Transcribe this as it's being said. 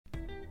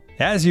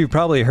As you've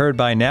probably heard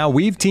by now,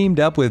 we've teamed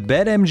up with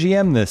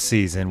BetMGM this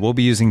season. We'll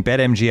be using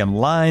BetMGM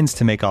lines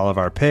to make all of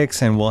our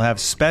picks, and we'll have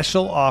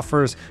special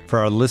offers for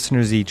our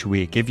listeners each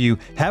week. If you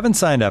haven't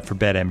signed up for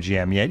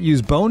BetMGM yet,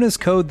 use bonus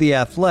code The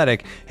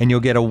Athletic, and you'll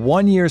get a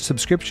 1-year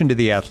subscription to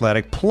The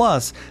Athletic,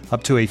 plus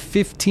up to a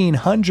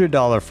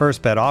 $1,500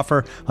 first bet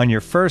offer on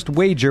your first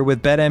wager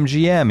with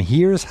BetMGM.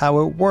 Here's how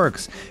it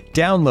works.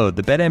 Download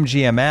the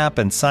BetMGM app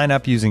and sign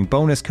up using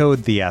bonus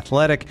code The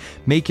Athletic.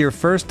 Make your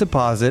first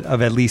deposit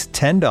of at least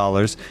 $10.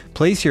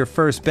 Place your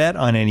first bet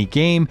on any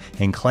game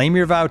and claim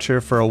your voucher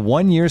for a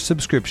 1-year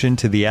subscription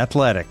to The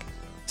Athletic.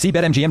 See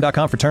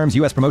BetMGM.com for terms.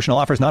 U.S. promotional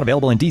offers not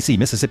available in D.C.,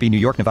 Mississippi, New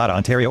York, Nevada,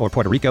 Ontario, or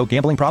Puerto Rico.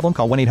 Gambling problem?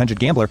 Call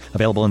 1-800-GAMBLER.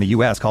 Available in the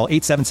U.S. Call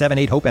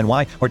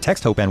 877-8-HOPE-NY or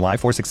text HOPE-NY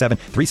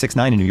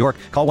 467-369 in New York.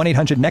 Call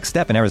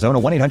 1-800-NEXT-STEP in Arizona.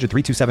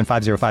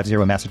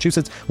 1-800-327-5050 in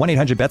Massachusetts.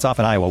 1-800-BETS-OFF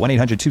in Iowa.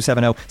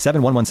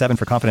 1-800-270-7117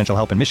 for confidential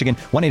help in Michigan.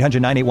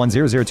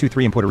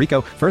 1-800-981-0023 in Puerto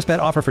Rico. First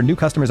bet offer for new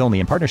customers only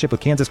in partnership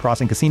with Kansas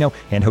Crossing Casino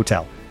and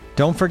Hotel.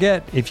 Don't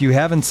forget, if you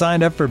haven't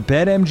signed up for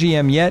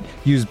BetMGM yet,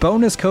 use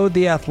bonus code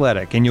The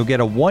Athletic, and you'll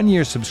get a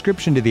 1-year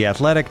subscription to The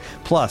Athletic,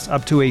 plus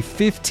up to a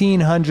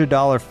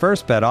 $1,500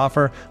 first bet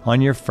offer on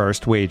your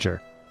first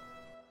wager.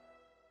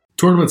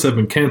 Tournaments have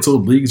been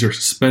canceled, leagues are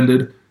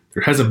suspended,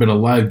 there hasn't been a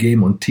live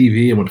game on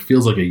TV in what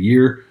feels like a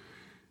year,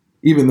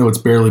 even though it's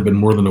barely been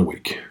more than a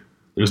week.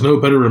 There's no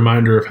better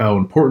reminder of how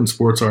important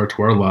sports are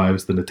to our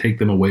lives than to take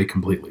them away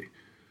completely.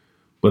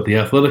 But The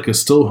Athletic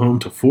is still home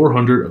to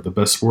 400 of the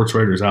best sports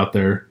writers out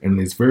there, and in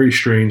these very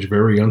strange,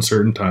 very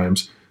uncertain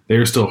times, they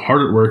are still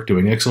hard at work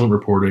doing excellent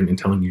reporting and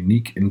telling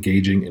unique,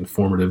 engaging,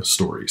 informative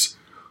stories.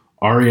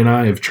 Ari and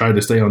I have tried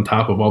to stay on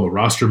top of all the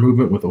roster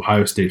movement with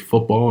Ohio State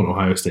football and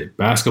Ohio State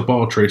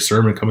basketball. Trey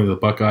Sermon coming to the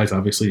Buckeyes,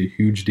 obviously a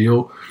huge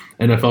deal.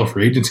 NFL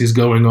free agency is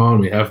going on.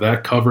 We have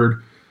that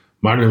covered.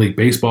 Minor league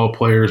baseball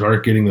players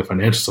aren't getting the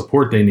financial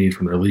support they need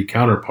from their league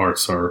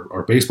counterparts.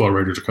 Our baseball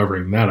writers are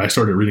covering that. I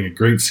started reading a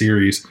great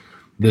series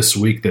this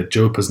week that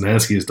Joe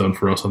Posnanski has done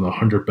for us on the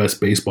 100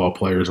 best baseball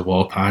players of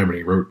all time, and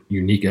he wrote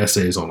unique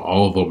essays on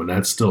all of them, and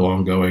that's still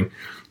ongoing,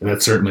 and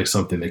that's certainly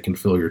something that can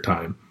fill your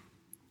time.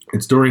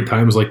 It's during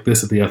times like this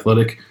that The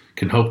Athletic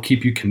can help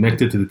keep you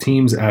connected to the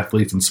teams,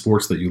 athletes, and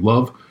sports that you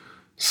love.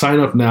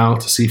 Sign up now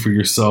to see for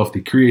yourself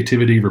the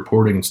creativity,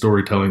 reporting, and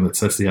storytelling that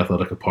sets The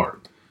Athletic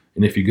apart.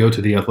 And if you go to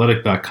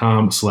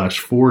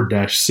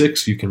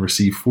theathletic.com/4-6, you can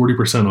receive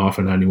 40% off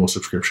an annual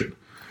subscription.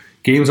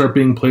 Games aren't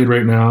being played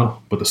right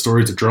now, but the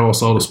stories that draw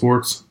us all to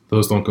sports,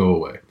 those don't go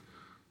away.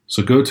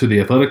 So go to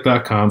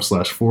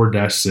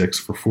theathletic.com/4-6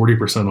 for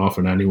 40% off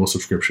an annual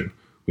subscription.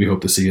 We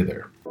hope to see you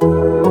there.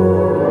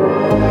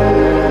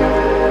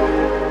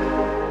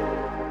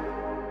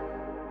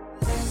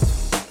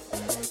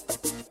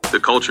 The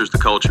culture is the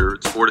culture.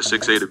 It's 4 to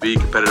 6A to B,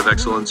 competitive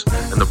excellence,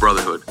 and the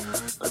brotherhood.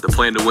 The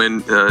plan to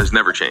win has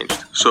never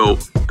changed. So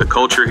the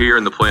culture here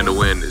and the plan to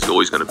win is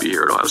always going to be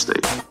here at Ohio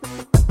State.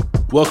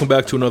 Welcome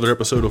back to another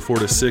episode of 4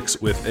 to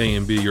 6 with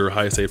A&B, your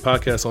Ohio State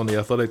podcast on The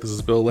Athletic. This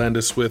is Bill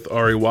Landis with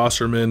Ari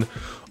Wasserman.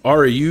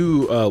 Ari,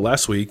 you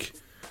last week,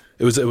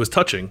 it was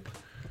touching.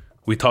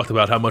 We talked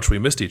about how much we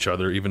missed each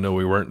other, even though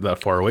we weren't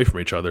that far away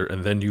from each other,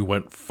 and then you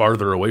went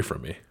farther away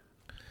from me.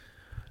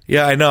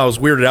 Yeah, I know. I was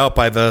weirded out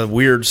by the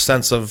weird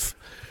sense of,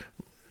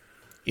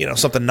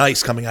 something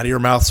nice coming out of your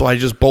mouth, so I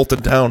just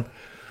bolted down.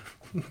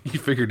 You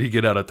figured he'd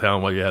get out of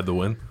town while you had the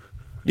win?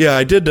 Yeah,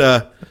 I did.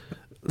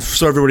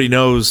 So everybody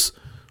knows,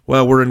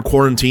 well, we're in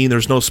quarantine.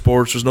 There's no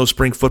sports. There's no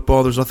spring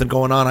football. There's nothing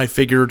going on. I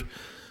figured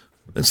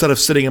instead of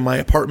sitting in my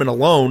apartment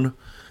alone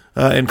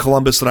in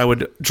Columbus that I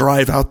would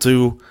drive out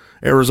to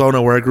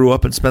Arizona where I grew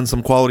up and spend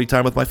some quality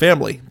time with my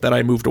family that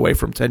I moved away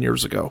from 10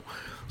 years ago.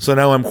 So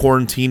now I'm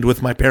quarantined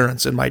with my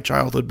parents in my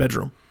childhood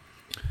bedroom.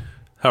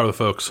 How are the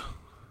folks?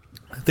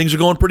 Things are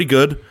going pretty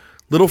good.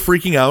 Little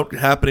freaking out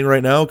happening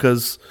right now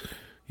because,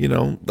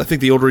 I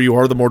think the older you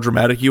are, the more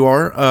dramatic you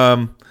are.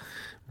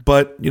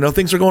 But,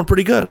 things are going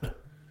pretty good.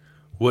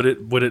 Would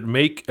it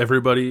make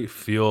everybody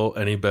feel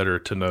any better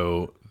to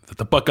know that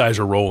the Buckeyes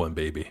are rolling,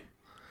 baby?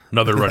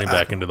 Another running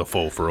back into the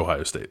fold for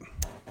Ohio State.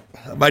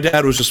 My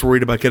dad was just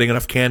worried about getting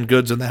enough canned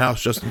goods in the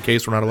house just in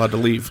case we're not allowed to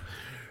leave.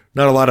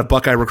 Not a lot of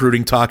Buckeye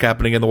recruiting talk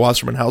happening in the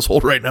Wasserman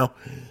household right now.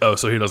 Oh,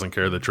 so he doesn't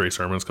care that Trey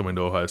Sermon's coming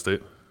to Ohio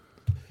State?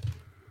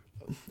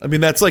 I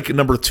mean, that's like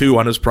number 2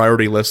 on his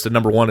priority list, and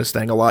number 1 is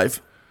staying alive.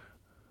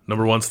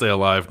 Number 1, stay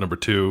alive. Number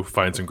 2,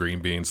 find some green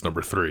beans.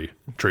 Number 3,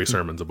 Trey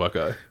Sermon's a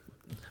Buckeye.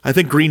 I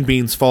think green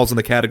beans falls in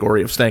the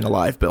category of staying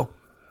alive, Bill.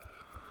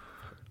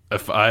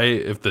 If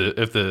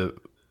the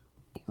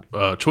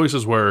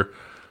choices were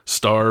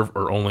starve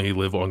or only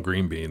live on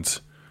green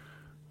beans,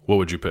 what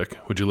would you pick?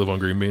 Would you live on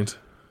green beans?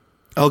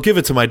 I'll give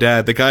it to my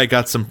dad. The guy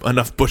got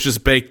enough Bush's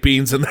baked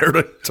beans in there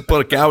to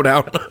put a cow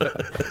down.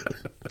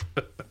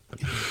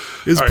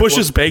 Is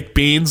Bush's baked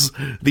beans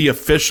the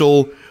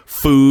official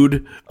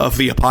food of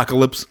the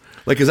apocalypse?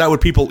 Like, is that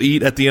what people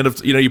eat at the end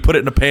of, you put it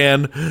in a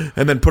pan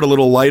and then put a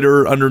little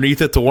lighter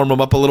underneath it to warm them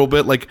up a little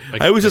bit? Like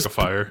I always just a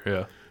fire,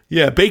 yeah.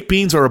 Yeah, baked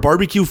beans are a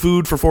barbecue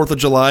food for 4th of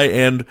July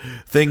and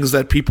things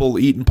that people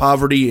eat in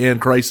poverty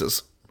and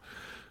crisis.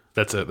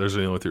 That's it. There's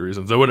the only 2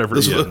 reasons. No one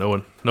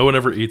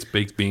ever eats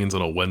baked beans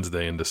on a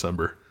Wednesday in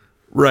December.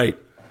 Right.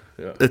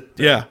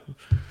 Yeah.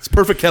 It's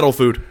perfect kettle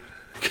food.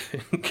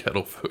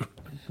 Kettle food.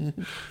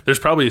 There's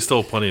probably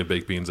still plenty of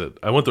baked beans.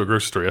 I went to a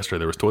grocery store yesterday.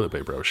 There was toilet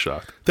paper. I was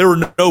shocked. There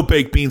were no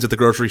baked beans at the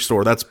grocery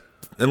store. That's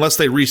unless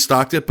they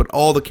restocked it. But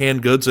all the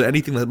canned goods,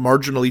 anything that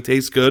marginally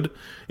tastes good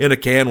in a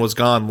can, was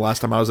gone the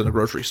last time I was in a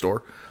grocery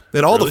store.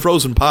 And all the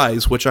frozen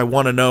pies, which I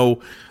want to know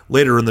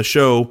later in the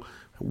show,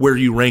 where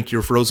you rank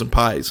your frozen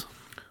pies.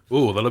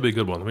 Ooh, that'll be a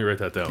good one. Let me write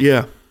that down.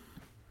 Yeah.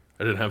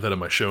 I didn't have that in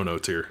my show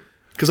notes here.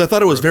 Because I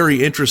thought it was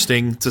very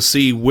interesting to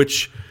see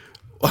which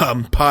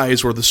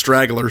pies were the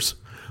stragglers.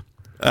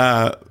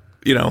 Like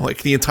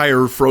the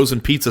entire frozen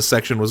pizza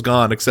section was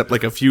gone except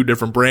like a few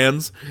different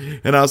brands.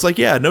 And I was like,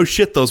 yeah, no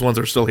shit, those ones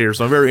are still here.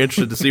 So I'm very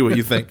interested to see what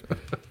you think.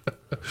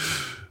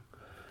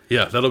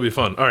 Yeah, that'll be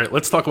fun. All right,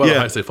 let's talk about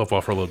Ohio State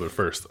football for a little bit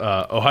first.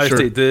 Ohio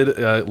State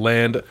did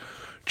land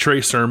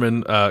Trey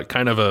Sermon,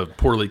 kind of a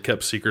poorly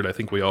kept secret. I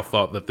think we all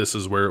thought that this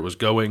is where it was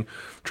going.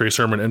 Trey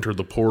Sermon entered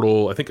the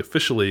portal, I think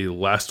officially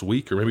last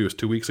week, or maybe it was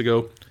 2 weeks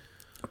ago.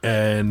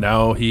 And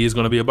now he's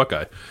going to be a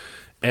Buckeye.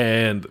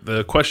 And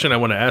the question I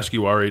want to ask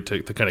you, Ari,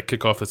 to kind of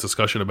kick off this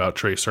discussion about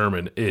Trey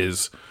Sermon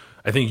is,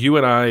 I think you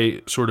and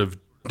I sort of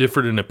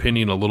differed in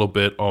opinion a little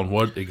bit on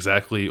what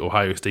exactly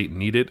Ohio State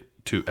needed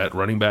at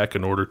running back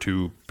in order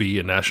to be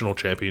a national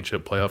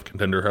championship playoff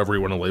contender, however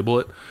you want to label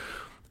it.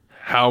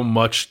 How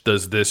much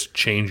does this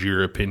change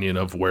your opinion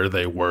of where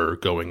they were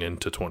going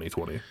into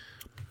 2020?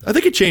 I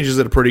think it changes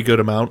it a pretty good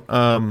amount.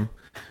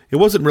 It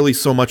wasn't really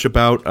so much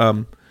about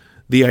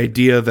the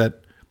idea that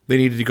they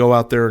needed to go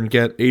out there and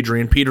get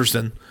Adrian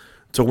Peterson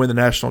to win the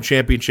national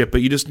championship,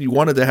 but you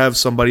wanted to have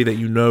somebody that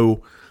you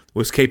know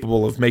was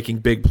capable of making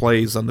big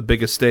plays on the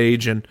biggest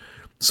stage and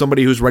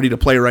somebody who's ready to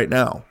play right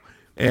now.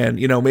 And,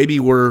 maybe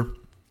we're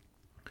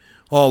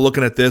all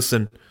looking at this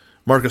and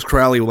Marcus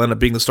Crowley will end up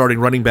being the starting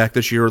running back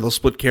this year, or they'll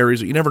split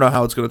carries. You never know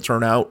how it's going to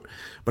turn out.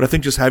 But I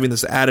think just having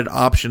this added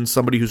option,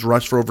 somebody who's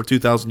rushed for over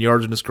 2,000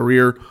 yards in his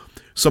career,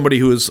 somebody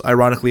who has,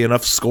 ironically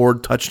enough,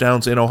 scored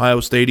touchdowns in Ohio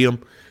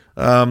Stadium,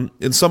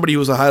 and somebody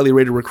who is a highly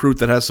rated recruit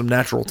that has some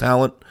natural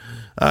talent.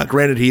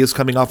 Granted, he is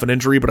coming off an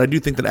injury, but I do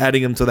think that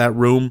adding him to that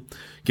room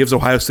gives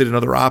Ohio State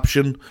another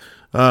option.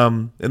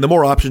 And the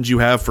more options you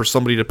have for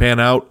somebody to pan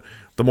out,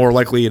 the more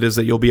likely it is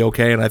that you'll be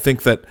okay. And I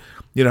think that,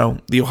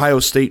 the Ohio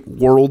State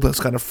world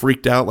has kind of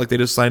freaked out like they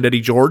just signed Eddie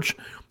George.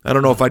 I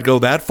don't know if I'd go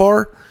that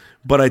far,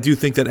 but I do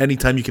think that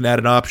anytime you can add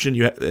an option,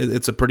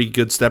 it's a pretty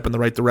good step in the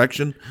right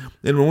direction.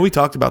 And when we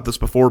talked about this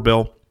before,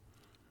 Bill,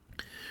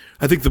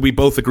 I think that we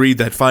both agreed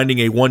that finding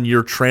a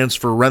 1-year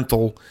transfer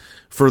rental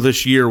for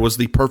this year was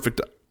the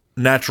perfect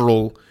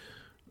natural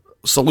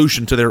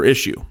solution to their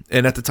issue.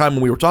 And at the time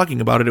when we were talking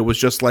about it, it was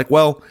just like,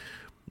 well,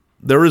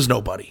 there is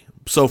nobody.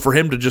 So for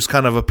him to just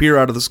kind of appear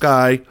out of the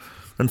sky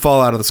and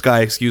fall out of the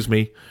sky,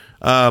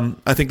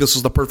 I think this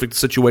is the perfect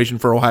situation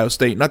for Ohio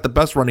State. Not the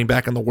best running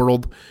back in the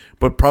world,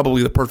 but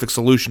probably the perfect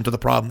solution to the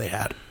problem they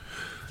had.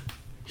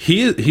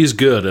 He's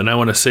good, and I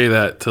want to say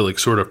that to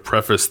sort of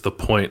preface the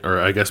point, or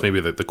I guess maybe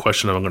the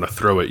question I'm going to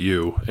throw at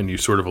you, and you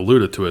sort of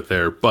alluded to it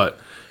there, but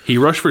he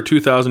rushed for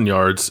 2,000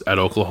 yards at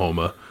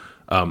Oklahoma,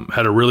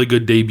 had a really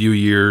good debut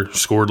year,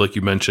 scored, like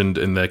you mentioned,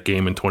 in that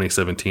game in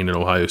 2017 in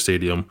Ohio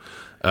Stadium.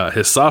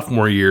 His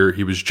sophomore year,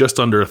 he was just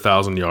under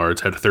 1,000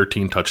 yards, had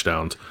 13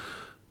 touchdowns.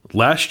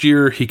 Last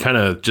year, he kind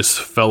of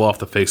just fell off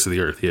the face of the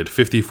earth. He had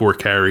 54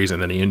 carries,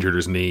 and then he injured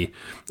his knee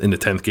in the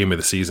 10th game of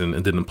the season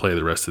and didn't play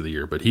the rest of the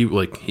year. But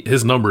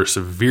his numbers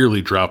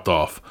severely dropped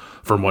off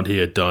from what he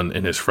had done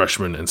in his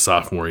freshman and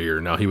sophomore year.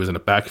 Now, he was in a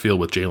backfield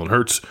with Jalen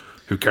Hurts,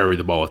 who carried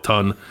the ball a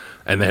ton,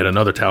 and they had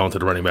another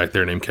talented running back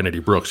there named Kennedy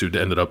Brooks, who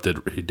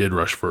did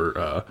rush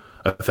for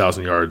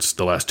 1,000 yards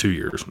the last 2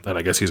 years, and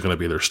I guess he's going to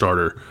be their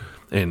starter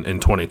in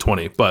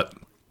 2020. But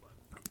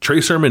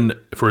Trey Sermon,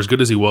 for as good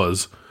as he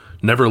was,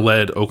 never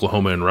led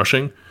Oklahoma in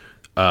rushing,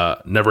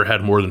 never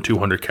had more than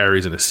 200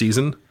 carries in a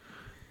season.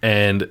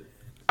 And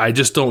I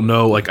just don't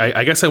know.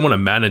 I guess I want to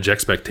manage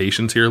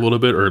expectations here a little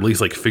bit, or at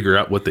least figure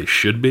out what they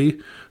should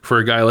be for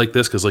a guy like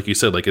this. Because like you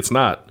said, it's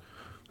not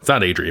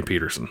Adrian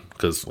Peterson.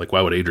 Because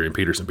why would Adrian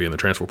Peterson be in the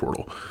transfer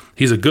portal?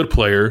 He's a good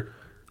player.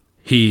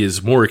 He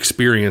is more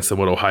experienced than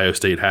what Ohio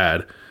State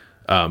had.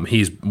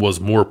 He was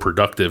more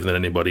productive than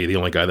anybody. The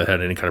only guy that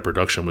had any kind of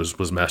production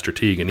was Master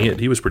Teague, and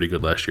he was pretty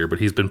good last year, but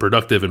he's been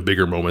productive in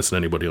bigger moments than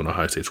anybody on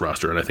Ohio State's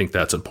roster, and I think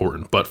that's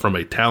important. But from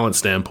a talent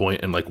standpoint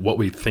and what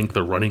we think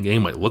the running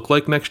game might look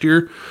like next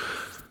year,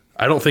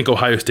 I don't think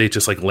Ohio State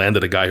just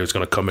landed a guy who's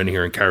going to come in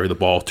here and carry the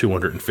ball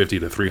 250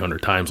 to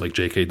 300 times like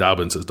J.K.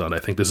 Dobbins has done. I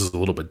think this is a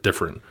little bit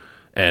different,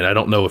 and I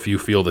don't know if you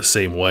feel the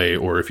same way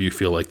or if you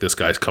feel like this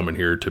guy's coming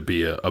here to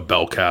be a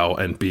bell cow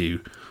and be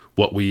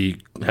what we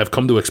have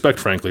come to expect,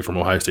 frankly, from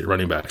Ohio State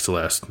running backs to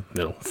last,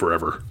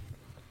 forever.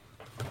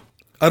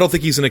 I don't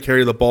think he's going to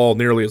carry the ball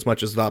nearly as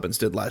much as Dobbins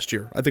did last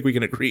year. I think we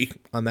can agree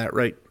on that,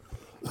 right?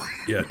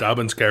 Yeah,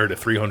 Dobbins carried it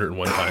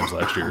 301 times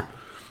last year.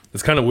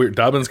 It's kind of weird.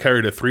 Dobbins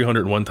carried it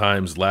 301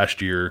 times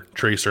last year.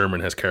 Trey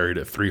Sermon has carried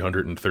it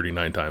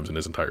 339 times in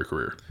his entire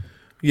career.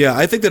 Yeah,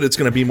 I think that it's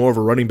going to be more of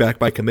a running back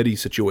by committee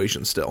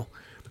situation still.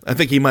 I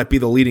think he might be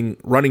the leading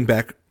running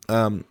back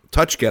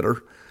touch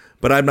getter,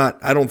 but I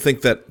don't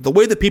think that the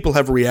way that people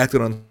have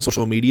reacted on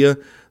social media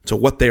to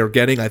what they are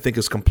getting, I think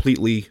is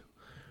completely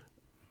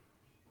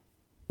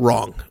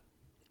wrong.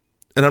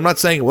 And I'm not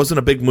saying it wasn't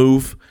a big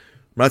move.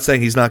 I'm not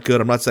saying he's not good.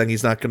 I'm not saying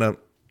he's not going to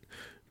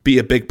be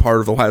a big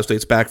part of Ohio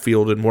State's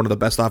backfield and one of the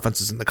best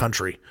offenses in the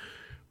country.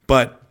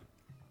 But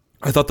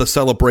I thought the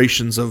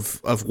celebrations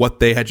of what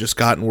they had just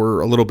gotten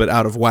were a little bit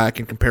out of whack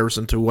in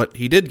comparison to what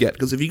he did get.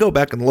 Because if you go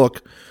back and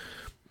look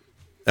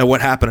at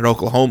what happened at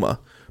Oklahoma,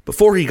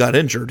 before he got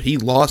injured, he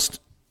lost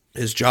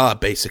his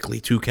job basically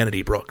to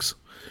Kennedy Brooks.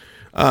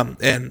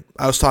 And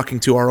I was talking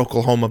to our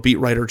Oklahoma beat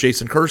writer,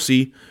 Jason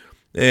Kersey,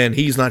 and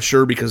he's not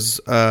sure because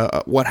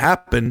what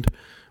happened,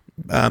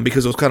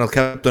 because it was kind of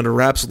kept under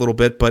wraps a little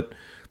bit. But,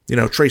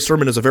 Trey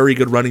Sermon is a very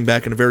good running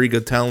back and a very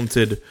good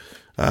talented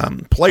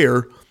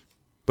player.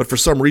 But for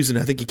some reason,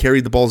 I think he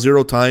carried the ball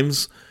 0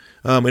 times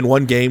in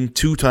one game,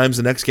 2 times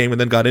the next game,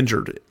 and then got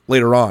injured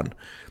later on.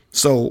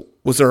 So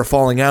was there a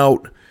falling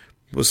out?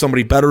 Was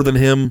somebody better than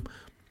him?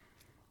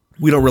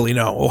 We don't really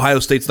know. Ohio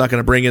State's not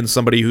going to bring in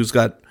somebody who's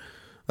got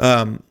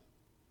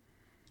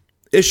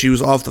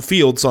issues off the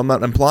field, so I'm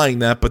not implying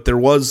that, but there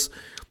was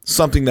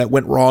something that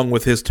went wrong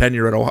with his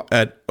tenure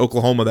at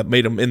Oklahoma that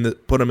made him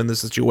put him in this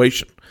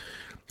situation.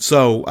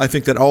 So I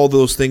think that all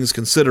those things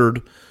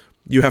considered,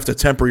 you have to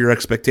temper your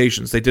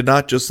expectations. They did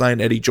not just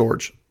sign Eddie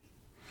George.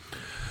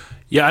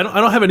 Yeah, I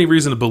don't have any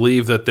reason to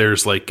believe that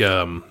there's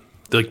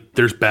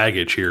there's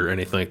baggage here or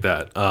anything like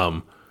that.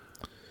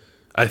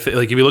 I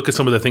think if you look at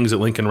some of the things that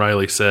Lincoln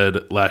Riley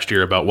said last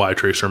year about why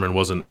Trey Sermon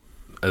wasn't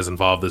as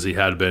involved as he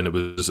had been, it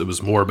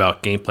was more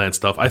about game plan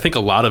stuff. I think a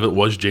lot of it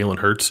was Jalen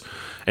Hurts,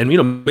 and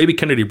maybe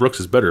Kennedy Brooks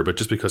is better, but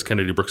just because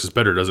Kennedy Brooks is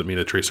better doesn't mean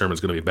that Trey Sermon's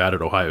going to be bad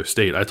at Ohio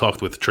State. I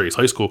talked with Trey's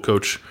high school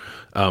coach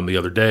the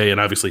other day, and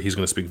obviously he's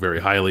going to speak very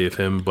highly of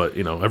him. But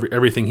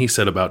everything he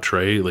said about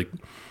Trey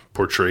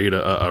portrayed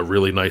a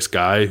really nice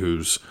guy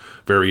who's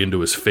very into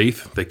his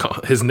faith. They call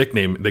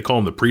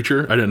him the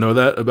Preacher. I didn't know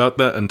about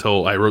that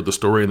until I wrote the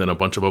story, and then a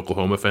bunch of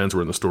Oklahoma fans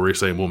were in the story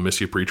saying, "We'll miss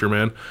you, Preacher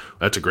Man."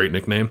 That's a great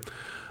nickname.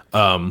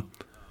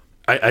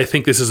 I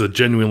think this is a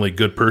genuinely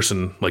good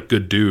person,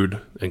 good dude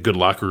and good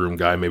locker room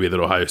guy, maybe that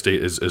Ohio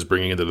State is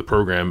bringing into the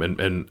program.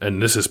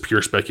 And this is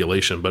pure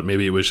speculation, but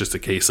maybe it was just a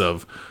case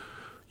of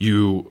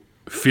you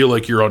feel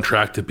like you're on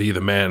track to be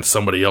the man.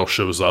 Somebody else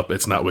shows up.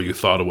 It's not what you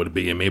thought it would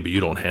be. And maybe you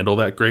don't handle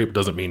that great.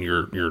 Doesn't mean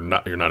you're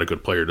not a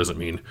good player. Doesn't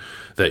mean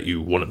that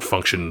you wouldn't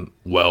function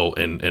well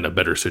in a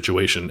better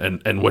situation.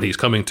 And what he's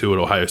coming to at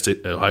Ohio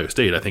State,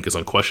 I think, is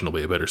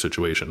unquestionably a better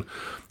situation.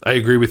 I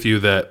agree with you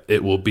that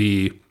it will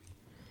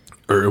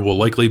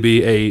likely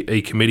be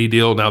a committee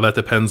deal. Now that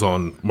depends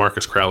on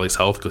Marcus Crowley's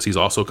health, because he's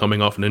also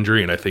coming off an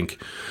injury, and I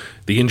think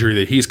the injury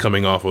that he's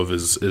coming off of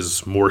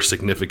is more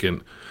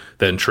significant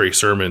than Trey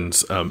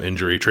Sermon's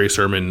injury. Trey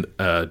Sermon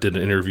did an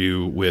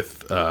interview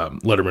with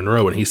Leonard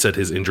Monroe, and he said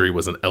his injury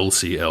was an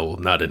LCL,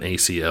 not an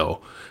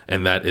ACL,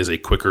 and that is a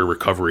quicker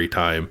recovery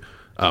time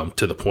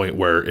to the point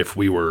where if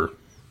we were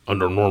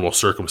under normal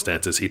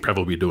circumstances, he'd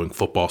probably be doing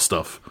football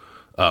stuff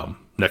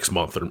next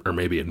month or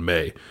maybe in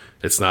May.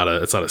 It's not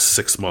a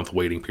 6-month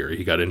waiting period.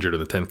 He got injured in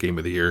the 10th game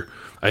of the year.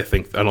 I don't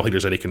think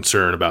there's any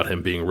concern about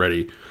him being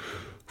ready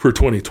for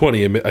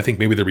 2020. And I think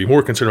maybe there'd be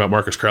more concern about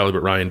Marcus Crowley,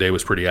 but Ryan Day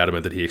was pretty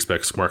adamant that he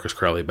expects Marcus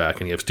Crowley back.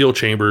 And you have Steel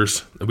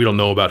Chambers. We don't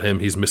know about him.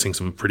 He's missing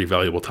some pretty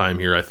valuable time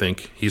here, I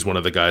think. He's one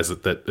of the guys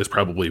that is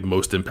probably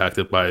most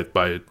impacted by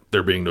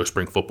there being no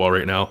spring football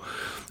right now.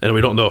 And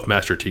we don't know if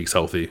Master Teague's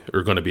healthy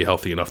or going to be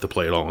healthy enough to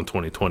play at all in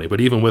 2020. But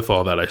even with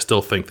all that, I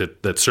still think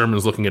that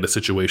Sermon's looking at a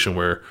situation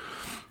where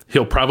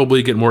he'll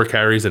probably get more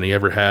carries than he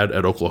ever had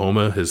at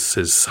Oklahoma.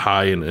 His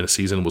high in a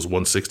season was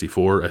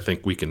 164. I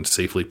think we can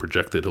safely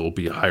project that he'll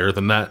be higher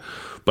than that.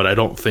 But I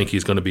don't think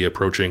he's going to be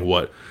approaching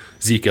what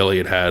Zeke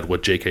Elliott had,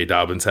 what J.K.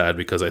 Dobbins had,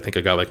 because I think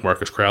a guy like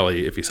Marcus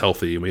Crowley, if he's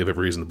healthy, and we have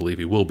every reason to believe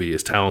he will be,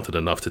 is talented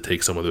enough to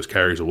take some of those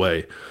carries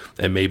away.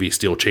 And maybe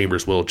Steel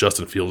Chambers will.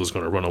 Justin Fields is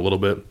going to run a little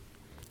bit.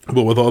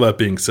 But with all that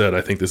being said,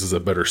 I think this is a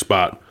better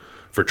spot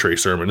for Trey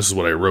Sermon. This is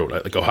what I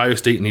wrote. Ohio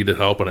State needed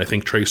help, and I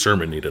think Trey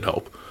Sermon needed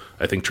help.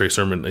 I think Trey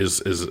Sermon is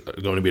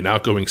going to be an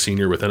outgoing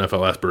senior with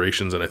NFL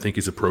aspirations, and I think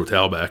he's a pro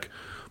tailback.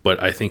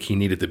 But I think he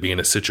needed to be in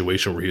a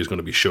situation where he was going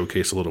to be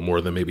showcased a little more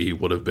than maybe he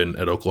would have been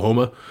at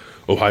Oklahoma.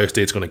 Ohio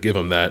State's going to give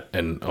him that,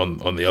 and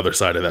on the other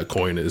side of that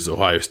coin is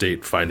Ohio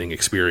State finding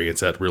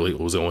experience at really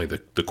was only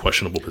the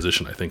questionable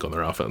position, I think, on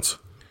their offense.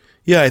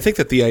 Yeah, I think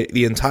that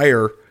the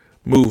entire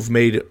move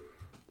made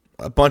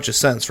a bunch of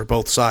sense for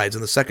both sides,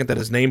 and the second that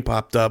his name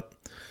popped up,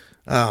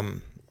 I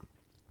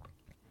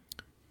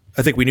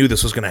think we knew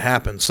this was going to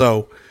happen.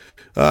 So,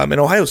 and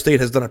Ohio State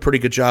has done a pretty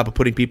good job of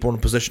putting people in a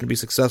position to be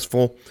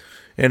successful.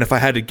 And if I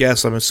had to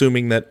guess, I'm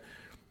assuming that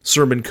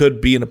Sermon could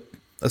be in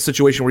a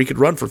situation where he could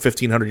run for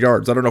 1,500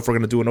 yards. I don't know if we're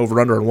going to do an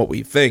over-under on what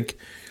we think,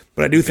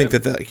 but I do think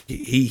that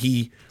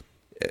he,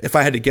 if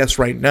I had to guess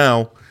right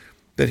now,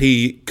 that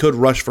he could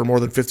rush for more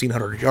than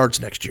 1,500 yards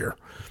next year.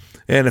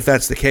 And if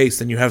that's the case,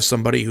 then you have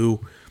somebody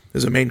who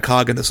is a main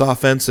cog in this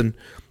offense and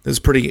is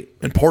pretty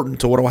important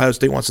to what Ohio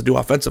State wants to do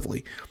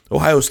offensively.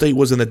 Ohio State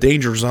was in the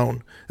danger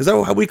zone. Is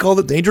that how we call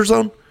it, danger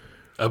zone?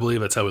 I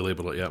believe that's how we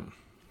labeled it, yeah.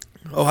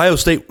 Ohio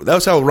State, that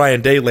was how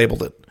Ryan Day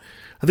labeled it.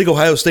 I think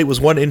Ohio State was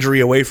one injury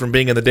away from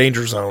being in the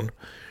danger zone.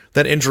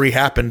 That injury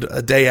happened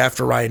a day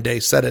after Ryan Day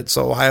said it,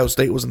 so Ohio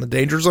State was in the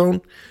danger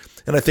zone.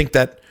 And I think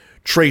that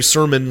Trey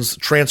Sermon's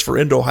transfer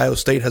into Ohio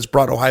State has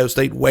brought Ohio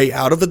State way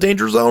out of the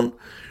danger zone,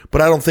 but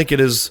I don't think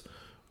it is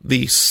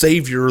the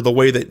savior the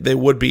way that they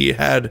would be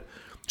had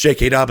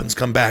J.K. Dobbins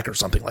come back or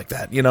something like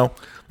that. You know,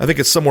 I think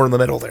it's somewhere in the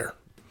middle there.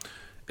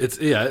 It's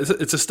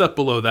a step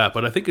below that,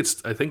 but I think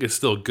it's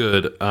still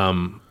good.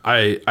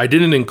 I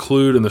didn't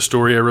include in the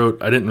story I wrote.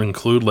 I didn't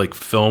include like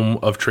film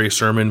of Trey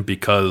Sermon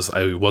because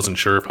I wasn't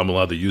sure if I'm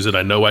allowed to use it.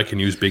 I know I can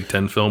use Big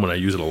Ten film and I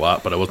use it a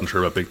lot, but I wasn't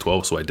sure about Big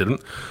 12, so I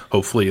didn't.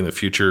 Hopefully in the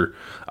future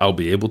I'll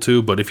be able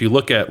to. But if you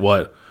look at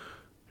what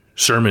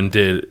Sermon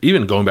did,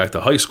 even going back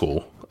to high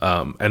school,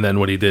 and then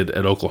what he did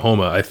at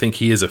Oklahoma, I think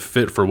he is a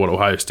fit for what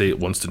Ohio State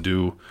wants to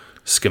do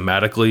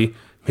schematically.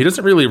 He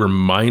doesn't really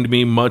remind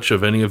me much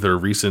of any of their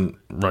recent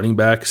running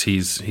backs.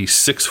 He's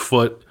 6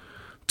 foot,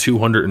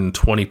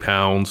 220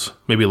 pounds,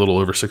 maybe a little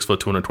over 6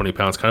 foot, 220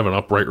 pounds, kind of an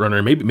upright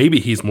runner.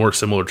 Maybe he's more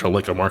similar to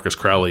like a Marcus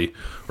Crowley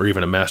or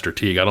even a Master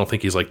Teague. I don't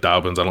think he's like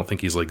Dobbins. I don't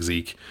think he's like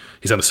Zeke.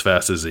 He's not as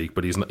fast as Zeke,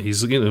 but he's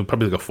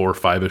probably like a 4 or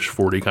 5-ish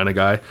 40 kind of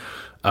guy.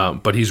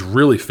 But he's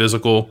really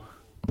physical.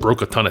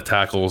 Broke a ton of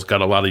tackles, got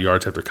a lot of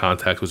yards after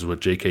contact, which is what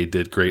JK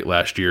did great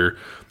last year.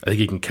 I think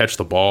he can catch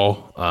the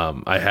ball.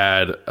 I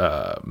had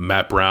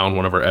Matt Brown,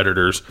 one of our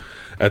editors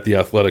at The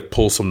Athletic,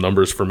 pull some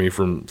numbers for me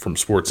from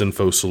Sports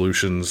Info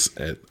Solutions,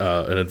 at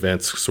an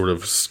advanced sort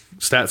of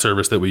stat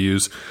service that we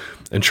use.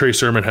 And Trey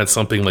Sermon had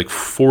something like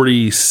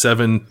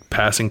 47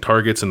 passing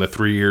targets in the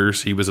 3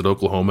 years he was at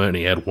Oklahoma, and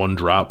he had 1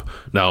 drop.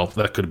 Now,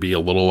 that could be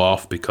a little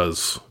off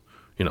because,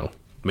 you know,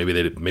 maybe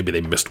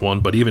they missed one,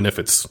 but even if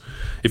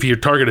you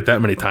target it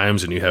that many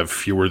times and you have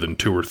fewer than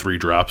 2 or 3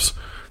 drops,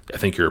 I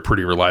think you're a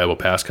pretty reliable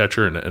pass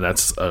catcher, and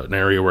that's an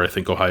area where I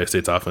think Ohio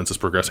State's offense is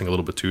progressing a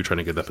little bit too, trying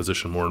to get that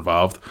position more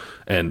involved.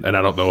 And I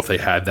don't know if they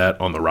had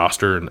that on the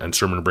roster, and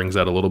Sermon brings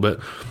that a little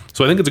bit.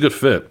 So I think it's a good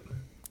fit.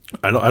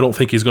 I don't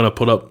think he's going to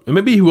put up.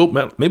 Maybe he will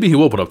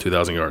put up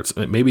 2,000 yards.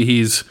 Maybe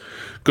he's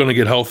going to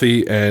get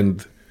healthy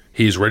and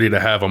he's ready to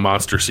have a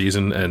monster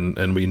season.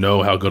 And we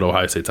know how good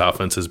Ohio State's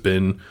offense has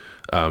been.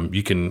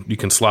 You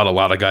can slot a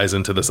lot of guys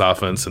into this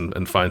offense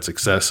and find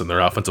success, and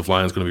their offensive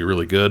line is going to be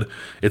really good.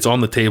 It's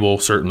on the table,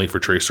 certainly, for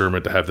Trey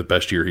Sermon to have the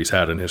best year he's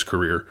had in his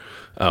career,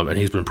 and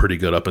he's been pretty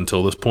good up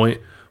until this point.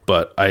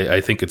 But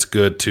I think it's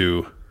good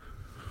to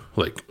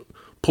like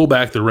pull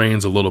back the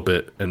reins a little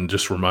bit and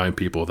just remind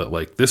people that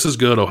like this is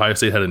good. Ohio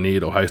State had a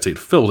need. Ohio State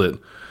filled it,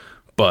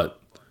 but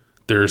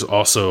there's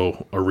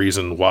also a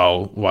reason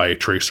why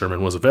Trey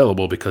Sermon was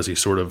available, because he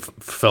sort of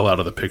fell out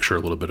of the picture a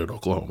little bit at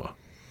Oklahoma.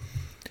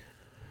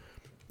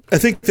 I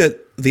think that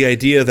the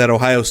idea that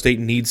Ohio State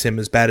needs him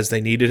as bad as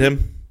they needed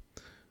him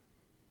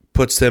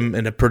puts them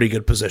in a pretty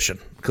good position,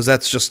 because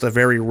that's just a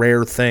very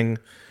rare thing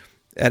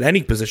at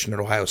any position at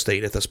Ohio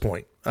State at this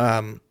point.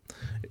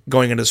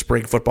 Going into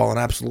spring football and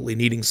absolutely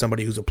needing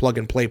somebody who's a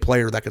plug-and-play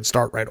player that can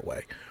start right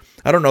away.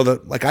 I don't know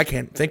that, like, I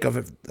can't think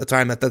of a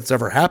time that's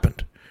ever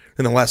happened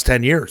in the last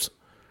 10 years.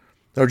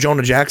 Or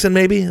Jonah Jackson,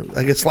 maybe,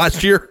 I guess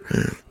last year.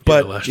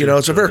 But, last you year, know,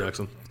 it's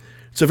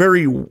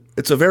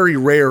a very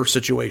rare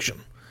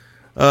situation.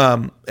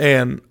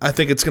 And I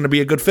think it's going to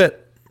be a good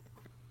fit.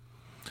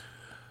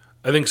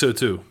 I think so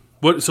too.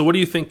 What do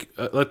you think?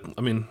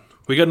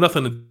 We got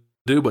nothing to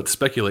do but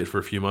speculate for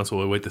a few months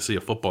while we wait to see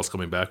if football's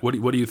coming back. What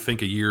do you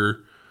think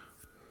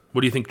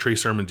What do you think Trey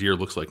Sermon's year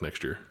looks like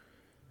next year?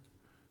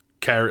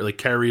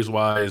 Carries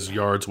wise,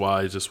 yards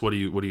wise, just what do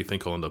you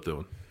think he'll end up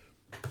doing?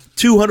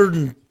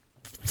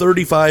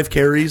 235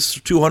 carries,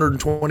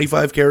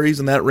 225 carries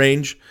in that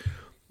range.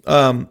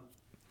 A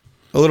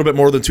little bit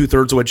more than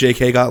 2/3 of what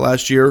JK got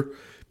last year,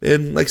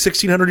 and like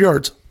 1,600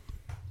 yards.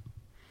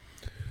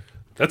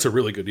 That's a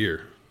really good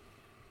year.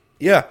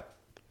 Yeah.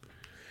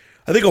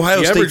 I think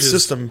Ohio State's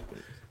system.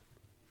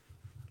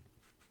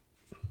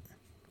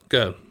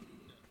 Good.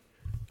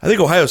 I think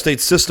Ohio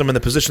State's system and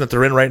the position that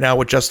they're in right now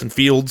with Justin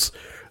Fields,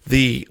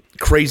 the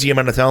crazy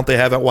amount of talent they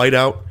have at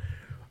wideout,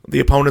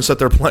 the opponents that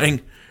they're playing,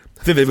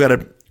 I think they've got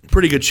a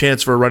pretty good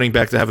chance for a running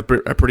back to have a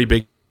pretty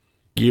big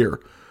year.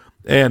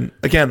 And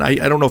again, I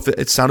don't know if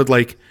it sounded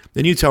like,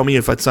 and you tell me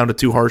if it sounded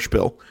too harsh,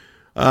 Bill.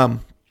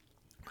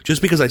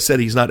 Just because I said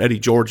he's not Eddie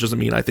George doesn't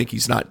mean I think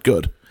he's not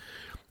good.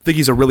 I think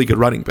he's a really good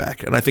running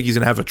back, and I think he's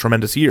going to have a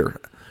tremendous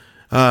year.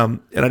 And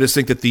I just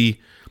think that the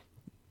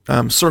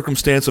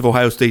circumstance of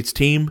Ohio State's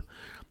team,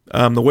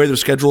 the way their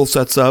schedule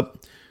sets up,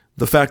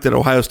 the fact that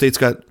Ohio State's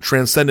got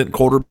transcendent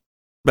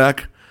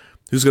quarterback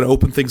who's going to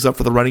open things up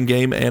for the running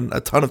game and a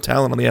ton of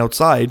talent on the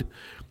outside,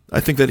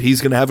 I think that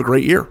he's going to have a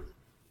great year.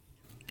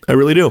 I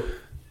really do.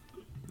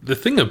 The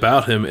thing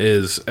about him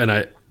is, and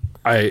I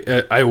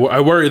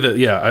worry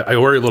that I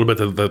worry a little bit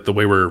that the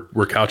way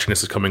we're couching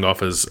this is coming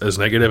off as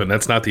negative, and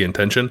that's not the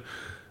intention.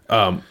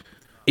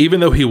 even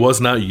though he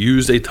was not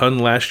used a ton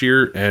last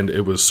year and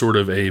it was sort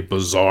of a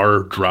bizarre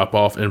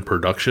drop-off in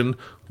production,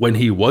 when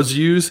he was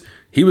used,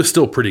 he was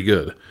still pretty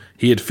good.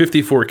 He had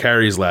 54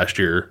 carries last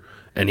year,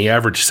 and he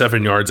averaged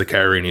 7 yards a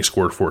carry, and he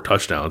scored 4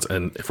 touchdowns.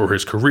 And for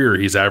his career,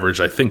 he's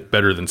averaged, I think,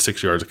 better than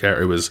 6 yards a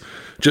carry. It was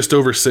just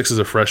over 6 as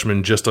a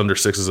freshman, just under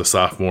 6 as a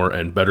sophomore,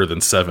 and better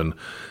than 7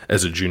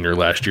 as a junior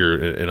last year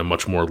in a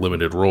much more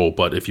limited role.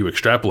 But if you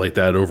extrapolate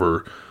that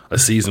over a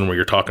season where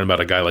you're talking about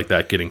a guy like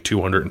that getting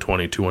between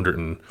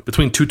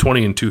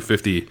 220 and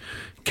 250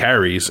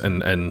 carries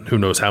and who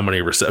knows how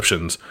many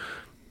receptions,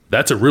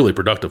 that's a really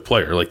productive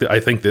player. Like I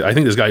think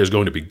this guy is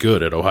going to be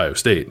good at Ohio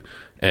State,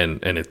 and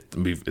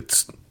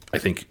it's I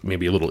think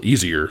maybe a little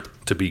easier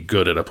to be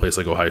good at a place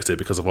like Ohio State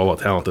because of all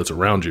the talent that's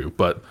around you.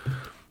 But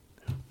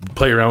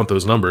play around with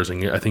those numbers,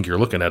 and I think you're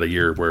looking at a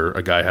year where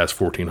a guy has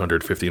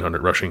 1,400,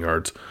 1,500 rushing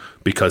yards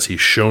because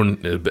he's shown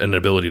an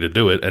ability to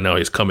do it, and now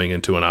he's coming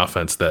into an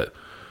offense that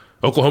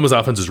Oklahoma's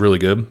offense is really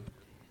good,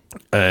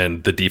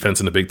 and the defense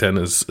in the Big Ten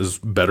is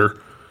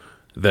better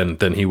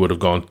than he would have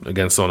gone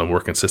against on a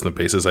more consistent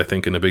basis, I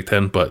think, in the Big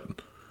Ten. But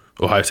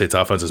Ohio State's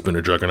offense has been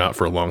a juggernaut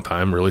for a long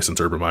time, really since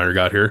Urban Meyer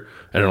got here,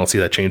 and I don't see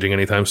that changing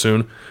anytime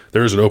soon.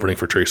 There is an opening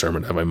for Trey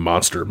Sermon to have a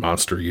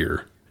monster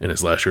year in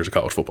his last year as a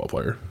college football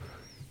player.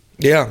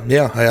 Yeah,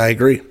 I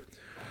agree.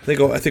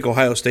 I think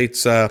Ohio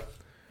State's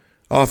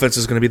offense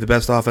is going to be the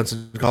best offense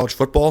in college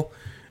football,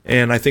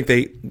 and I think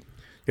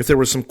if there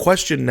was some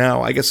question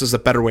now, I guess is a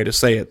better way to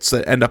say it,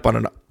 to end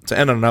on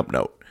an up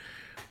note.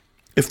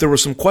 If there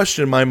was some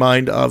question in my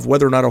mind of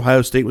whether or not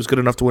Ohio State was good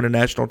enough to win a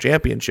national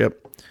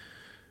championship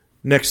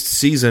next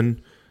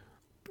season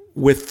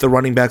with the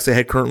running backs they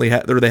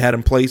had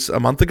in place a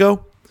month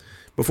ago,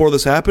 before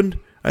this happened,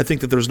 I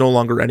think that there's no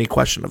longer any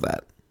question of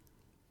that.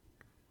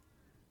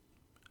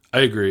 I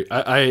agree.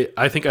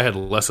 I think I had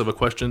less of a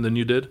question than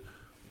you did,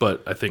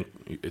 but I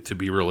think to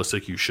be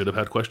realistic, you should have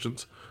had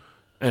questions,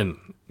 and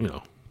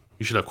you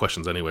should have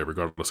questions anyway,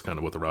 regardless of kind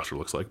of what the roster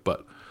looks like.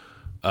 But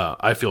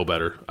I feel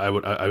better.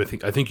 I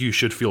think you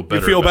should feel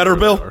better. You feel better,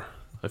 Bill?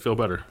 I feel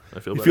better.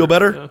 You feel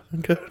better? Yeah.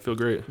 Okay. I feel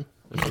great.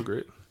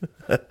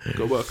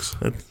 Go Bucks.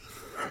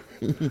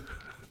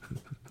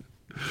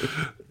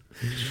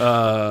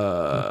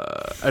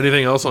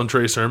 Anything else on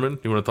Trey Sermon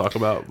you want to talk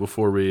about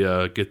before we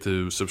get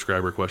to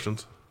subscriber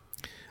questions?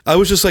 I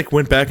was just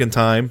went back in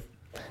time,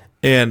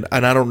 and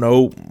I don't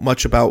know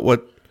much about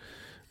what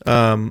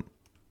how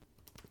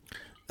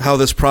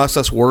this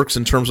process works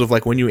in terms of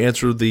when you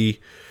answer the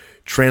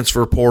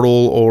transfer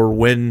portal or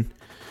when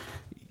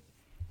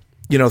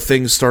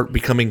things start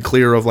becoming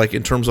clear of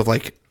in terms of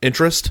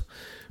interest.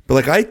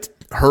 But I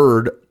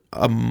heard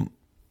on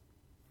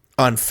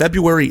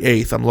February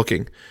 8th, I'm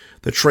looking,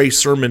 that Trey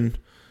Sermon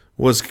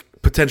was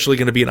potentially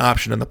going to be an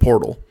option in the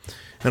portal.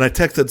 And I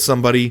texted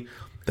somebody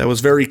that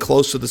was very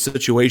close to the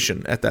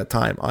situation at that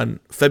time on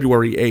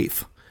February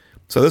 8th.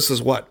 So this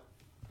is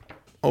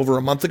over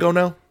a month ago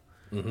now?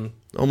 Mm-hmm.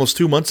 Almost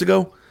 2 months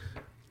ago.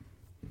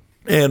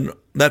 And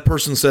that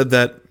person said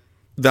that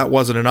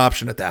wasn't an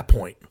option at that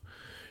point.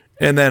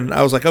 And then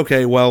I was like,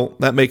 okay, well,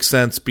 that makes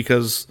sense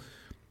because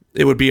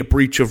it would be a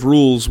breach of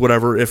rules,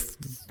 whatever, if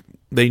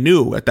they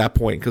knew at that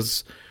point,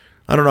 because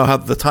I don't know how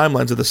the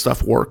timelines of this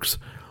stuff works.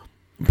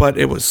 But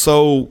it was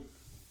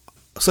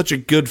such a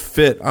good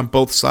fit on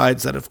both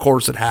sides that, of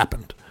course, it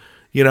happened.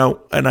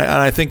 And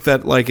I think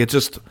that it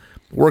just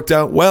worked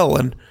out well.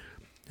 And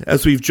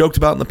as we've joked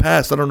about in the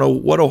past, I don't know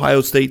what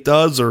Ohio State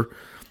does or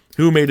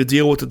who made a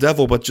deal with the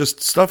devil, but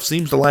just stuff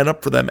seems to line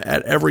up for them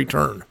at every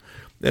turn.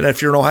 And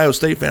if you're an Ohio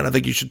State fan, I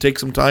think you should take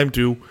some time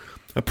to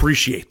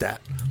appreciate that,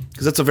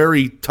 because that's a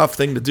very tough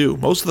thing to do.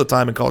 Most of the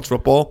time in college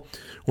football,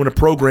 when a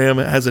program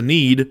has a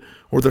need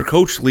or their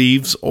coach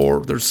leaves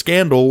or there's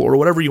scandal or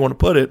whatever you want to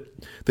put it,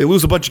 they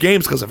lose a bunch of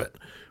games because of it.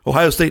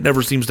 Ohio State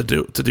never seems to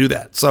do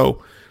that.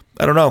 So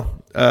I don't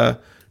know.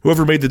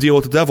 Whoever made the deal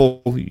with the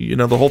devil,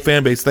 the whole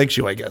fan base thanks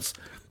you, I guess.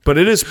 But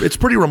it's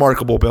pretty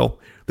remarkable, Bill.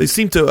 They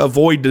seem to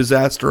avoid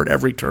disaster at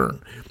every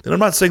turn. And I'm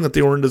not saying that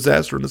they were in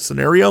disaster in this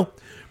scenario,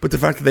 but the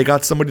fact that they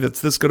got somebody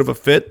that's this good of a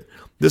fit,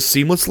 this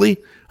seamlessly.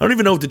 I don't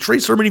even know, did Trey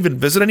Sermon even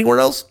visit anywhere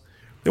else?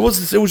 It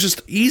was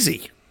just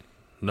easy.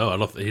 No,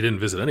 he didn't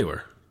visit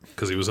anywhere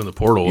because he was in the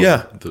portal.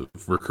 Yeah. The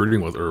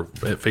recruiting or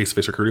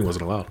face-to-face recruiting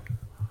wasn't allowed.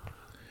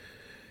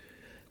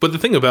 But the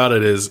thing about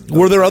it is,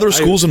 were there other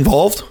schools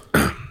involved?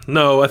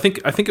 No, I think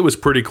it was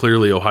pretty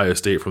clearly Ohio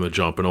State from the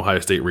jump, and Ohio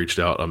State reached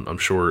out, I'm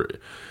sure,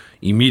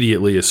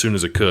 immediately as soon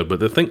as it could. But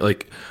the thing,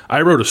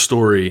 I wrote a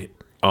story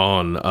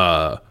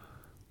on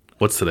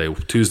what's today?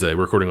 Tuesday.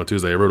 We're recording on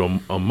Tuesday. I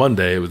wrote on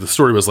Monday. The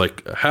story was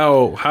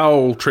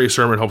how Trey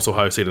Sermon helps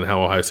Ohio State and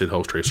how Ohio State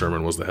helps Trey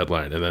Sermon was the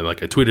headline. And then I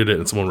tweeted it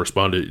and someone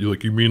responded,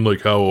 you mean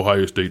how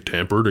Ohio State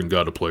tampered and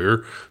got a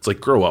player? It's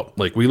grow up.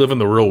 We live in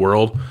the real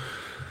world.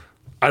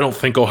 I don't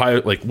think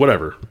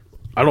whatever.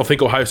 I don't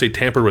think Ohio State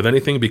tampered with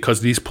anything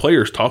because these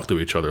players talk to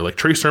each other.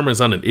 Trey Sermon's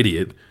not an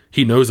idiot.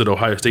 He knows that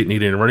Ohio State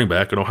needed a running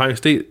back, and Ohio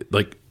State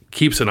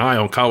keeps an eye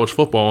on college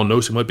football and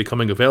knows he might be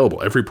coming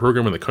available. Every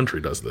program in the country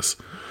does this.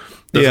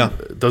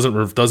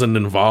 Doesn't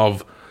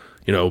involve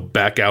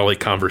back alley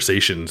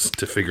conversations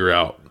to figure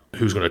out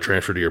who's going to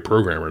transfer to your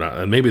program or not.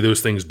 And maybe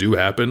those things do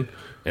happen,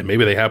 and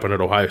maybe they happen at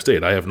Ohio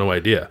State. I have no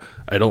idea.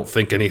 I don't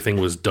think anything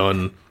was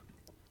done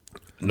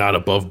not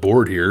above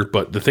board here.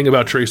 But the thing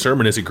about Trey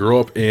Sermon is he grew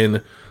up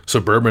in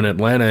suburban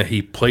Atlanta.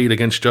 He played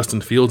against Justin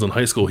Fields in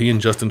high school. He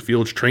and Justin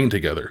Fields trained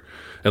together.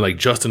 And like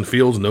Justin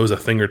Fields knows a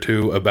thing or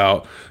two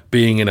about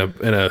being in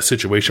a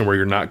situation where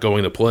you're not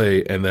going to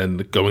play and then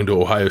going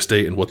to Ohio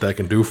State and what that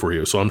can do for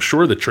you. So I'm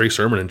sure that Trey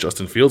Sermon and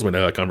Justin Fields might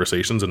have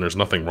conversations, and there's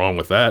nothing wrong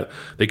with that.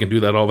 They can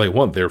do that all they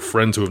want. They're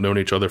friends who have known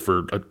each other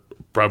for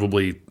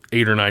probably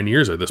 8 or 9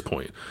 years at this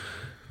point.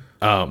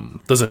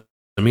 Doesn't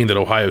mean that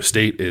Ohio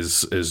State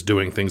is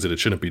doing things that it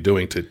shouldn't be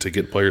doing to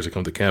get players to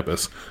come to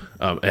campus.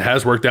 It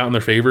has worked out in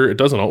their favor. It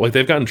doesn't like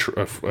they've gotten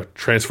a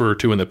transfer or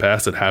two in the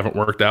past that haven't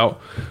worked out.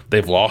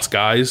 They've lost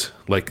guys.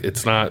 Like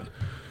it's not.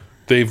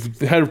 They've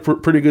had a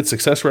pretty good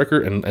success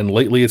record, and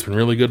lately it's been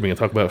really good. We can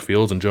talk about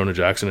Fields and Jonah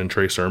Jackson and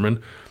Trey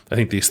Sermon. I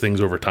think these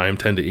things over time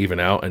tend to even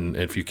out, and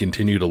if you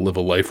continue to live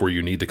a life where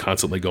you need to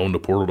constantly go into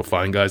portal to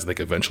find guys, I think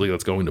eventually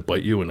that's going to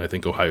bite you, and I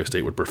think Ohio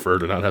State would prefer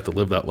to not have to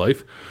live that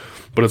life.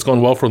 But it's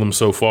gone well for them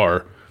so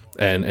far,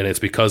 and it's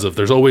because of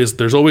there's always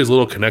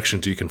little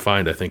connections you can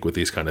find, I think, with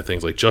these kind of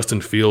things. Like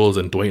Justin Fields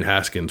and Dwayne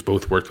Haskins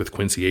both worked with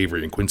Quincy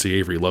Avery, and Quincy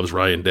Avery loves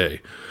Ryan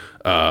Day.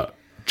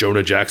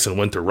 Jonah Jackson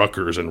went to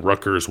Rutgers, and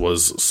Rutgers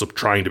was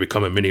trying to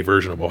become a mini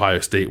version of Ohio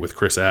State with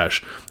Chris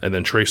Ash. And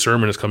then Trey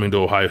Sermon is coming to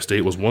Ohio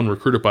State, was one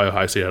recruited by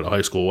Ohio State out of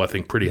high school, I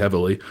think pretty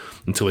heavily,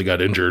 until he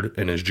got injured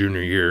in his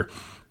junior year.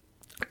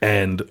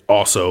 And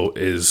also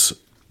is,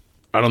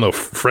 I don't know,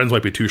 friends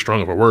might be too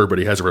strong of a word, but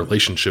he has a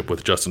relationship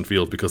with Justin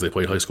Fields because they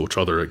played high school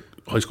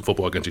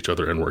football against each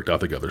other and worked out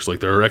together. So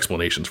like there are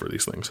explanations for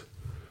these things.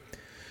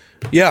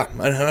 Yeah,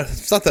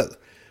 it's not that.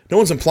 No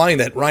one's implying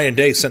that Ryan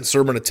Day sent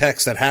Sermon a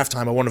text at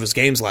halftime at one of his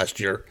games last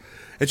year.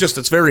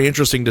 It's very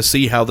interesting to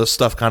see how this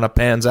stuff kind of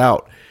pans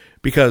out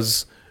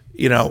because,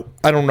 I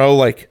don't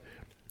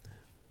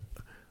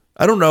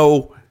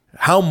know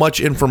how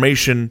much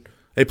information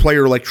a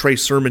player like Trey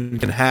Sermon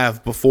can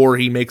have before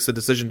he makes the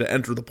decision to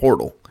enter the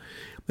portal.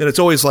 And it's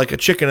always like a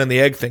chicken and the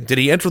egg thing. Did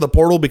he enter the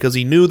portal because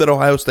he knew that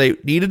Ohio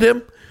State needed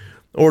him,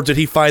 or did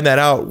he find that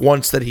out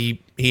once that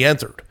he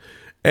entered?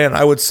 And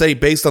I would say,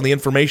 based on the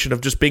information of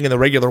just being in the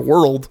regular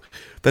world,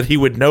 that he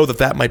would know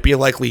that might be a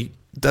likely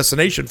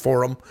destination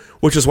for him,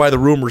 which is why the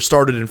rumors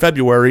started in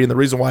February and the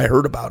reason why I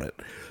heard about it.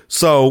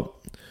 So,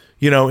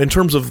 in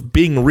terms of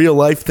being a real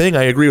life thing,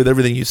 I agree with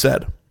everything you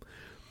said.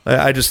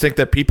 I just think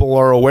that people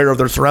are aware of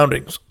their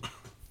surroundings.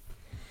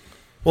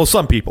 Well,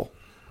 some people.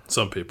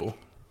 Some people.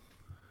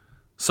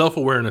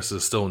 Self-awareness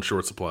is still in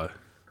short supply.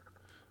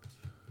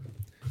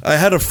 I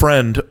had a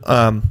friend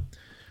on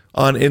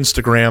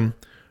Instagram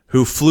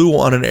who flew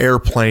on an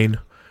airplane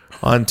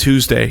on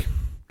Tuesday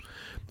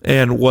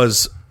and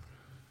was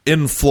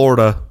in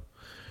Florida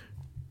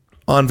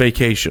on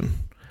vacation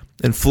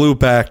and flew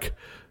back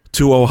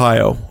to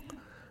Ohio.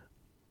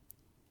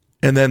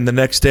 And then the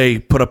next day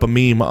put up a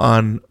meme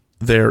on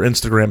their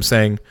Instagram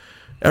saying,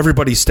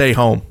 "Everybody stay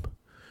home."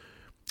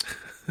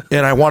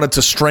 And I wanted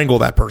to strangle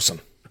that person.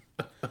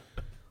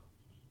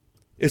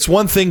 It's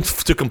one thing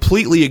to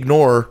completely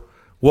ignore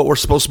what we're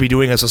supposed to be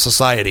doing as a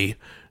society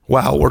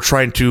while we're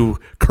trying to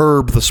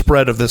curb the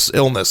spread of this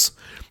illness.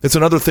 It's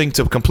another thing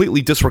to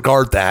completely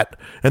disregard that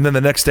and then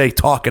the next day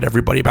talk at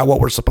everybody about what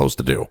we're supposed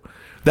to do.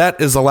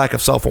 That is a lack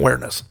of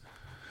self-awareness.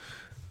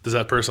 Does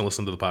that person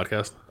listen to the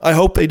podcast? I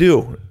hope they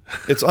do.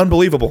 It's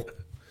unbelievable.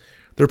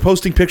 They're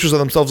posting pictures of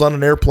themselves on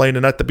an airplane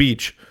and at the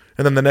beach,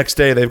 and then the next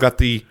day they've got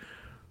the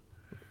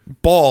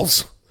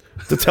balls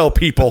to tell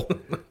people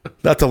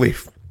not to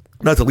leave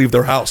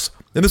their house.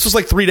 And this was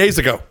like 3 days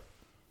ago.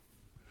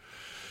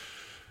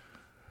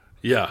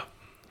 Yeah.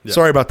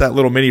 Sorry about that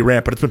little mini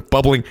rant, but it's been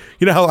bubbling.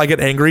 You know how I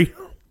get angry?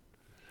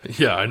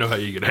 Yeah, I know how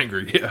you get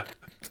angry. Yeah.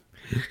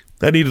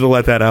 I needed to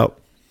let that out.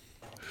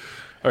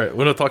 All right,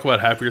 we're going to talk about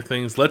happier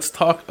things. Let's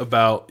talk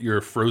about your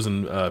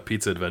frozen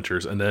pizza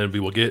adventures, and then we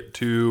will get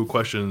to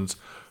questions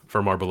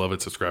from our beloved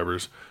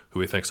subscribers, who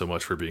we thank so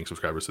much for being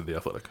subscribers to The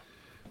Athletic.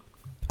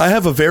 I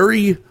have a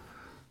very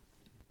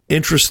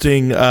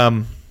interesting,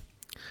 I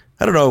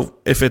don't know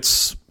if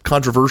it's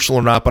controversial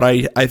or not, but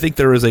I think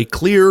there is a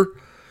clear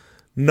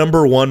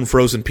number one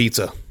frozen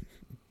pizza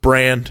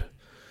brand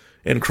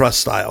and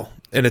crust style,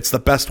 and it's the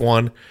best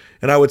one.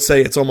 And I would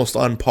say it's almost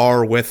on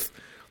par with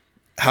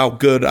how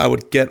good I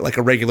would get like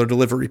a regular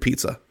delivery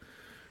pizza.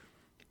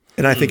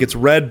 And I think it's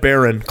Red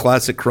Baron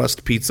classic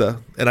crust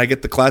pizza, and I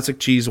get the classic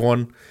cheese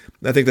one.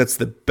 I think that's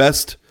the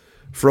best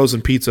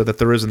frozen pizza that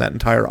there is in that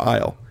entire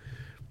aisle.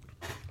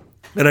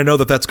 And I know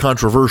that that's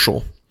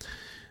controversial,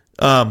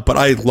 but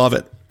I love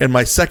it. And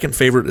my second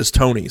favorite is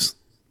Tony's.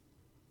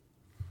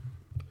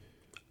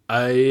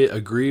 I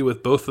agree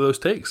with both of those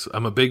takes.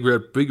 I'm a big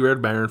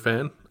Red Baron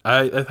fan.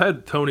 I've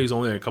had Tony's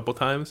only a couple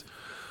times,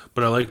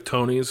 but I like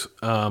Tony's.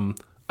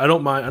 I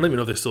don't mind. I don't even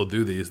know if they still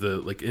do these. The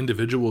like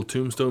individual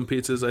Tombstone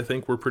pizzas, I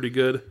think, were pretty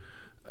good.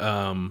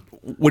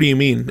 What do you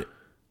mean,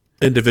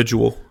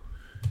 individual?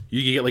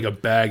 You could get like a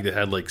bag that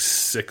had like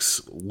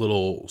 6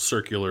 little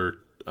circular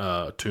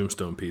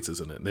Tombstone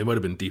pizzas in it. They might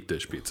have been deep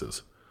dish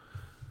pizzas.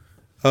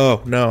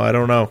 Oh, no, I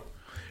don't know.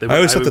 I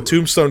always thought the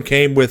Tombstone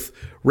came with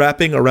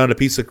wrapping around a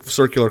piece of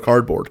circular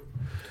cardboard.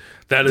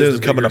 That doesn't is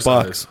the come in bigger a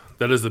box. size.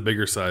 That is the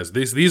bigger size.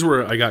 These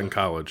were I got in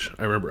college.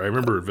 I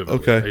remember it vividly.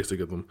 Okay. I used to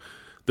get them.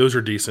 Those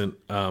are decent.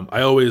 I'm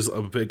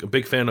a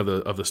big fan of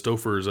the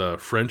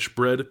Stouffer's French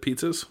bread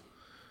pizzas.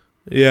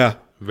 Yeah.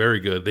 Very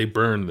good. They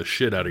burn the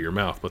shit out of your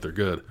mouth, but they're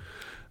good.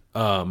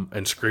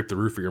 And scrape the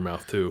roof of your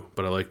mouth too.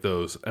 But I like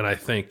those. And I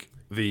think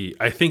the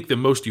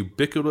most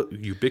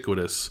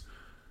ubiquitous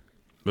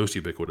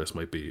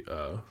might be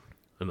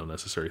an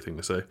unnecessary thing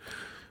to say.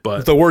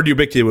 But The word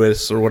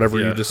ubiquitous or whatever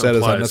you just said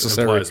is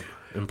unnecessary.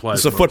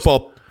 Implies It's a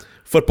football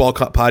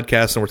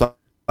podcast, and we're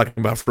talking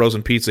about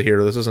frozen pizza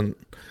here. This isn't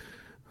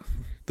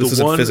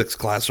physics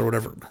class or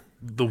whatever.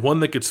 The one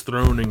that gets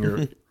thrown in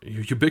your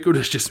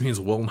ubiquitous just means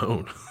well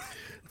known.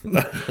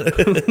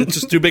 It's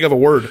just too big of a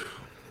word.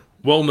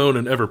 Well known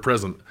and ever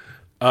present.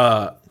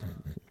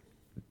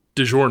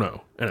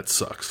 DiGiorno, and it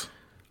sucks.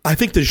 I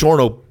think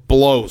DiGiorno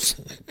blows,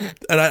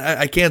 and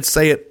I can't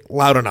say it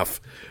loud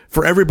enough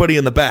for everybody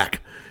in the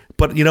back.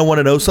 But you want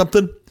to know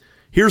something?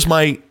 Here's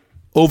my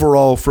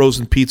overall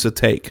frozen pizza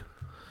take.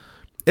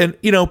 And,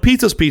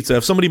 pizza's pizza.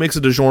 If somebody makes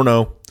a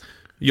DiGiorno,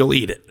 you'll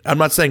eat it. I'm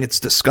not saying it's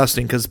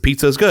disgusting because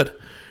pizza is good.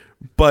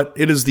 But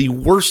it is the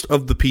worst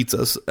of the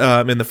pizzas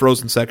in the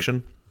frozen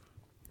section.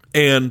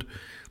 And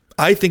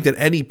I think that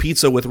any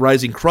pizza with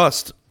rising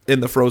crust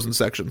in the frozen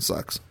section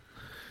sucks.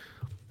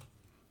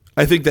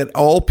 I think that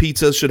all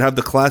pizzas should have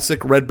the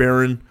classic Red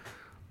Baron,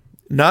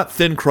 not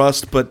thin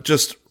crust, but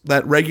just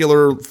that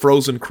regular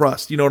frozen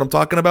crust. You know what I'm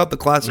talking about? The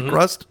classic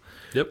crust.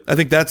 Yep. I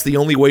think that's the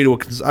only way to.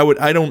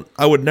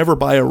 I would never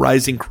buy a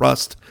rising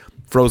crust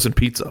frozen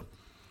pizza.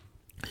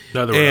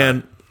 Neither would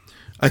And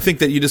I think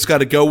that you just got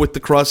to go with the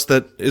crust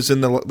that is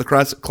in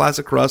the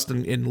classic crust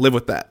and live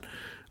with that.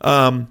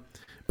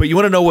 But you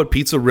want to know what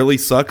pizza really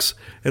sucks,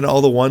 and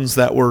all the ones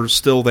that were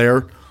still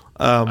there.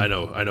 I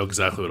know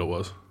exactly what it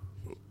was.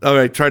 All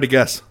right, try to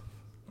guess.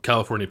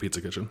 California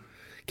Pizza Kitchen.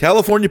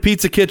 California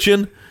Pizza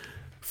Kitchen,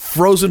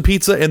 frozen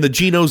pizza, and the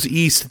Geno's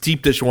East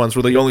deep dish ones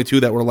were the only two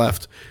that were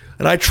left.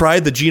 And I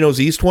tried the Geno's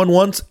East one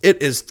once.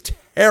 It is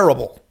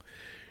terrible.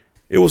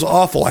 It was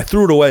awful. I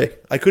threw it away.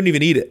 I couldn't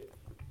even eat it.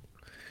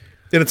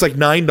 And it's like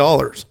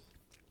 $9.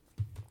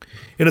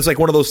 And it's like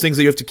one of those things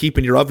that you have to keep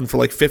in your oven for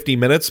like 50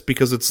 minutes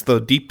because it's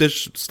the deep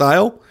dish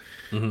style.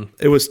 Mm-hmm.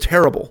 It was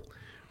terrible.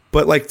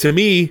 But like to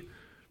me,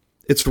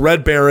 it's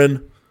Red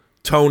Baron,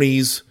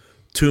 Tony's,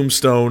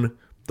 Tombstone,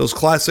 those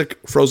classic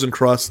frozen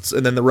crusts,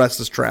 and then the rest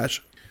is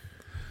trash.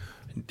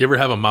 Do you ever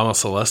have a Mama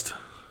Celeste?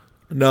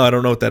 No, I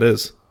don't know what that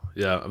is.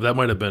 Yeah, that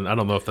might have been. I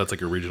don't know if that's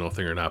like a regional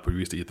thing or not, but we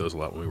used to eat those a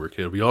lot when we were a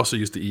kid. We also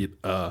used to eat.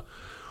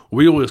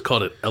 We always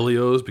called it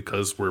Elios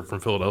because we're from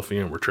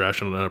Philadelphia and we're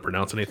trash and don't know how to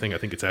pronounce anything. I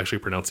think it's actually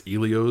pronounced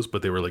Elios,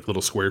 but they were like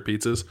little square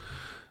pizzas.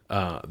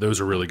 Those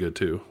are really good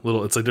too.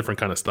 It's a different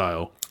kind of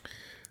style.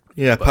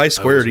 Yeah, pie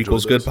squared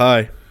equals good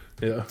pie.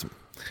 Yeah,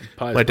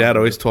 my dad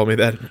always told me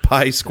that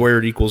pie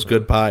squared equals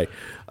good pie.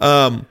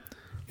 And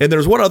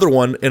there's one other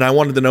one, and I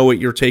wanted to know what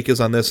your take is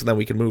on this, and then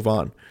we can move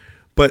on.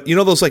 But you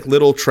know those like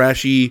little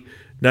trashy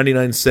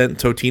 99-cent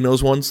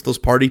Totino's ones, those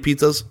party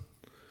pizzas?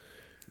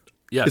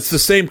 Yes. It's the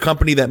same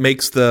company that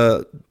makes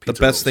the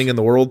best rolls. thing in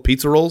the world,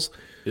 pizza rolls.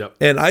 Yep.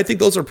 And I think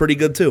those are pretty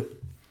good too.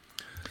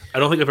 I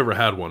don't think I've ever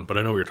had one, but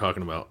I know what you're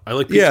talking about. I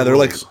like pizza Yeah, they're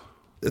rolls. like,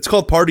 it's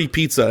called party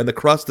pizza, and the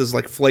crust is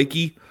like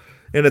flaky.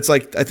 And it's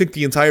like, I think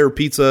the entire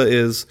pizza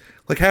is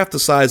like half the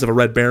size of a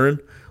Red Baron.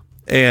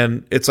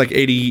 And it's like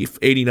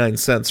 89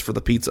 cents for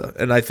the pizza.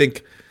 And I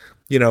think,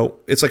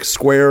 it's like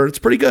square. It's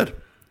pretty good.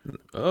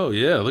 Oh,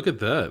 yeah, look at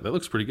that. That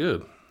looks pretty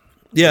good.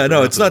 Yeah,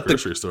 no, it's not the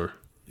grocery store.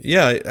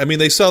 Yeah, I mean,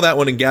 they sell that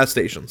one in gas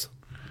stations.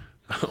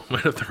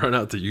 Might have to run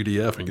out to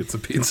UDF and get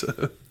some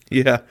pizza.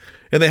 Yeah,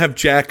 and they have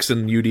Jack's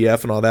and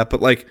UDF and all that.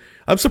 But, like,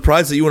 I'm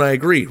surprised that you and I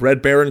agree.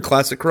 Red Baron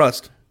classic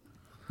crust.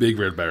 Big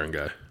Red Baron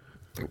guy.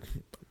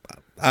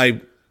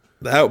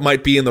 That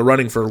might be in the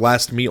running for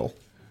last meal.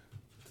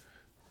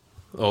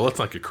 Oh, let's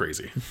not get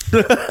crazy.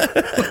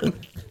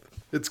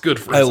 It's good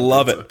for I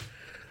love it.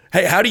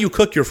 Hey, how do you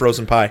cook your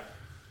frozen pie?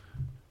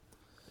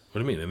 What do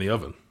you mean, in the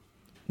oven?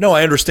 No,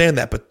 I understand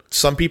that, but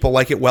some people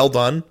like it well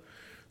done.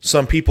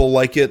 Some people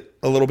like it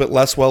a little bit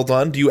less well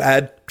done. Do you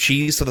add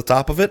cheese to the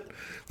top of it?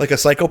 Like a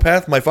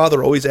psychopath? My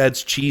father always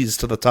adds cheese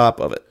to the top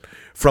of it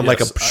from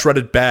like a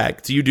shredded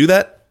bag. Do you do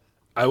that?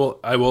 I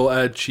will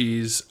add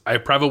cheese. I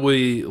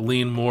probably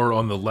lean more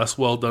on the less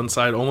well done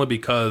side only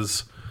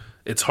because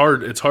it's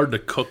hard to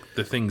cook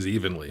the things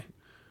evenly.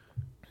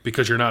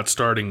 Because you're not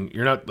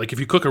like if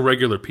you cook a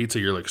regular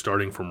pizza, you're like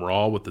starting from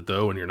raw with the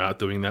dough, and you're not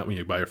doing that when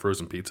you buy a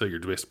frozen pizza. You're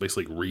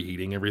basically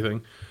reheating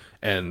everything,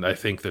 and I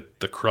think that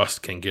the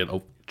crust can get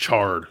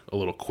charred a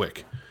little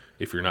quick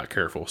if you're not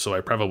careful. So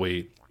I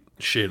probably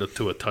shade it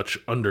to a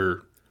touch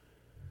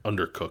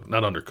undercooked,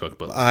 not undercooked,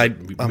 but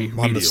I'm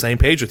on the same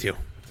page with you.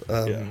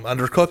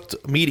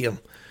 Undercooked medium,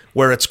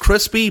 where it's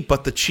crispy,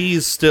 but the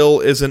cheese still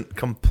isn't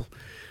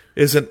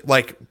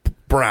like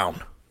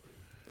brown.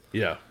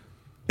 Yeah.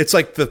 It's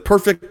like the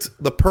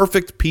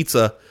perfect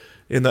pizza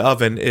in the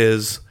oven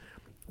is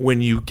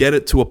when you get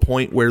it to a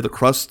point where the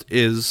crust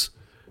is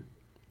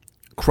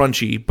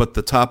crunchy, but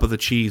the top of the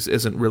cheese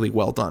isn't really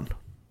well done.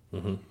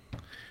 Mm-hmm.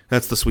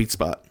 That's the sweet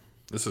spot.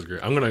 This is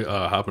great. I'm going to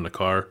hop in a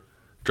car,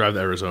 drive to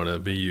Arizona.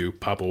 Me, you,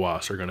 Papa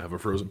Was are going to have a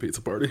frozen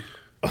pizza party.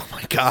 Oh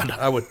my God.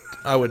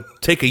 I would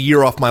take a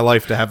year off my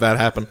life to have that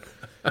happen.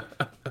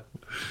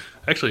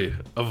 Actually,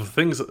 of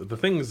the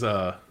things,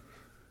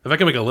 if I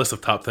can make a list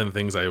of top 10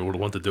 things I would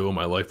want to do in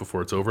my life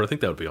before it's over, I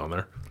think that would be on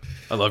there.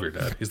 I love your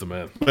dad. He's the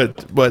man.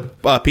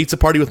 But pizza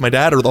party with my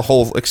dad, or the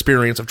whole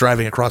experience of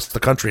driving across the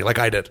country like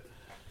I did?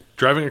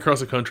 Driving across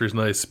the country is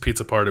nice.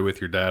 Pizza party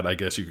with your dad, I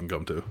guess you can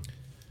come to.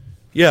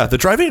 Yeah, the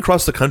driving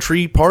across the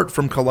country part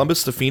from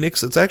Columbus to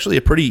Phoenix, it's actually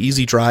a pretty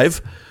easy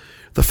drive.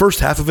 The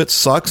first half of it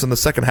sucks, and the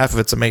second half of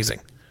it's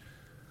amazing.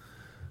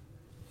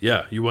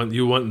 Yeah, you went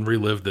and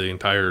relived the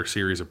entire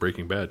series of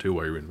Breaking Bad, too,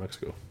 while you were in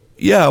Mexico.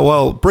 Yeah,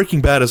 well,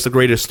 Breaking Bad is the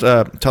greatest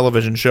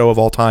television show of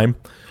all time.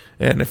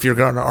 And if you're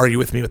going to argue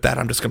with me with that,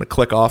 I'm just going to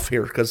click off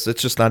here because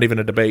it's just not even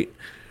a debate.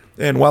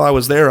 And while I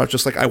was there, I was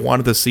just like, I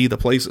wanted to see the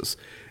places.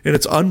 And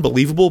it's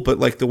unbelievable, but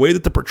like the way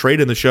that they're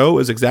portrayed in the show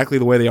is exactly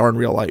the way they are in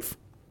real life.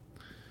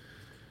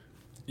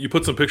 You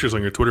put some pictures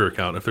on your Twitter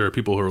account. If there are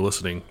people who are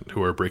listening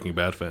who are Breaking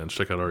Bad fans,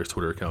 check out Ari's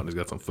Twitter account. He's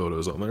got some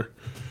photos on there.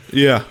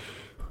 Yeah.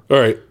 All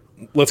right,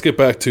 let's get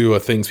back to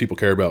things people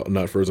care about,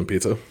 not frozen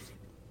pizza.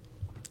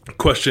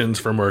 Questions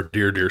from our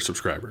dear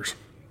subscribers.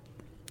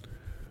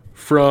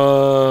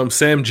 From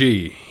Sam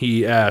G,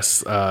 he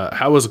asks,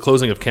 how is the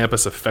closing of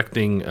campus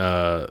affecting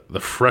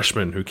the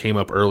freshmen who came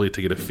up early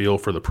to get a feel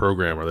for the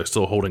program? Are they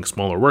still holding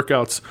smaller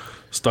workouts,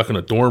 stuck in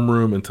a dorm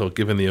room until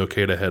given the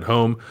okay to head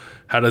home?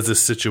 How does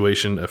this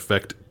situation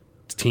affect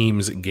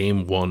teams'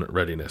 game one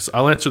readiness?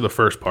 I'll answer the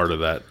first part of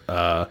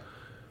that.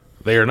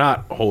 They are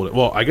not holding.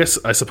 Well, I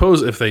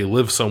suppose if they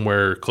live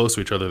somewhere close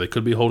to each other, they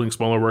could be holding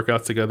smaller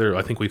workouts together.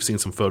 I think we've seen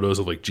some photos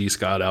of like G.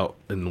 Scott out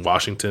in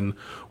Washington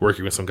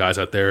working with some guys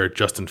out there.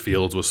 Justin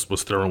Fields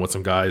was throwing with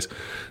some guys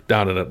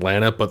down in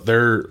Atlanta, but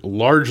they're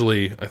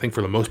largely, I think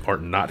for the most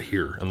part, not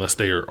here unless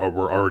they were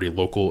already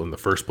local in the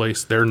first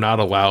place. They're not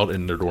allowed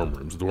in their dorm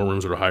rooms. The dorm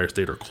rooms at Ohio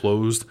State are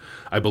closed.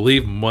 I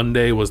believe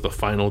Monday was the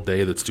final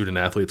day that student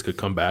athletes could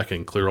come back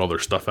and clear all their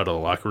stuff out of the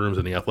locker rooms,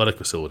 and the athletic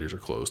facilities are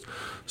closed.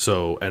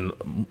 So, and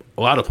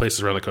a lot of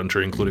places around the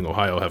country, including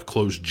Ohio, have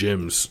closed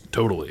gyms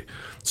totally.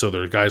 So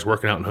there are guys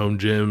working out in home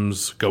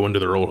gyms, going to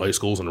their old high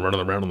schools and running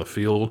around on the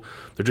field.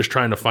 They're just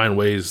trying to find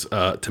ways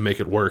to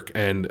make it work.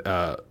 And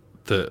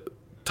to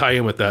tie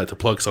in with that, to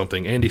plug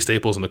something, Andy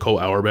Staples and Nicole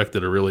Auerbach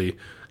did a really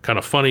kind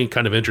of funny,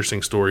 kind of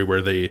interesting story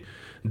where they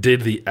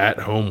did the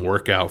at-home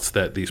workouts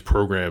that these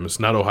programs,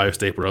 not Ohio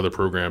State but other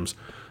programs,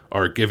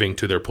 are giving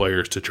to their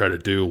players to try to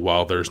do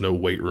while there's no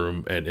weight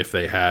room, and if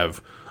they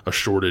have a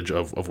shortage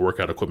of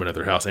workout equipment at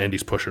their house.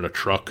 Andy's pushing a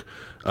truck.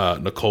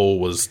 Nicole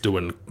was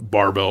doing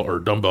barbell or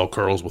dumbbell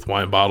curls with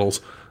wine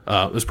bottles.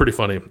 It was pretty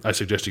funny. I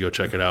suggest you go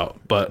check it out.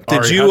 But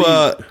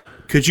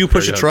could you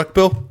push a truck,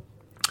 Bill?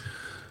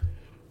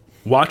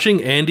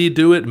 Watching Andy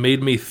do it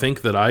made me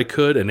think that I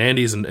could, and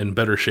Andy's in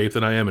better shape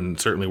than I am and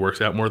certainly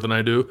works out more than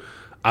I do.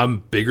 I'm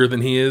bigger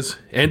than he is.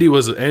 Andy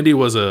was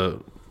a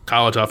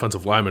college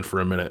offensive lineman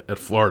for a minute at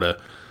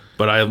Florida,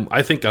 but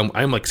I think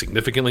I'm like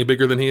significantly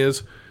bigger than he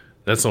is.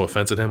 That's no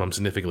offense at him. I'm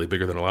significantly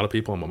bigger than a lot of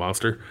people. I'm a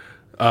monster.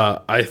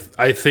 I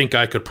think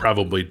I could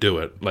probably do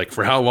it. Like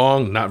for how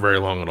long? Not very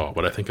long at all,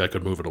 but I think I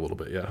could move it a little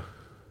bit. Yeah.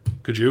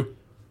 Could you?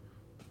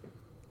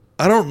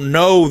 I don't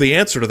know the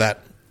answer to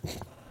that.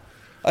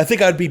 I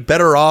think I'd be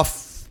better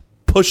off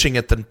pushing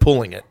it than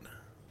pulling it.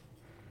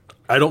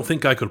 I don't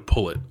think I could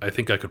pull it. I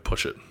think I could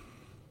push it.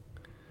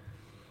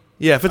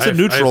 Yeah, if it's a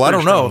neutral, I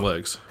don't know.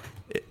 Legs.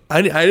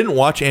 I didn't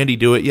watch Andy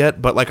do it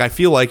yet, but like I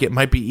feel like it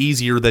might be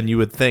easier than you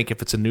would think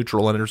if it's a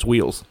neutral and there's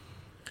wheels.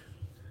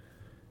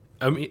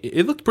 I mean,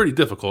 it looked pretty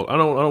difficult. I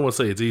don't want to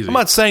say it's easy. I'm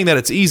not saying that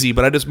it's easy,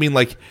 but I just mean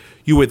like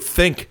you would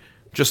think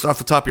just off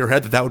the top of your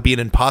head that would be an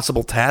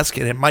impossible task,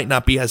 and it might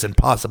not be as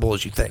impossible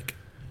as you think.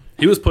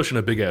 He was pushing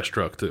a big ass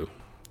truck too.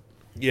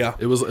 Yeah,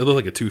 it looked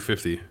like a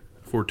 250,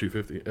 Ford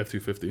 250,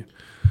 F-250.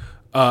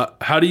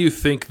 How do you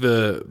think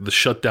the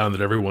shutdown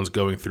that everyone's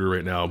going through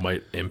right now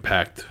might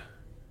impact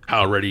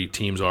how ready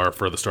teams are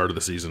for the start of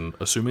the season,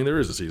 assuming there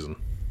is a season?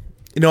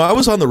 You know, I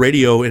was on the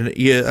radio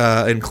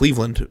in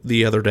Cleveland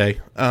the other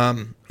day,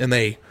 and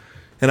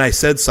I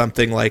said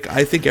something like,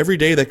 I think every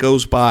day that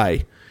goes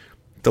by,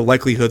 the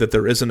likelihood that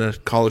there isn't a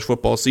college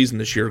football season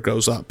this year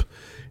goes up.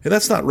 And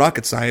that's not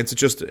rocket science.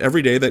 It's just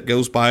every day that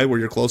goes by where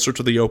you're closer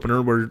to the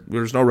opener, where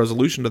there's no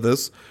resolution to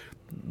this,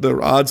 the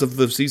odds of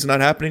the season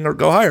not happening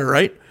go higher,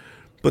 right?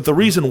 But the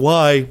reason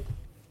why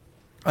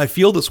I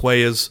feel this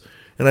way is,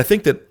 and I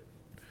think that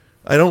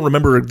I don't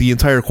remember the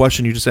entire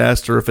question you just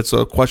asked or if it's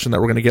a question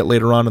that we're going to get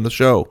later on in the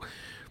show,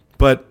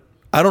 but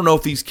I don't know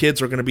if these kids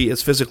are going to be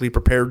as physically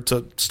prepared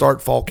to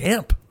start fall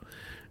camp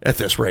at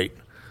this rate.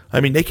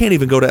 I mean, they can't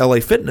even go to LA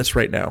Fitness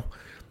right now,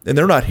 and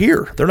they're not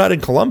here. They're not in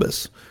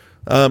Columbus.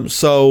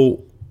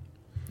 So,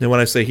 and when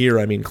I say here,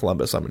 I mean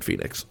Columbus. I'm in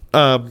Phoenix.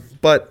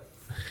 But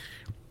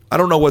I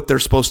don't know what they're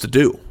supposed to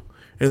do.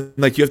 And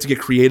like, you have to get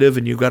creative,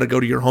 and you got to go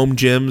to your home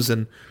gyms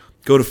and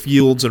go to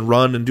fields and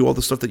run and do all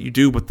the stuff that you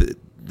do. But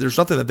there's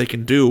nothing that they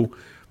can do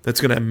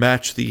that's going to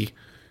match the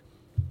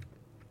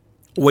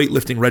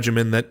weightlifting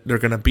regimen that they're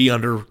going to be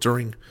under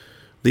during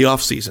the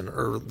off season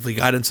or the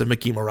guidance of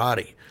Mickey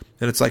Marotti.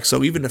 And it's like,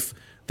 so even if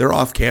they're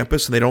off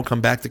campus and they don't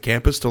come back to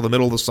campus till the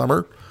middle of the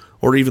summer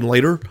or even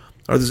later,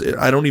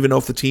 I don't even know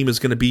if the team is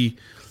going to be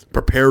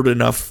prepared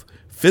enough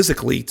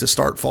physically to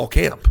start fall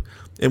camp.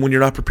 And when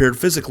you're not prepared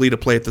physically to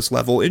play at this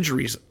level,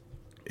 injuries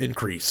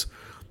increase.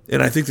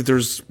 And I think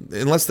that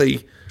unless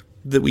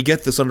we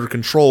get this under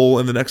control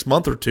in the next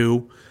month or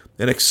two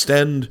and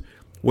extend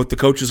what the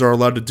coaches are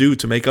allowed to do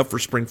to make up for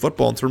spring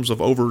football in terms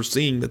of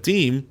overseeing the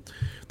team,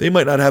 they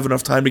might not have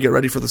enough time to get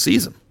ready for the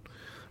season.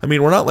 I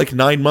mean, we're not like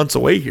 9 months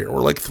away here.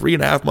 We're like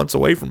 3.5 months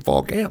away from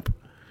fall camp.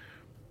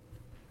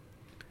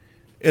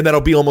 And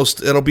it'll be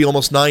almost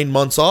 9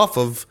 months off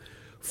of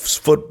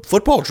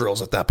football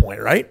drills at that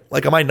point, right?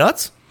 Like, am I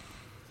nuts?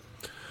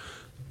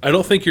 I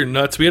don't think you're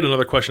nuts. We had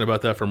another question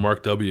about that from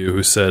Mark W.,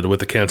 who said, with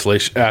the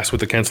cancellation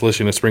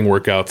of spring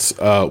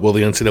workouts, will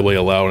the NCAA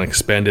allow an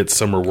expanded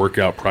summer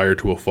workout prior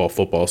to a fall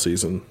football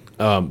season?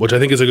 Which I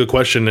think is a good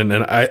question, and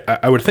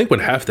I would think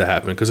would have to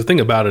happen, because the thing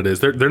about it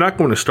is they're not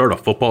going to start a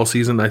football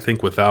season, I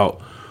think,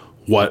 without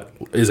what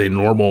is a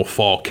normal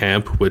fall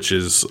camp, which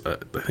is I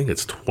think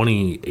it's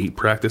 28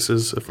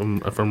 practices. If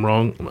I'm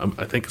wrong,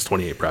 I think it's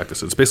 28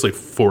 practices. It's basically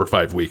 4 or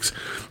 5 weeks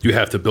you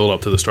have to build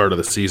up to the start of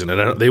the season,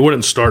 and they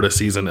wouldn't start a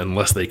season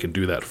unless they can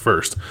do that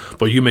first.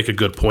 But you make a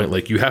good point.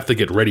 Like, you have to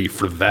get ready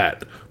for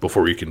that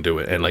before you can do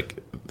it, and like,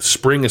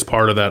 spring is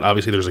part of that.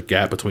 Obviously, there's a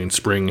gap between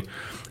spring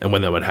and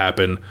when that would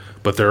happen,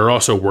 but there are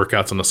also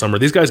workouts in the summer.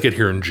 These guys get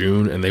here in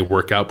June and they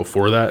work out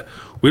before that.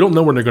 We don't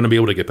know when they're going to be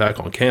able to get back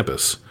on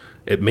campus.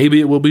 Maybe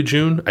it will be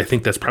June. I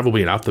think that's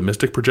probably an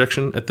optimistic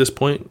projection at this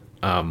point.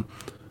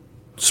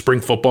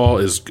 Spring football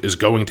is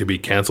going to be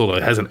canceled.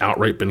 It hasn't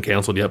outright been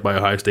canceled yet by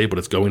Ohio State, but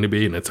it's going to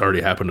be, and it's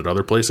already happened at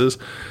other places.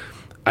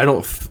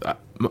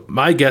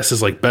 My guess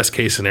is, like, best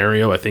case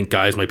scenario, I think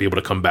guys might be able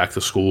to come back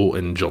to school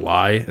in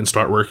July and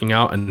start working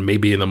out, and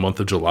maybe in the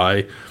month of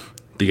July,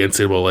 the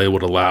NCAA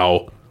would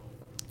allow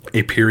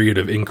a period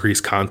of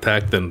increased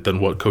contact than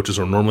what coaches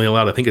are normally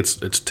allowed. I think it's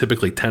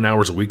typically 10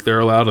 hours a week they're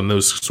allowed in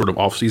those sort of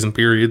off-season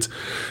periods.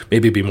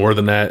 Maybe it'd be more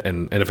than that.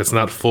 And if it's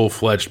not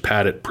full-fledged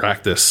padded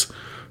practice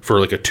for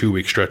like a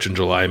 2-week stretch in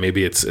July,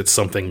 maybe it's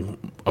something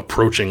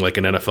approaching like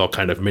an NFL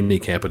kind of mini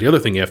camp. But the other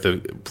thing you have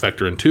to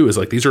factor in too is,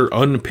 like, these are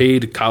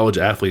unpaid college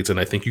athletes, and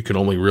I think you can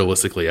only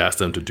realistically ask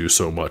them to do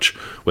so much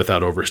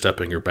without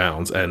overstepping your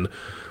bounds. And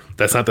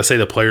that's not to say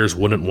the players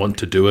wouldn't want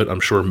to do it.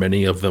 I'm sure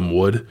many of them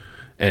would.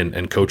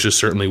 And coaches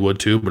certainly would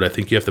too, but I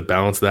think you have to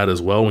balance that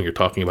as well when you're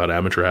talking about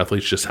amateur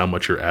athletes, just how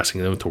much you're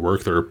asking them to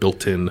work. There are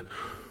built-in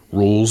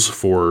rules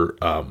for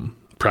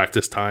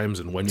practice times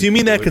and when. Do you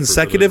mean that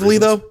consecutively,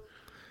 though?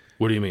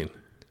 What do you mean?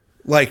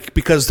 Like,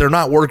 because they're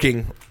not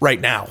working right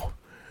now.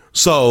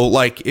 So,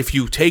 like, if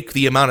you take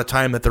the amount of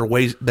time that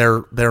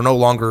they're no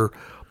longer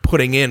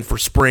putting in for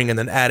spring and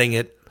then adding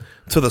it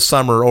to the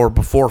summer or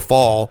before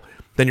fall,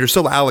 then you're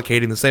still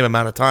allocating the same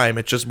amount of time.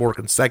 It's just more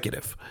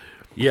consecutive.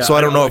 Yeah, so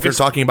I don't know if you're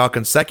talking about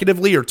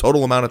consecutively or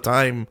total amount of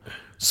time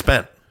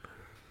spent.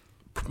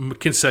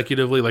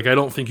 Consecutively, like, I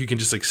don't think you can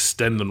just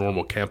extend the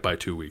normal camp by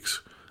 2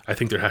 weeks. I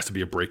think there has to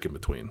be a break in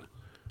between.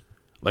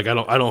 Like,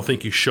 I don't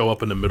think you show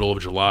up in the middle of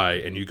July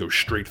and you go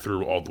straight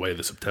through all the way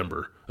to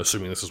September,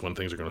 assuming this is when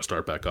things are going to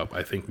start back up.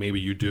 I think maybe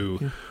you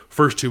do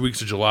first 2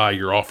 weeks of July,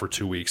 you're off for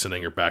 2 weeks, and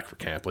then you're back for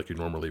camp like you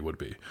normally would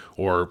be.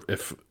 Or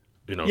if,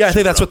 yeah, I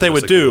think that's what they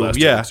would do.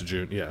 Yeah. Of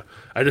June. Yeah.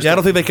 I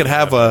don't think they could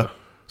have a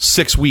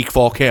 6-week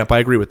fall camp. I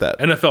agree with that.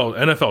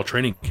 NFL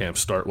training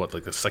camps start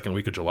like the second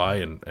week of July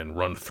and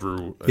run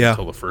through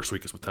until the first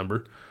week of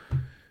September.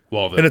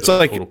 Well, it's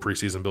like total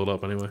preseason build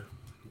up anyway.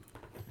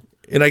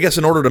 And I guess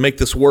in order to make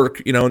this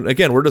work, and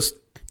again, we're just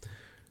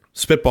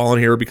spitballing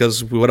here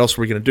because what else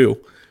are we going to do?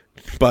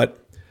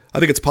 But I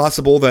think it's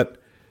possible that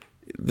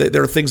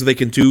there are things that they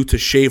can do to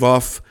shave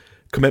off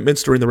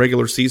commitments during the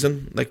regular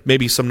season, like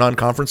maybe some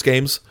non-conference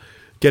games,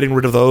 getting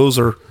rid of those,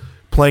 or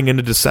playing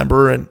into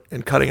December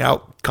and cutting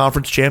out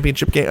conference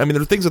championship games. I mean,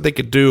 there are things that they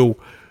could do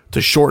to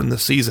shorten the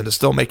season to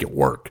still make it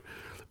work.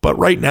 But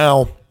right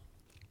now,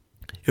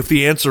 if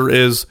the answer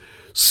is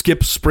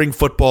skip spring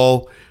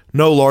football,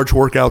 no large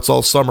workouts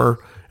all summer,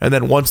 and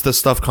then once this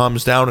stuff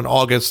calms down in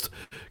August,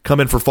 come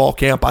in for fall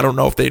camp, I don't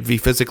know if that'd be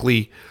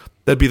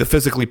the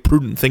physically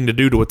prudent thing to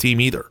do to a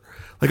team either.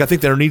 Like, I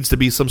think there needs to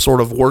be some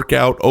sort of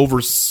workout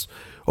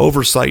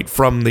oversight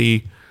from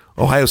the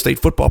Ohio State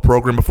football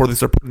program before they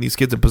start putting these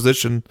kids in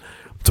position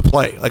to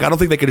play. Like, I don't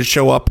think they can just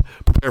show up,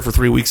 prepare for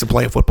 3 weeks, and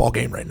play a football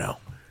game right now.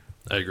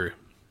 I agree.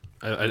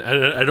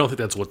 I don't think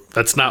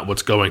that's not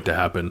what's going to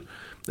happen.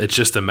 It's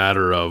just a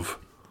matter of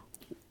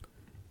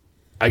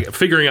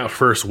figuring out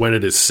first when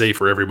it is safe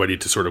for everybody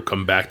to sort of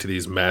come back to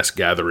these mass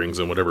gatherings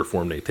in whatever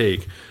form they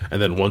take, and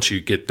then once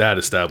you get that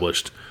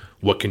established,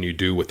 what can you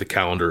do with the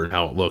calendar and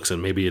how it looks,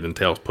 and maybe it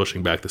entails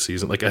pushing back the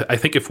season. Like, I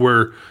think if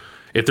we're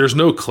if there's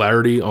no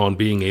clarity on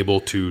being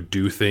able to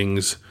do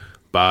things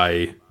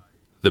by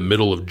the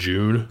middle of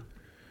June,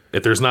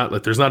 if there's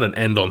not an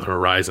end on the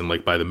horizon,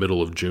 like by the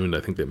middle of June,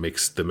 I think that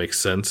makes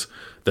sense.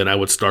 Then I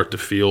would start to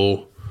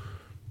feel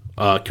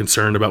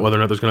concerned about whether or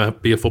not there's going to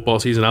be a football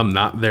season. I'm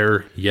not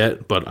there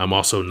yet, but I'm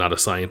also not a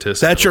scientist.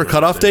 That's your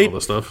cutoff date? All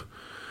this stuff.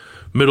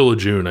 Middle of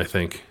June, I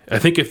think. I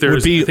think if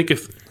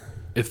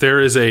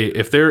there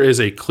is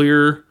a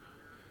clear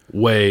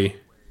way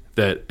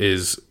that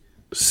is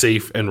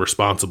safe and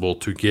responsible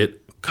to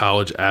get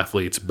college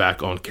athletes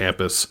back on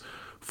campus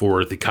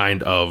for the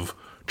kind of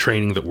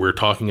training that we're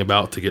talking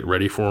about to get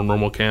ready for a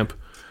normal camp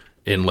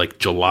in like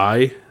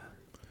July,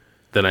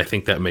 then I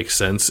think that makes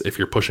sense. If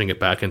you're pushing it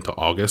back into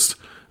August,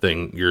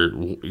 then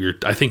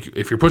I think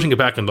if you're pushing it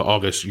back into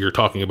August, you're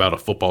talking about a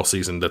football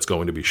season that's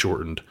going to be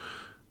shortened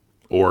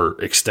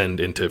or extend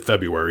into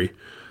February,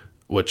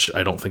 which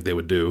I don't think they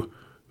would do.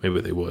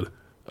 Maybe they would,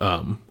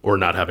 or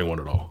not having one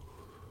at all.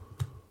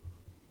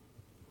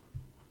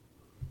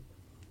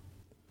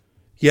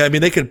 Yeah, I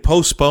mean, they could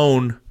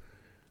postpone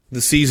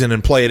the season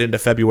and play it into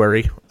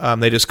February.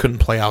 They just couldn't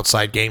play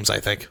outside games, I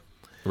think.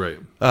 Right.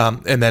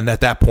 And then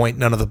at that point,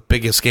 none of the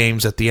biggest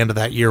games at the end of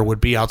that year would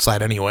be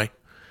outside anyway.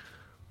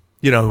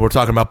 You know, we're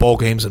talking about bowl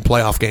games and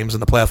playoff games,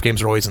 and the playoff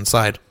games are always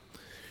inside.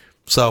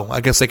 So I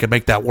guess they could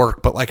make that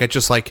work. But, like, I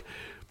just, like,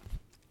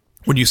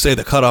 when you say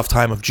the cutoff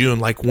time of June,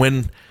 like,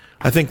 when,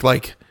 I think,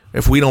 like,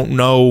 if we don't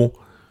know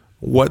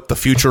what the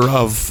future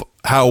of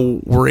how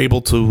we're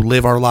able to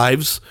live our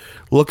lives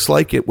looks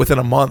like it within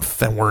a month,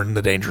 then we're in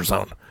the danger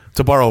zone.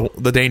 To borrow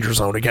the danger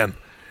zone again.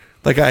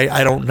 Like,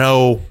 I don't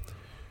know.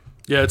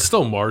 Yeah, it's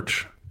still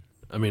March.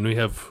 I mean, we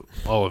have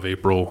all of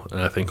April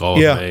and I think all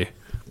of May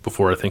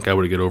before I think I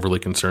would get overly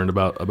concerned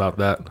about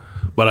that.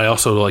 But I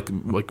also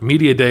like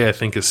Media Day, I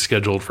think, is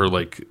scheduled for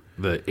like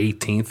the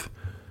 18th,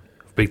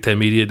 Big Ten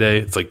Media Day.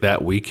 It's like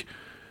that week.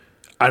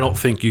 I don't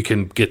think you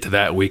can get to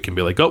that week and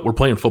be like, oh, we're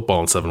playing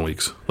football in 7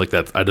 weeks. Like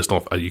that, I just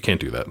don't, you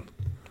can't do that.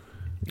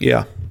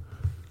 Yeah.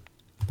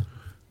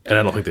 And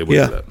I don't think they would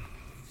do that.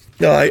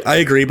 No, I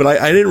agree, but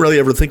I didn't really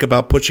ever think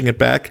about pushing it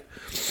back.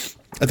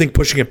 I think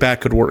pushing it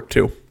back could work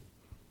too.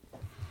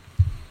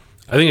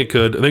 I think it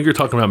could. I think you're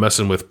talking about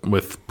messing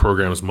with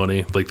programs'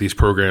 money, like these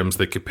programs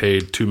that get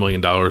paid $2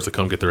 million to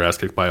come get their ass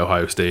kicked by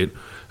Ohio State.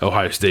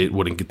 Ohio State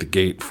wouldn't get the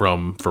gate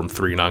from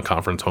 3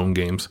 non-conference home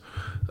games.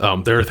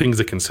 There are things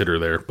to consider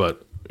there,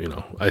 but you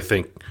know, I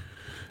think,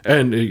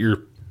 and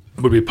you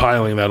would be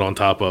piling that on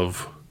top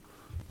of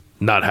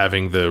not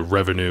having the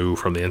revenue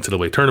from the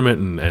NCAA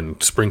tournament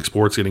and spring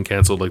sports getting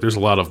canceled. Like, there's a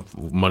lot of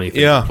money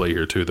things to play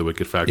here too that would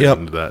get factored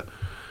into that.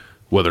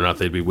 Whether or not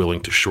they'd be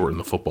willing to shorten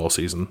the football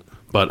season,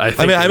 but I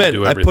think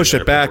I push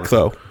it back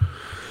though.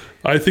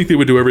 I think they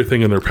would do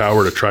everything in their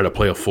power to try to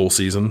play a full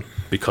season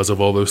because of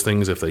all those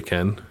things if they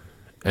can,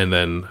 and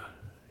then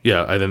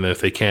if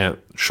they can't,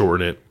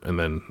 shorten it, and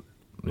then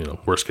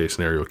worst case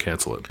scenario,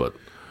 cancel it. But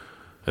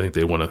I think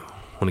they want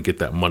to get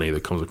that money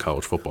that comes with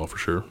college football for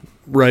sure,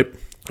 right?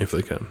 If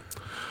they can.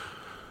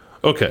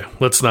 Okay,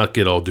 let's not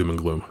get all doom and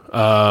gloom.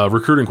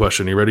 Recruiting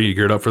question. You ready? You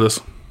geared up for this?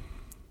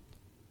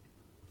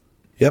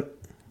 Yep.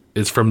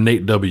 It's from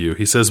Nate W.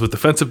 He says, with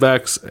defensive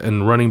backs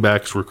and running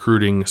backs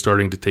recruiting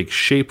starting to take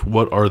shape,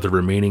 what are the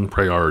remaining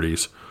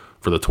priorities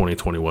for the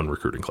 2021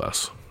 recruiting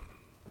class?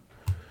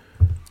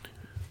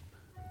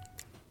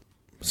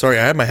 Sorry,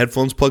 I had my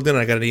headphones plugged in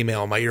and I got an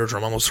email. My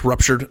eardrum almost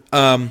ruptured.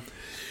 Ohio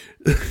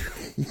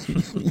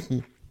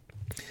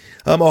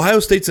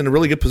State's in a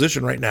really good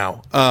position right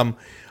now. I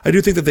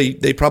do think that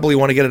they probably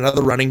want to get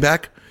another running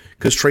back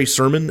because Trey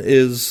Sermon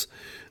is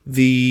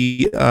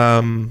the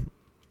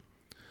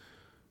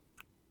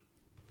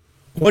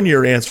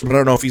one-year answer, but I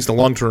don't know if he's the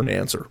long-term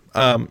answer.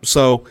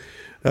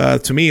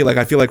 To me, like,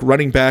 I feel like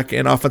running back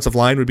and offensive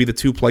line would be the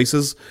two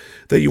places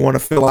that you want to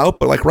fill out.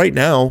 But like right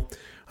now,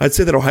 I'd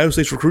say that Ohio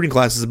State's recruiting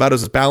class is about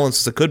as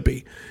balanced as it could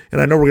be. And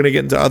I know we're going to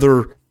get into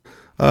other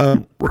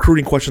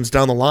recruiting questions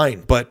down the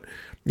line, but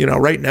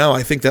right now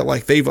I think that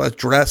like they've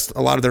addressed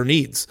a lot of their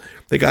needs.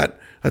 They got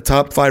a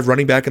top 5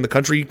 running back in the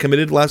country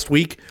committed last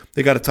week.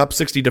 They got a top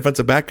 60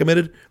 defensive back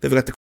committed. They've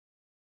got the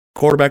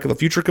quarterback of the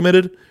future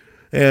committed.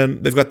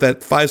 And they've got that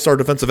 5-star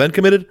defensive end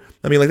committed.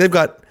 I mean, like, they've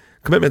got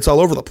commitments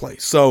all over the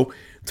place. So,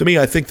 to me,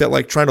 I think that,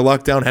 like, trying to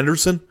lock down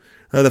Henderson,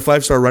 the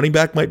 5-star running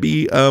back, might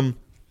be the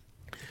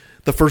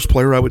first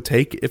player I would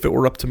take if it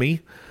were up to me.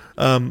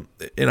 And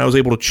I was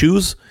able to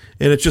choose.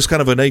 And it's just kind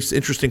of a nice,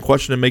 interesting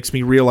question. It makes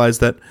me realize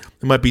that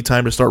it might be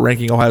time to start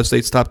ranking Ohio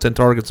State's top 10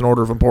 targets in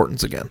order of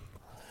importance again.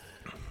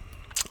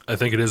 I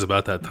think it is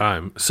about that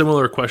time.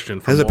 Similar question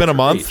from Has it Walter been a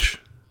month? H.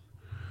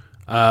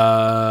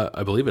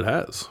 I believe it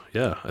has.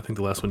 Yeah, I think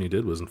the last one you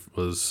did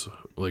was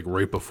like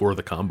right before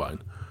the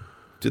combine.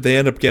 Did they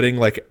end up getting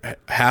like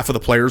half of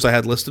the players I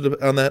had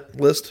listed on that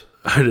list?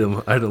 I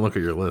didn't look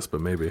at your list, but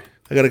maybe.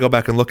 I got to go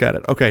back and look at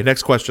it. Okay,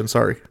 next question.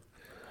 Sorry.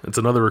 It's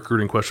another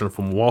recruiting question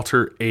from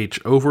Walter H.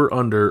 Over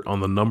under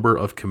on the number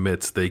of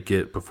commits they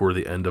get before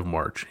the end of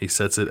March. He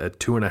sets it at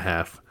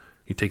 2.5.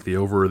 You take the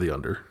over or the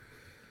under?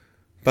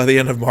 By the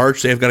end of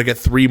March, they've got to get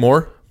 3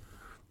 more?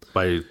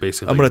 by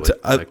basically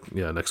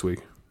next week.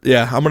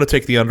 Yeah, I'm going to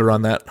take the under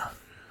on that.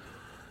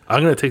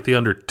 I'm going to take the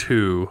under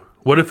 2.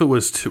 What if it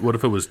was 2? What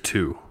if it was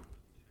 2?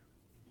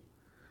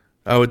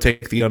 I would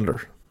take the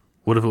under.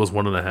 What if it was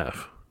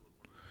 1.5?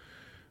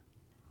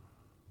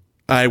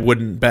 I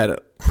wouldn't bet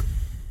it.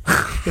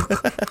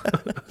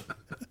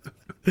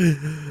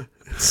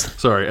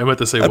 Sorry, I meant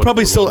to say. I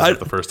probably still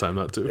the first time,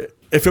 not 2.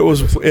 If it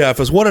was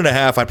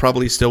 1.5, I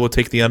probably still would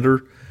take the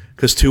under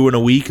because 2 in a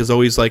week is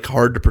always like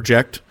hard to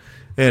project.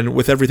 And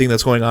with everything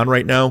that's going on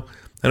right now,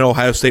 I know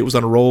Ohio State was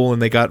on a roll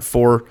and they got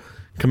 4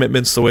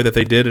 commitments the way that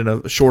they did in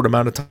a short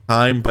amount of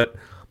time, but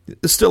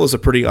it still is a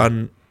pretty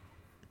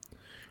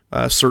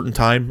uncertain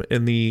time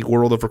in the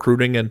world of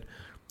recruiting. And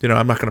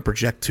I'm not going to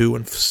project 2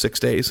 in 6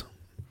 days.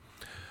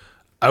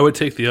 I would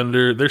take the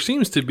under. There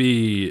seems to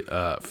be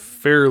a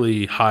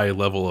fairly high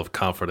level of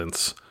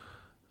confidence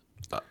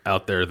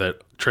out there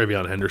that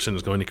TreVeyon Henderson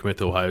is going to commit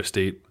to Ohio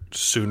State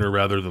sooner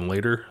rather than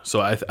later.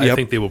 So I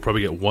think they will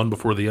probably get 1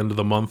 before the end of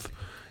the month,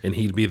 and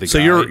he'd be the guy. So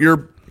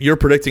you're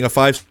predicting a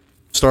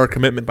 5-star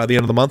commitment by the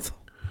end of the month?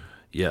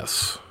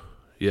 Yes.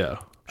 Yeah.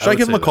 Should I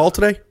give him a call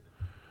today?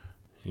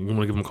 You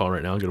want to give him a call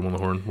right now? Get him on the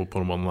horn. We'll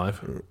put him on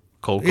live.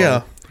 Cold call.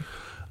 Yeah.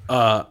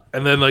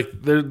 And then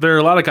there are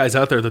a lot of guys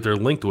out there that they're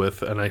linked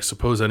with, and I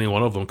suppose any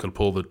one of them could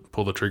pull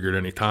the trigger at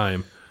any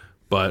time.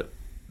 But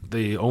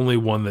the only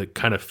one that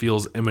kind of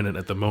feels imminent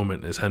at the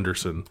moment is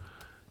Henderson,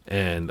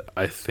 and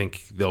I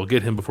think they'll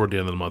get him before the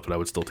end of the month. But I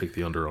would still take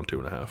the under on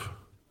 2.5.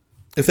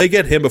 If they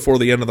get him before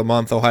the end of the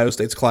month, Ohio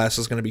State's class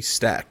is going to be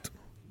stacked.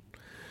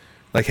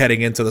 Like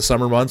heading into the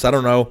summer months, I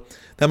don't know.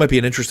 That might be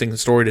an interesting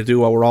story to do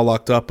while we're all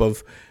locked up.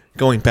 Of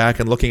going back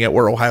and looking at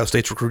where Ohio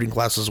State's recruiting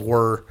classes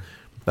were.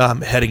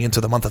 Heading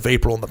into the month of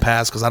April in the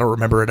past, because I don't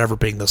remember it ever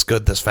being this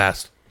good this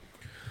fast.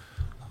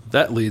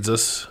 That leads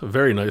us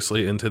very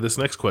nicely into this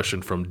next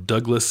question from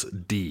Douglas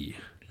D.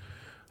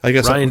 I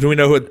guess, do we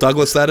know who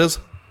Douglas that is?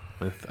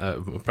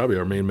 Probably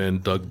our main man,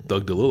 Doug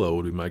DeLillo,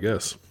 would be my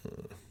guess.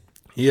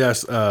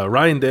 Yes,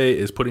 Ryan Day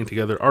is putting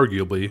together,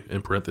 arguably,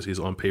 in parentheses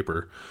on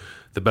paper,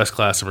 the best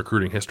class of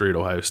recruiting history at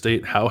Ohio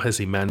State. How has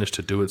he managed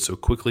to do it so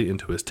quickly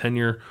into his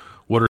tenure?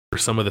 What are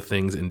some of the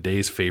things in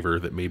Day's favor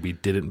that maybe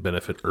didn't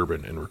benefit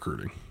Urban in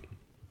recruiting?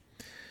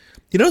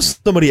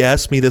 Somebody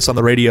asked me this on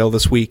the radio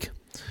this week,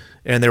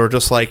 and they were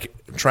just like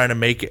trying to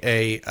make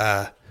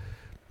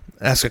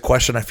ask a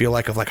question, I feel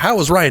like, of like, how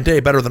is Ryan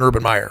Day better than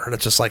Urban Meyer? And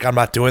it's just like, I'm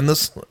not doing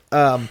this.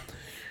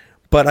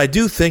 But I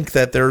do think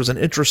that there's an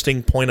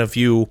interesting point of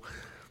view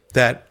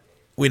that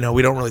we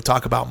don't really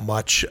talk about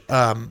much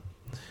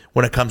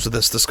when it comes to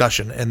this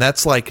discussion. And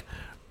that's like,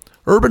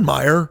 Urban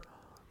Meyer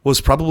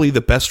was probably the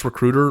best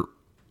recruiter,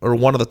 or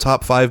one of the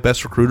top 5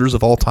 best recruiters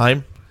of all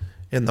time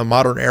in the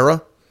modern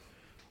era.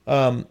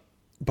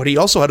 But he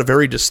also had a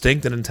very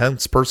distinct and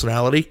intense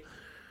personality.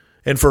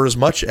 And for as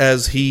much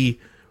as he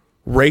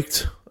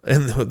raked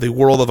in the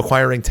world of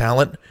acquiring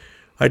talent,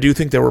 I do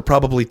think there were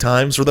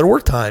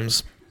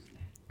times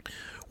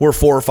where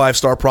 4 or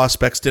 5-star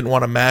prospects didn't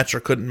want to match or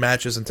couldn't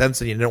match his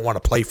intensity and didn't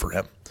want to play for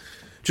him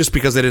just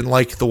because they didn't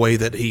like the way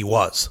that he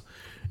was.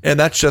 And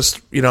that's just,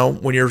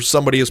 when you're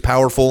somebody as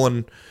powerful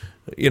and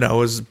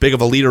as big of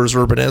a leader as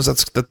Urban is,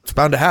 that's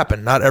bound to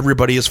happen. Not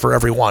everybody is for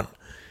everyone.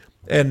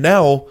 And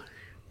now,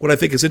 what I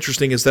think is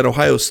interesting is that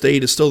Ohio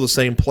State is still the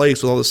same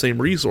place with all the same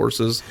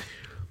resources,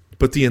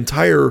 but the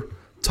entire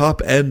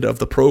top end of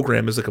the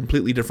program is a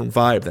completely different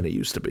vibe than it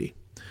used to be.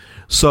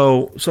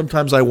 So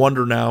sometimes I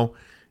wonder now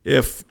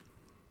if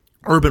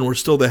Urban were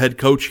still the head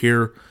coach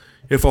here,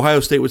 if Ohio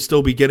State would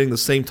still be getting the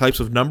same types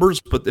of numbers,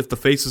 but if the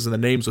faces and the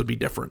names would be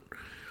different.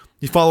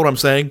 You follow what I'm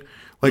saying?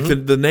 Like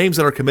the names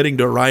that are committing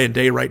to Ryan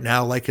Day right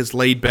now, like his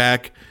laid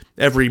back,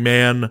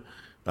 everyman,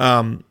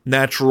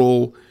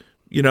 natural,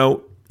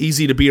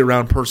 easy to be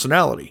around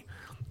personality.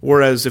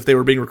 Whereas if they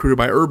were being recruited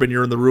by Urban,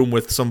 you're in the room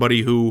with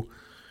somebody who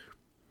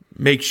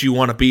makes you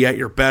want to be at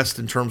your best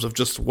in terms of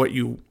just what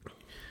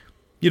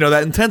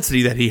that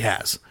intensity that he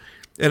has.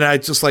 And I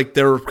just like,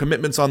 there are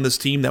commitments on this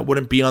team that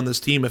wouldn't be on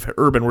this team if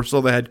Urban were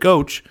still the head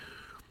coach.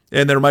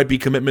 And there might be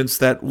commitments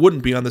that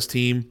wouldn't be on this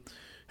team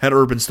had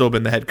Urban still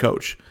been the head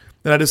coach.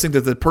 And I just think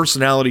that the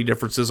personality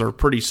differences are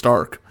pretty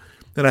stark.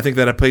 And I think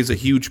that it plays a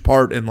huge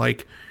part in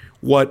like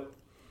what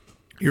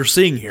you're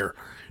seeing here.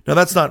 Now,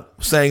 that's not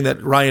saying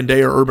that Ryan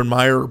Day or Urban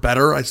Meyer are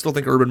better. I still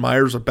think Urban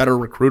Meyer is a better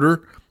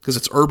recruiter because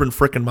it's Urban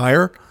frickin'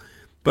 Meyer.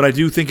 But I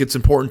do think it's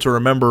important to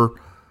remember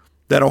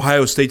that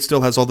Ohio State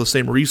still has all the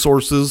same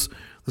resources,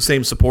 the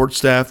same support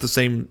staff, the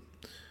same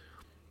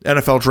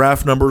NFL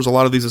draft numbers, a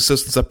lot of these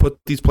assistants that put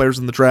these players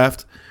in the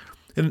draft.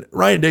 And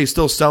Ryan Day is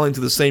still selling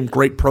to the same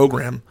great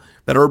program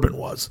that Urban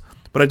was.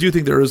 But I do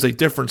think there is a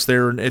difference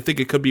there, and I think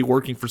it could be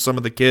working for some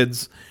of the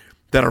kids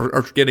that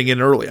are getting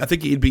in early. I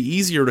think it'd be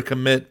easier to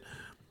commit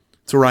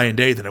to Ryan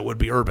Day than it would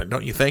be Urban,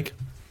 don't you think?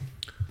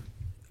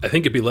 I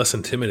think it'd be less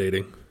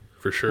intimidating,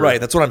 for sure. Right,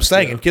 that's what I'm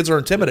saying, and kids are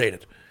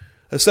intimidated.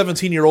 A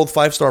 17-year-old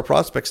 5-star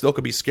prospect still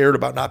could be scared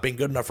about not being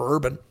good enough for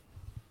Urban.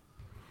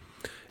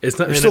 It's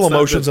not. There's still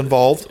emotions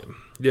involved.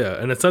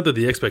 Yeah, and it's not that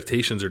the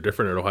expectations are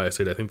different at Ohio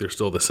State. I think they're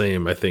still the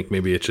same. I think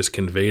maybe it's just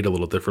conveyed a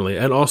little differently.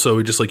 And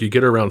also, just like you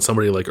get around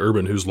somebody like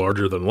Urban who's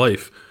larger than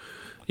life,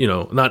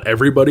 not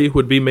everybody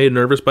would be made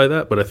nervous by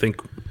that, but I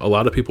think a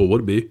lot of people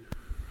would be.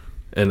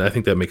 And I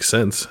think that makes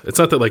sense. It's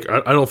not that, like,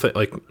 I don't think,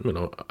 like,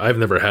 I've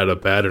never had a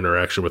bad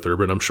interaction with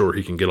Urban. I'm sure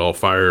he can get all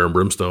fire and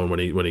brimstone when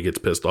he gets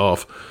pissed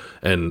off.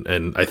 And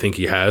I think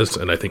he has,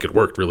 and I think it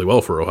worked really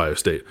well for Ohio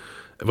State.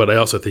 But I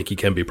also think he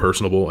can be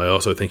personable. I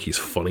also think he's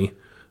funny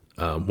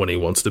when he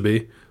wants to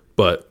be.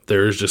 But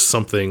there's just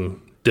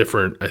something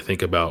different, I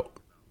think, about,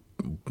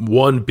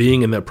 one,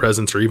 being in that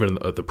presence, or even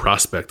the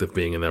prospect of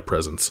being in that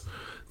presence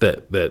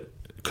that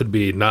could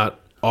be not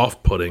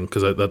off-putting,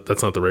 because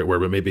that's not the right word,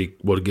 but maybe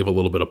would give a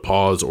little bit of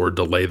pause or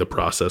delay the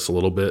process a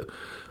little bit.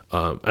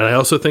 And I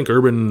also think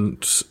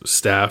Urban's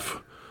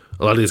staff,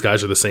 a lot of these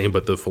guys are the same,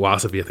 but the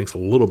philosophy I think is a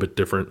little bit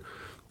different.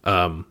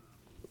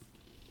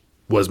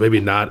 Was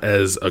maybe not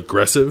as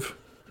aggressive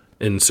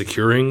in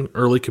securing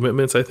early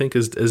commitments, I think,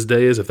 as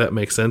Day is, if that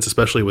makes sense,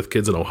 especially with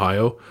kids in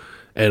Ohio.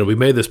 And we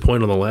made this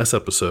point on the last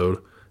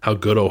episode, how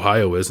good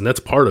Ohio is, and that's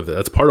part of it.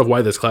 That's part of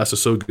why this class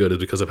is so good, is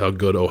because of how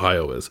good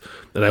Ohio is.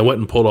 And I went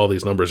and pulled all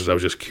these numbers because I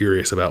was just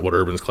curious about what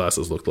Urban's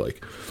classes looked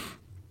like.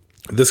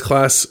 This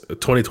class,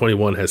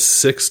 2021, has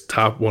 6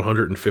 top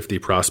 150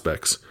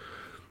 prospects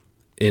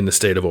in the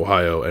state of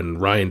Ohio, and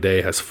Ryan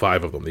Day has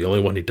 5 of them. The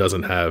only one he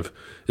doesn't have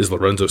is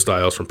Lorenzo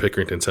Styles from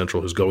Pickerington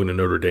Central, who's going to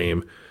Notre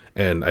Dame,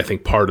 and I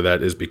think part of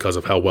that is because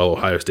of how well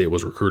Ohio State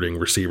was recruiting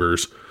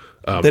receivers.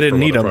 They didn't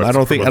need him. I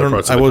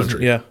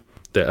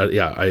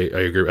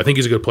agree. I think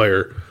he's a good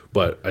player,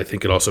 but I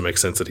think it also makes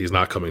sense that he's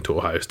not coming to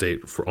Ohio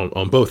State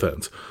on both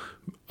ends.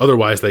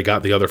 Otherwise, they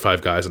got the other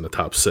 5 guys in the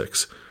top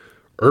 6.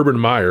 Urban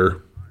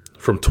Meyer,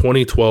 from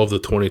 2012 to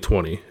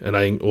 2020,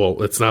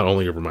 it's not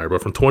only Urban Meyer,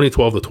 but from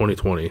 2012 to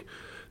 2020,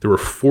 there were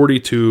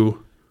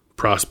 42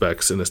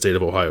 prospects in the state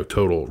of Ohio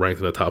total ranked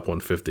in the top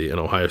 150, and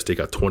Ohio State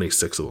got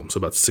 26 of them, so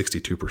about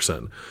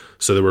 62%.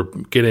 So they were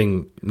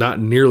getting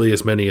not nearly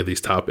as many of these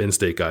top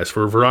in-state guys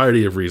for a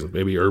variety of reasons.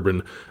 Maybe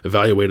Urban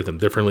evaluated them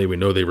differently. We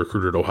know they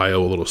recruited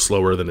Ohio a little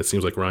slower than it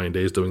seems like Ryan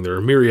Day is doing. There are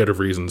a myriad of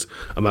reasons.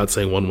 I'm not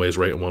saying one way is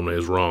right and one way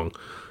is wrong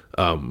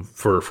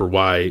for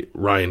why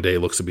Ryan Day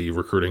looks to be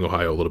recruiting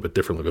Ohio a little bit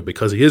differently. But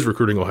because he is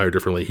recruiting Ohio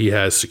differently, he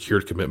has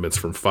secured commitments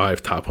from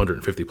 5 top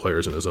 150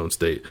 players in his own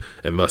state,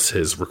 and thus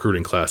his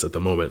recruiting class at the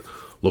moment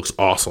looks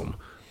awesome.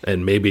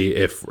 And maybe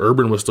if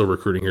Urban was still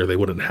recruiting here, they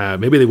wouldn't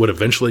have. Maybe they would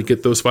eventually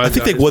get those 5 guys. I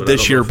think they would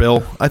this year,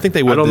 Bill. I think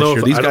they would this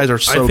year. These guys are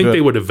so good. I think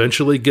they would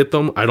eventually get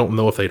them. I don't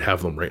know if they'd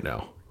have them right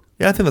now.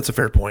 Yeah, I think that's a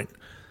fair point.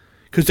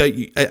 Because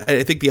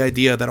I think the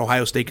idea that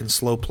Ohio State can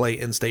slow play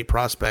in-state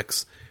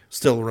prospects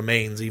still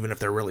remains, even if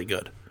they're really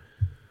good.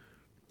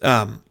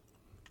 I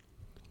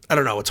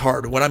don't know. It's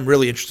hard. What I'm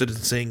really interested in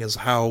seeing is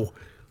how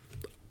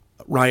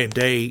Ryan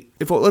Day,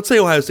 let's say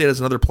Ohio State has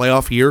another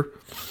playoff year,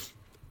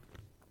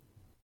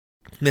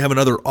 and they have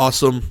another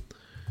awesome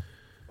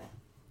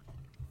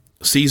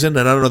season,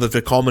 and I don't know if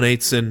it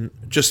culminates in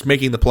just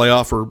making the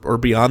playoff or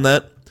beyond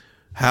that,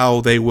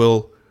 how they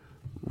will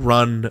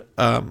run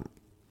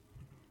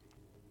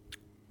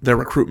their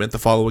recruitment the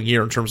following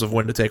year in terms of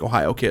when to take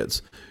Ohio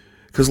kids.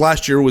 Because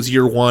last year was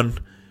year 1,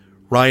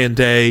 Ryan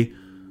Day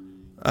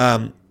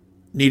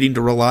needing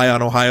to rely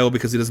on Ohio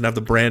because he doesn't have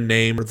the brand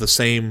name or the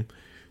same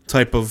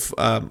type of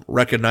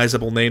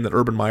recognizable name that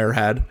Urban Meyer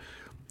had.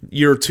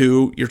 Year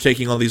 2, you're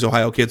taking all these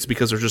Ohio kids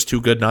because they're just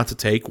too good not to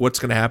take. What's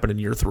going to happen in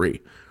year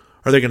 3?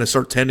 Are they going to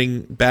start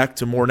tending back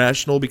to more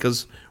national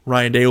because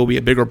Ryan Day will be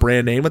a bigger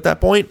brand name at that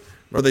point?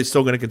 Or are they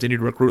still going to continue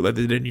to recruit like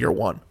they did in year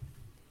 1?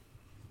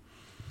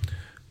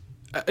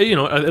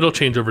 It'll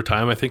change over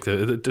time. I think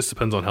that it just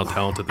depends on how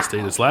talented the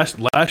state is.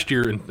 Last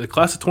year, in the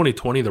class of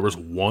 2020, there was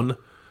 1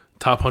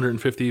 top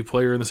 150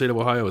 player in the state of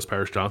Ohio. It was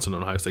Paris Johnson,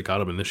 and Ohio State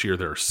got him, and this year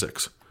there are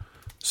 6.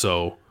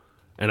 So,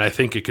 and I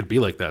think it could be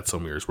like that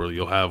some years where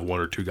you'll have 1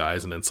 or 2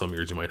 guys, and then some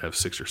years you might have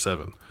 6 or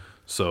 7.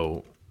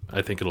 So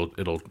I think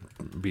it'll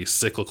be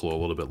cyclical a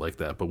little bit like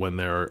that. But when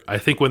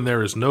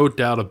there is no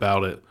doubt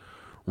about it,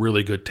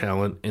 really good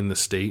talent in the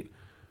state,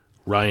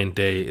 Ryan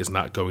Day is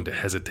not going to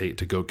hesitate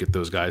to go get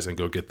those guys and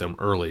go get them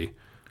early,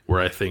 where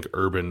I think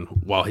Urban,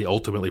 while he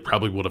ultimately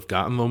probably would have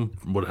gotten them,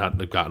 would not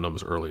have gotten them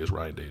as early as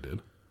Ryan Day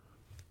did.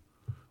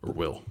 Or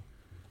will.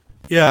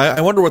 Yeah, I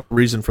wonder what the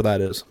reason for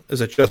that is.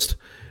 Is it just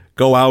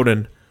go out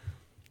and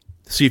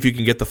see if you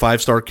can get the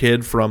 5-star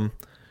kid from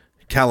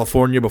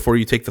California before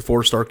you take the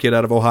 4-star kid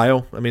out of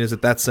Ohio? I mean, is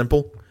it that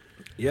simple?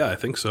 Yeah, I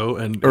think so,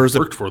 and it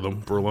worked for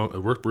them for a long.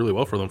 It worked really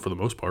well for them for the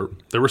most part.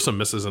 There were some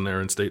misses in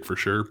there in state for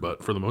sure,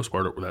 but for the most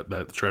part,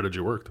 that strategy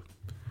worked.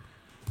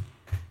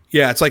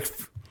 Yeah, it's like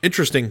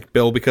interesting,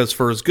 Bill, because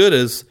for as good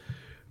as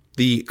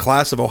the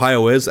class of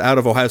Ohio is, out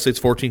of Ohio State's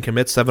 14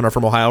 commits, 7 are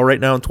from Ohio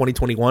right now in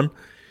 2021.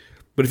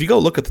 But if you go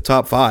look at the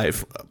top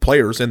 5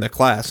 players in the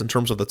class in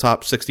terms of the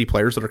top 60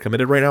 players that are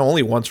committed right now,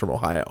 only 1's from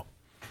Ohio.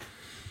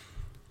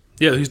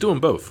 Yeah, he's doing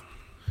both.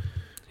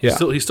 Yeah,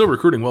 he's still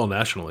recruiting well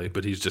nationally,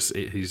 but he's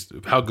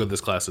how good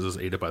this class is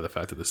aided by the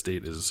fact that the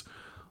state is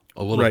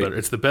a little better.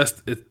 It's the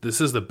best.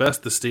 This is the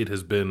best the state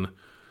has been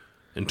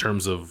in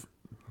terms of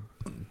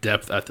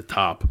depth at the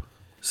top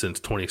since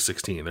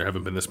 2016. There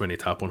haven't been this many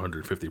top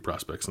 150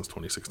 prospects since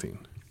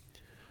 2016.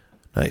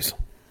 Nice.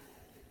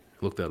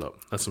 Look that up.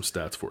 That's some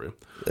stats for you.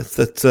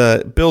 That's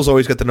Bill's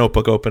always got the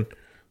notebook open.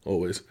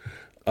 Always.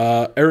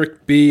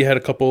 Eric B had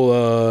a couple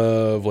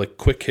of like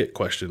quick hit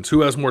questions.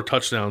 Who has more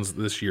touchdowns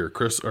this year,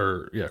 Chris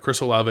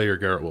Olave or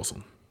Garrett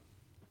Wilson?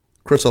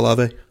 Chris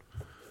Olave.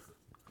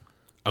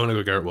 I'm gonna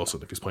go Garrett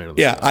Wilson if he's playing on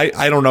the Yeah,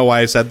 I don't know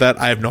why I said that.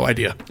 I have no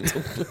idea.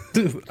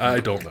 I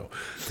don't know.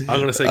 I'm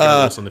gonna say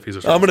Garrett Wilson if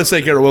he's a I'm gonna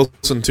say Garrett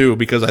Wilson too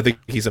because I think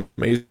he's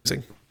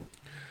amazing.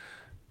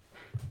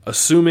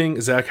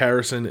 Assuming Zach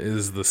Harrison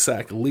is the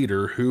sack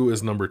leader, who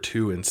is number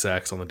 2 in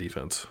sacks on the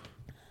defense?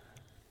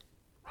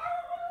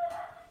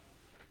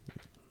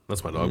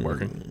 That's my dog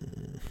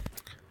barking.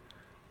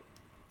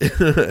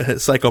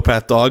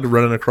 Psychopath dog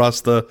running across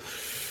the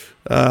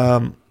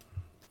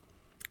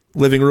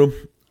living room.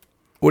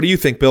 What do you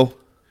think, Bill?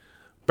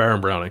 Baron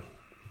Browning.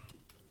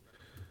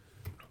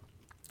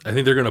 I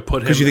think they're going to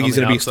put him because you think he's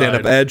going to be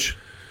stand-up edge.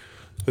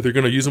 But they're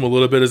going to use him a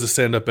little bit as a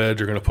stand-up edge.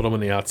 They're going to put him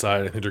on the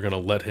outside. I think they're going to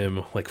let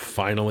him like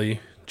finally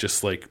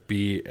just like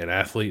be an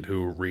athlete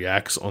who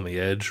reacts on the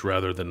edge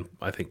rather than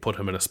I think put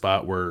him in a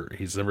spot where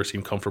he's never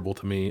seemed comfortable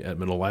to me at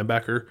middle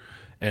linebacker.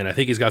 And I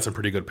think he's got some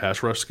pretty good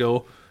pass rush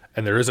skill.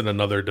 And there isn't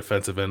another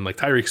defensive end like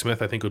Tyreek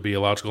Smith. I think would be a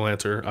logical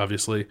answer.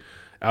 Obviously,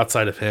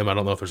 outside of him, I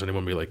don't know if there's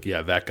anyone be like,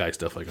 yeah, that guy's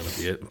definitely going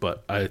to be it.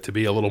 But to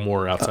be a little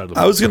more outside of the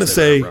box, I was going to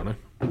say.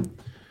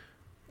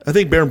 I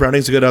think Baron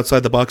Browning's a good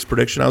outside-the-box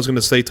prediction. I was going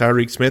to say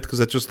Tyreek Smith because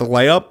that's just the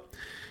layup.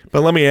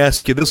 But let me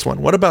ask you this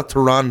one. What about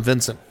Teron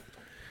Vincent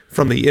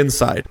from the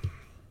inside?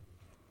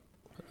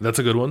 That's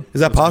a good one.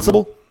 Is that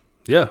possible?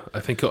 Yeah, I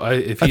think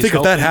if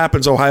that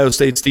happens, Ohio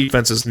State's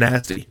defense is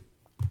nasty.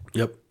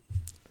 Yep.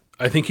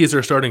 I think he's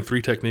their starting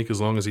 3 technique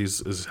as long as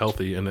he's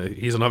healthy. And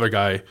he's another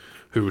guy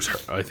who's,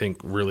 I think,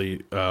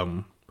 really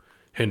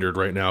hindered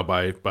right now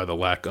by the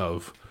lack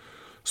of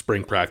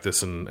spring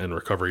practice and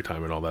recovery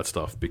time and all that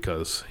stuff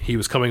because he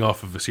was coming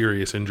off of a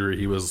serious injury.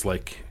 He was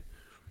like,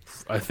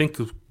 I think,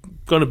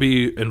 going to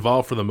be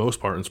involved for the most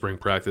part in spring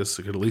practice.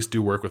 He could at least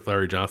do work with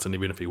Larry Johnson,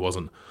 even if he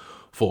wasn't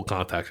full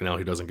contact. And now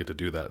he doesn't get to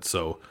do that.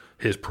 So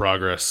his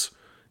progress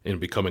in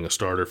becoming a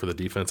starter for the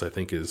defense, I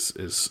think, is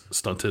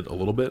stunted a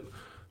little bit.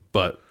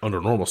 But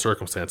under normal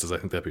circumstances, I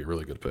think that'd be a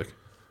really good pick.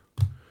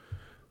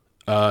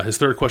 His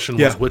third question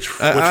was which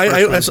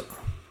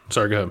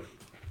sorry, go ahead.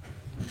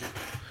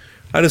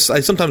 I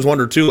sometimes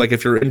wonder too, like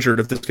if you're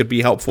injured, if this could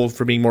be helpful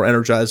for being more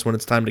energized when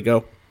it's time to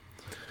go.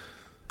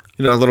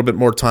 You know, a little bit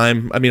more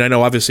time. I mean, I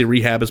know obviously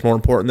rehab is more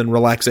important than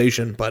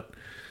relaxation, but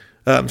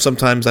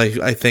sometimes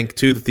I think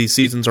too that these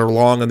seasons are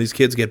long and these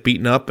kids get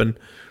beaten up, and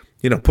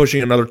you know,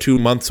 pushing another 2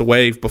 months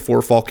away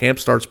before fall camp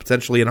starts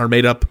potentially in our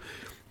made up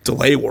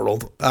delay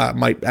world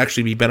might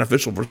actually be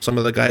beneficial for some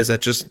of the guys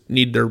that just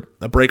need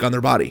a break on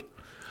their body.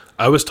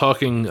 I was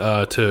talking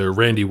to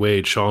Randy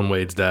Wade, Sean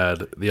Wade's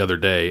dad, the other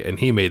day, and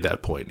he made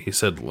that point. He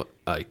said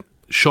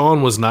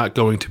Sean was not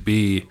going to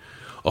be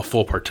a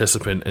full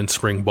participant in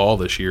spring ball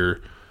this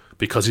year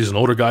because he's an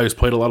older guy who's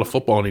played a lot of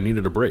football and he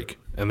needed a break.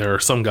 And there are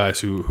some guys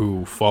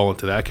who fall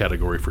into that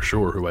category for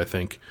sure, who I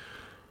think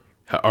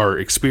are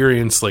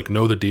experienced, like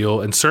know the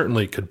deal, and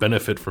certainly could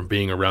benefit from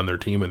being around their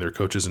team and their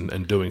coaches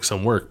and doing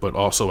some work, but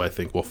also I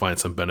think will find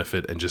some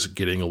benefit in just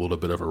getting a little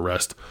bit of a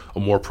rest, a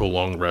more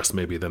prolonged rest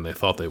maybe than they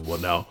thought they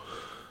would. Now,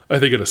 I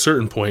think at a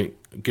certain point,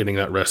 getting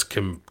that rest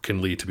can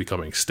lead to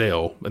becoming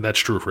stale, and that's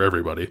true for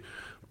everybody,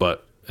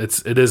 but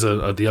it is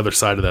the other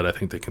side of that I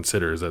think they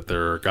consider is that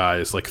there are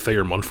guys like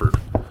Thayer Munford,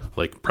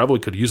 like probably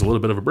could use a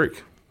little bit of a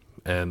break,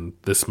 and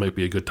this might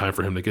be a good time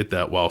for him to get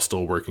that while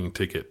still working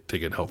to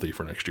get healthy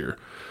for next year.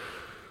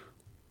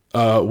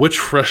 Which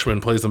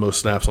freshman plays the most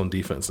snaps on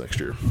defense next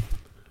year?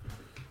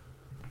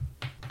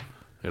 I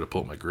got to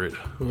pull up my grid.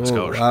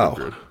 Scholarship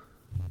grid.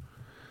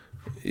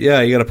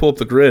 Yeah, you got to pull up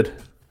the grid.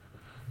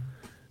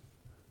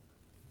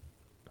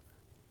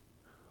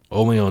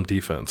 Only on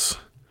defense.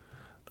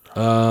 It's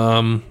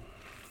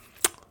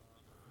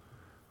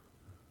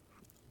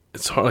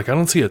hard. Like I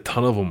don't see a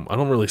ton of them. I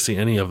don't really see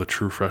any of the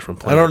true freshmen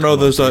playing. I don't know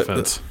those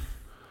defense.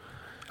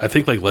 I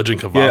think like Legend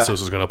Cavazos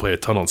is going to play a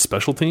ton on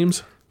special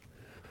teams.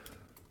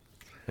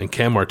 And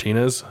Cam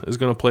Martinez is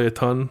going to play a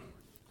ton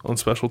on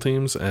special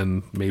teams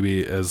and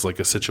maybe as like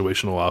a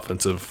situational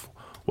offensive,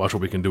 watch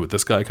what we can do with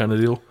this guy kind of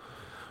deal.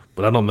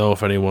 But I don't know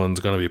if anyone's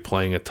going to be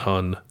playing a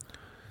ton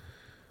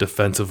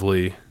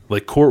defensively.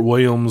 Like Court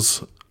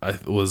Williams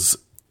was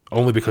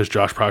only because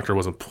Josh Proctor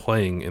wasn't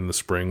playing in the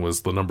spring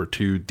was the number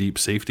 2 deep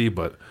safety,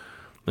 but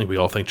I think we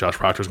all think Josh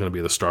Proctor is going to be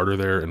the starter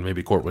there and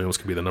maybe Court Williams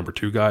could be the number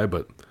 2 guy,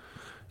 but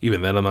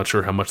even then I'm not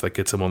sure how much that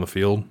gets him on the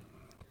field.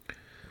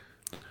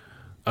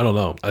 I don't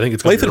know. I think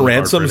it's Lathan really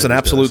Ransom's an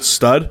absolute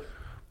stud.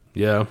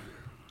 Yeah.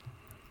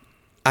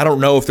 I don't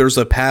know if there's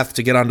a path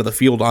to get onto the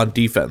field on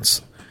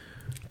defense.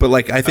 But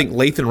like I think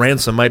Lathan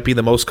Ransom might be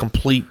the most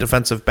complete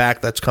defensive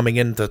back that's coming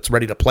in that's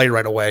ready to play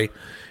right away.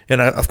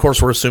 And of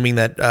course we're assuming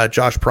that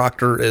Josh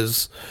Proctor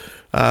is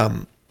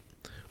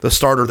the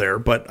starter there.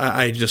 But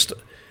I just,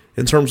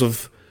 in terms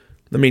of,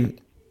 I mean,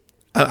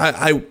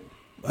 I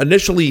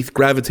initially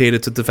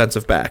gravitated to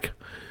defensive back.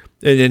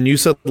 And then you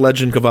said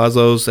Legend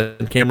Cavazos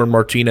and Cameron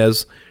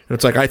Martinez. And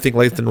it's like, I think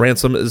Lathan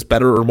Ransom is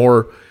better or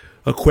more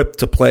equipped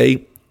to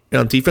play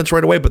on defense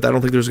right away, but I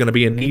don't think there's going to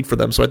be a need for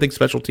them. So I think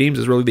special teams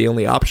is really the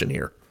only option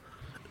here.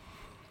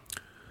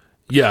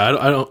 Yeah,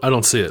 I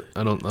don't see it.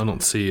 I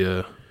don't see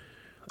a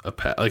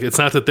like, it's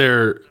not that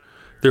they're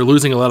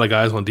losing a lot of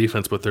guys on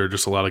defense, but there are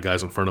just a lot of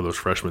guys in front of those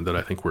freshmen that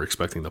I think we're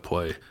expecting to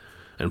play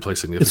and play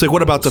significant. It's like,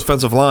 what about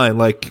defensive line?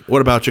 Like,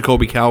 what about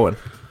Jacoby Cowan?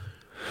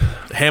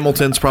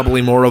 Hamilton's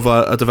probably more of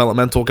a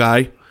developmental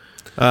guy,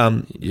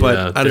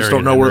 but I just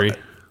don't know where.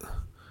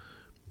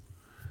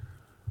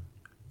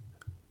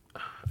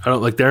 I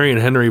don't like Darian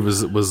Henry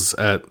was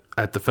at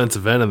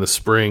defensive end in the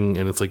spring,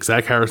 and it's like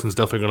Zach Harrison's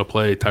definitely going to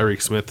play.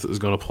 Tyreek Smith is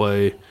going to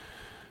play.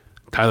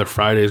 Tyler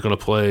Friday is going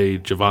to play.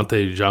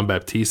 Javante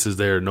Jean-Baptiste is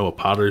there. Noah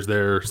Potter's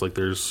there. It's like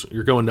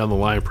you're going down the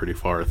line pretty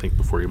far, I think,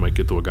 before you might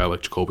get to a guy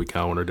like Jacoby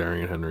Cowan or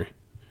Darian Henry.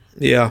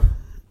 Yeah,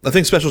 I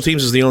think special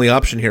teams is the only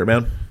option here,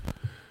 man.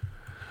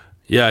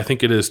 Yeah, I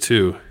think it is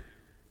too.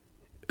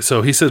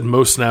 So he said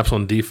most snaps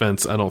on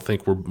defense. I don't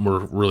think we're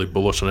really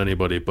bullish on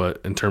anybody, but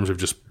in terms of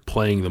just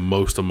playing the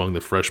most among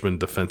the freshman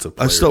defensive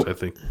players, I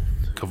think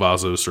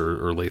Cavazos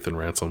or Lathan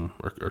Ransom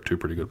are two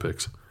pretty good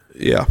picks.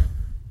 Yeah.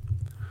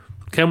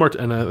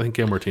 And I think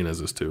Cam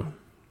Martinez is too,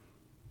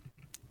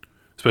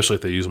 especially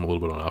if they use him a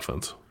little bit on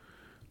offense.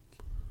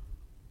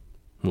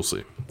 We'll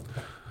see.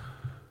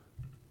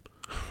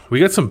 We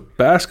got some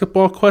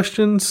basketball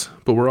questions,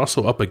 but we're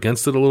also up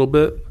against it a little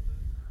bit.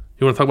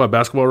 You want to talk about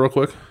basketball real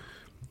quick?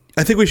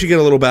 I think we should get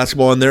a little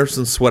basketball in there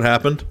since what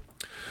happened.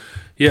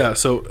 Yeah,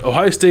 so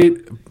Ohio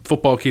State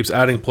football keeps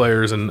adding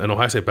players, and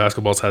Ohio State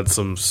basketball's had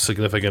some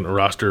significant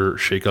roster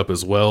shakeup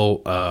as well.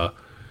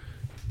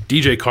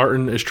 DJ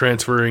Carton is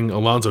transferring.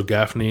 Alonzo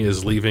Gaffney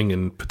is leaving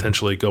and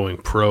potentially going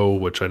pro,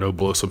 which I know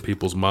blows some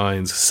people's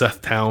minds.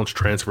 Seth Towns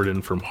transferred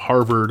in from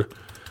Harvard.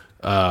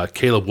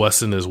 Caleb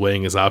Wesson is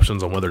weighing his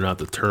options on whether or not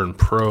to turn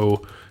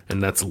pro,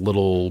 and that's a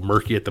little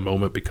murky at the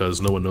moment because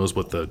no one knows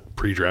what the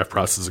pre-draft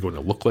process is going to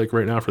look like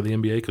right now for the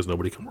NBA because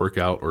nobody can work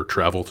out or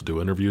travel to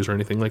do interviews or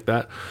anything like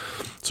that.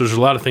 So there's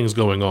a lot of things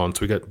going on.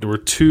 So there were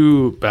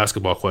two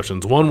basketball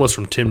questions. One was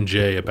from Tim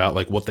J about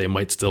like what they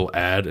might still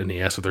add, and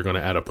he asked if they're going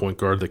to add a point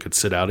guard that could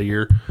sit out a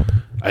year.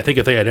 I think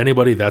if they had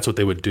anybody, that's what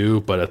they would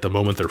do, but at the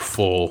moment they're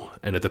full,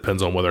 and it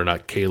depends on whether or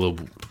not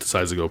Caleb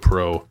decides to go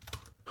pro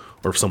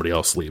or if somebody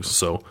else leaves.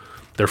 So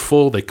they're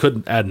full. They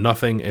couldn't add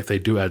nothing. If they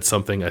do add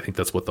something, I think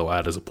that's what they'll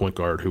add as a point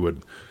guard who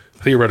would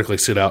theoretically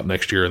sit out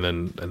next year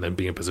and then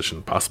be in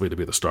position possibly to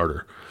be the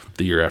starter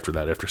the year after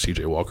that, after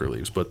CJ Walker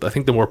leaves. But I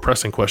think the more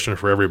pressing question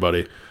for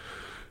everybody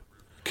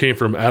came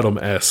from Adam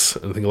S.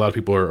 And I think a lot of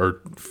people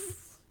are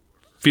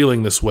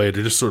feeling this way.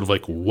 They're just sort of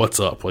like, what's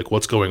up? Like,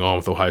 what's going on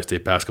with Ohio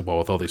State basketball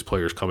with all these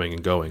players coming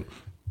and going?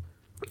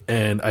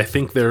 And I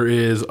think there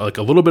is like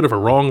a little bit of a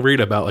wrong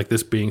read about like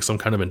this being some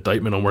kind of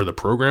indictment on where the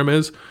program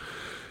is.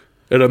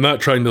 And I'm not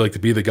trying to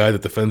be the guy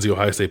that defends the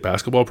Ohio State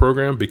basketball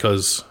program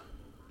because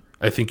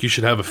I think you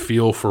should have a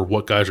feel for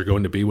what guys are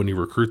going to be when you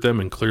recruit them.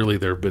 And clearly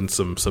there have been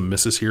some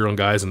misses here on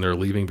guys and they're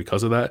leaving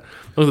because of that.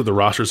 I know that the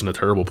roster's in a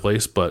terrible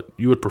place, but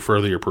you would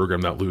prefer that your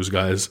program not lose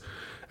guys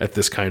at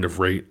this kind of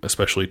rate,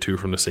 especially two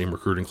from the same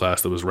recruiting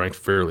class that was ranked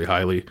fairly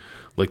highly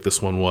like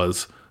this one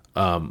was.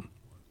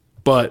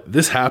 But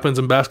this happens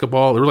in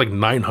basketball. There were like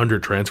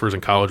 900 transfers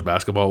in college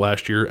basketball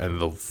last year, and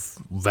the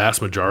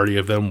vast majority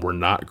of them were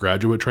not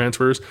graduate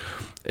transfers.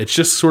 It's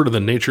just sort of the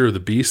nature of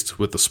the beast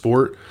with the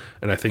sport,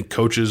 and I think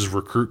coaches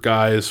recruit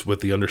guys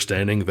with the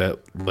understanding that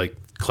like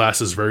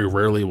classes very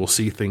rarely will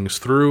see things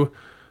through,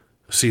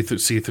 see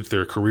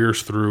their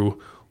careers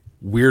through.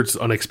 Weird,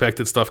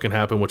 unexpected stuff can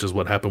happen, which is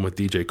what happened with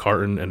DJ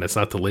Carton, and it's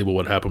not to label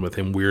what happened with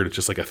him weird. It's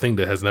just like a thing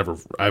that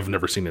I've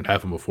never seen it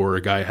happen before.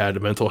 A guy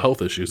had mental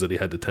health issues that he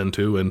had to tend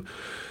to, and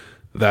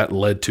that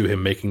led to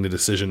him making the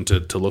decision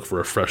to look for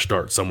a fresh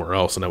start somewhere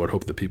else. And I would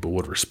hope that people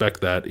would respect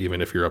that,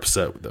 even if you're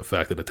upset with the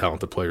fact that a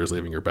talented player is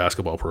leaving your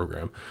basketball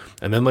program.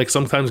 And then like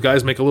sometimes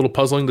guys make a little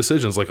puzzling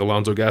decisions, like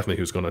Alonzo Gaffney,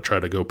 who's going to try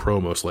to go pro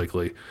most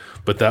likely.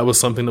 But that was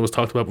something that was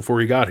talked about before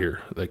he got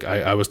here. Like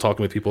I was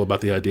talking with people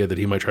about the idea that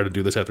he might try to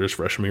do this after his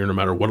freshman year, no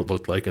matter what it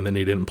looked like, and then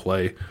he didn't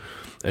play,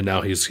 and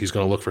now he's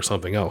going to look for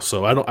something else.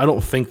 So I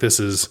don't think this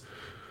is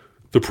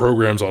the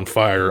program's on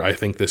fire. I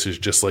think this is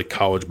just like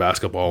college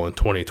basketball in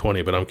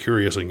 2020, but I'm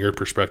curious in your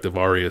perspective,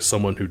 Ari, as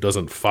someone who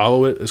doesn't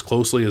follow it as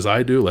closely as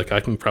I do, like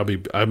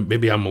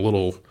maybe I'm a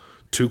little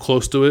too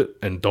close to it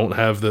and don't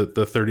have the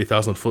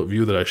 30,000 foot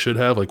view that I should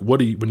have. Like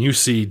when you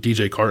see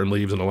DJ Carton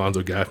leaves and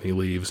Alonzo Gaffney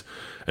leaves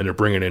and they're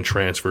bringing in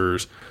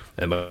transfers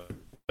and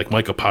like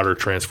Micah Potter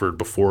transferred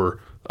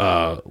before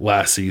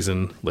last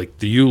season, like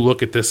do you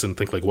look at this and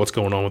think like what's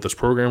going on with this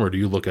program, or do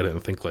you look at it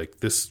and think like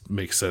this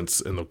makes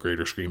sense in the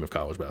greater scheme of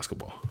college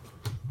basketball?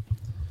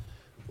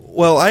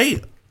 Well,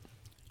 I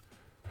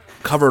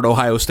covered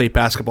Ohio State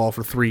basketball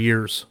for 3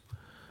 years,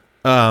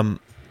 and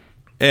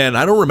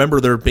I don't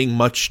remember there being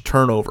much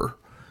turnover.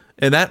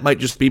 And that might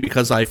just be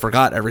because I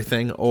forgot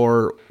everything,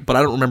 but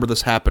I don't remember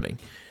this happening.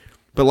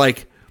 But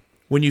like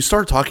when you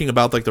start talking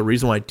about like the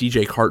reason why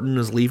DJ Carton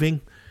is leaving,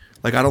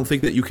 like I don't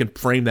think that you can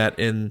frame that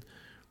in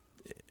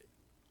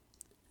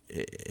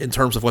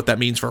terms of what that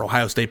means for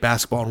Ohio State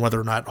basketball and whether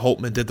or not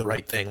Holtmann did the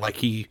right thing. Like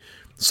he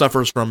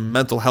suffers from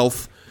mental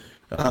health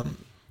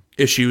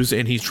issues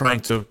and he's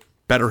trying to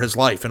better his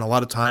life. And a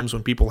lot of times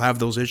when people have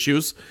those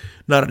issues,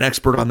 not an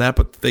expert on that,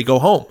 but they go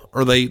home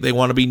or they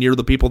want to be near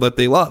the people that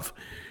they love.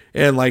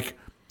 And like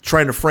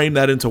trying to frame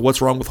that into what's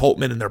wrong with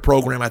Holtmann and their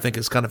program, I think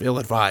is kind of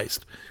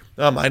ill-advised.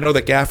 I know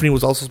that Gaffney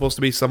was also supposed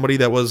to be somebody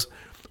that was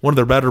one of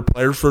their better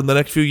players for the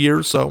next few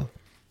years. So,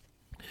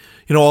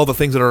 all the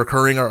things that are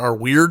occurring are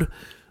weird,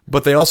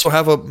 but they also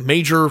have a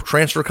major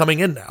transfer coming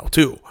in now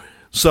too.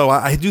 So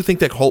I do think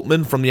that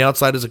Holtmann from the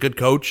outside is a good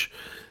coach.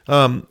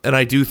 And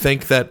I do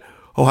think that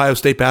Ohio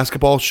State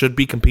basketball should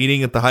be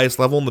competing at the highest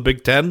level in the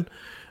Big Ten.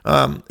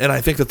 And I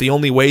think that the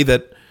only way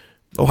that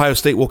Ohio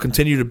State will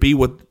continue to be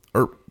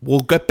or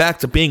will get back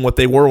to being what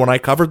they were when I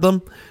covered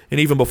them, and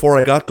even before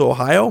I got to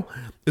Ohio,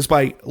 is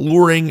by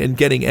luring and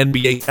getting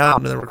NBA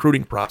talent in the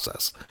recruiting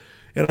process.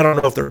 And I don't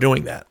know if they're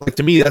doing that. Like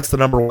to me, that's the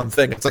number one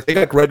thing. It's like they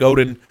got Greg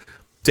Oden,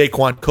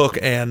 Daquan Cook,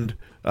 and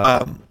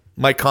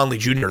Mike Conley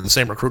Jr. in the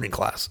same recruiting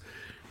class.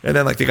 And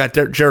then like they got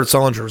Jared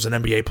Sullinger as an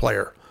NBA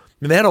player. I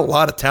mean, they had a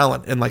lot of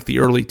talent in like the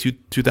early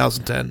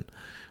 2010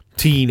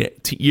 teen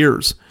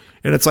years.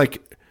 And it's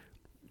like,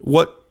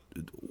 what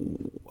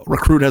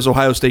recruit has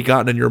Ohio State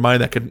gotten in your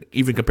mind that could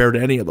even compare to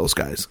any of those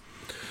guys?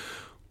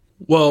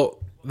 Well,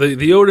 the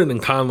Oden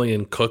and Conley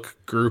and Cook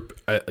group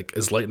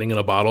is lightning in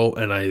a bottle,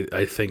 and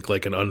I think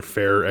like an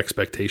unfair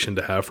expectation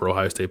to have for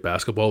Ohio State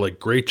basketball. Like,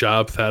 great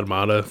job, Thad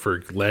Matta,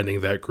 for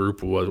landing that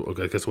group.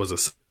 Was a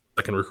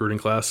second recruiting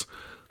class.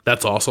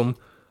 That's awesome.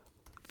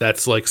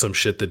 That's like some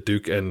shit that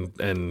Duke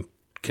and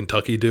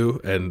Kentucky do,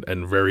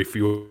 and very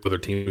few other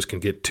teams can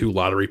get 2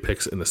 lottery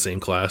picks in the same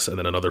class and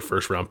then another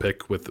first-round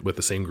pick with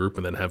the same group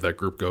and then have that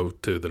group go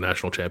to the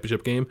national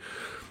championship game.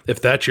 If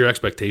that's your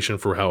expectation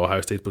for how Ohio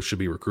State should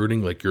be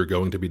recruiting, like, you're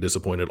going to be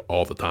disappointed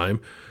all the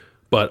time.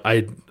 But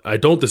I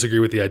don't disagree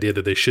with the idea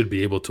that they should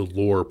be able to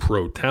lure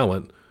pro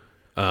talent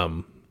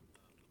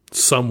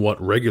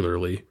somewhat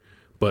regularly,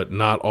 but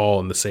not all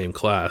in the same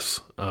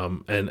class.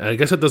 And I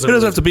guess it doesn't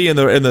have to be in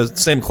the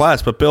same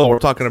class. But Bill, we're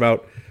talking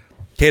about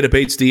Keita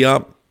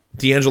Bates-Diop,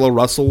 D'Angelo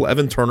Russell,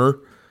 Evan Turner,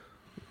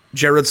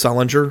 Jared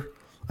Sullinger.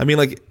 I mean,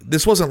 like,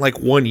 this wasn't like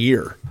 1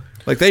 year.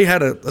 Like, they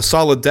had a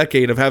solid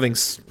decade of having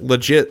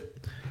legit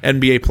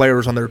NBA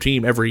players on their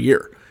team every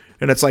year.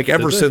 And it's like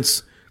ever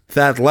since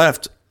Thad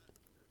left,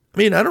 I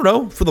mean, I don't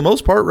know, for the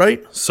most part,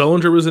 right?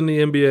 Sullinger was in the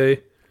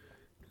NBA.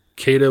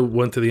 Keita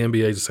went to the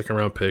NBA as a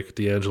second-round pick.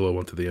 D'Angelo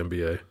went to the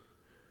NBA.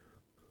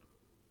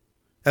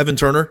 Evan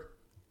Turner?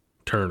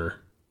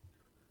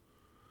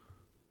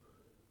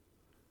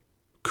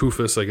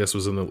 Kufis, I guess,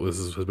 has been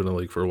in the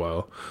league for a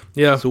while.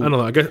 Yeah, so, I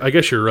don't know. I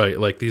guess you're right.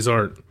 Like, these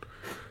aren't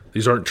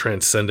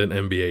transcendent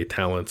NBA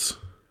talents,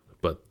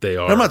 but they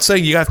are. I'm not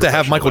saying you have to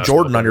have Michael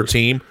Jordan on your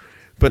team,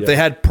 but they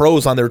had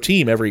pros on their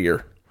team every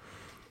year.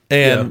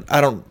 And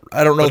I don't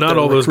know if not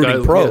all those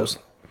guys pros.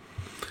 Yeah.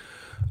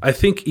 I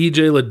think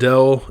EJ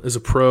Liddell is a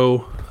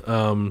pro.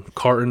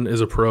 Carton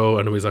is a pro.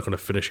 I know he's not going to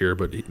finish here,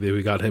 but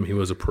we got him. He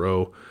was a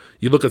pro.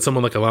 You look at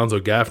someone like Alonzo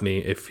Gaffney,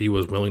 if he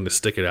was willing to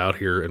stick it out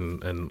here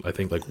and I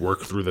think like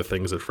work through the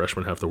things that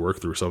freshmen have to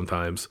work through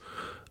sometimes,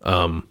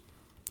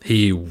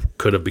 he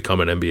could have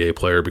become an NBA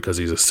player because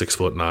he's a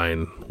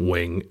 6'9"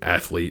 wing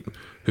athlete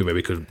who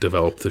maybe could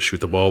develop to shoot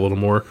the ball a little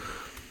more.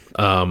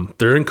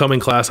 Their incoming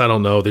class, I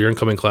don't know. Their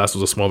incoming class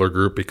was a smaller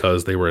group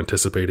because they were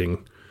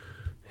anticipating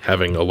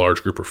having a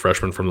large group of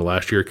freshmen from the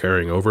last year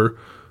carrying over.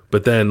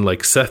 But then,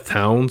 like, Seth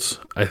Towns,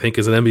 I think,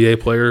 is an NBA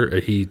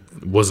player. He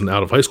wasn't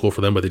out of high school for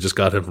them, but they just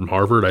got him from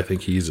Harvard. I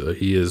think he is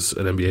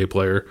an NBA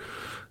player.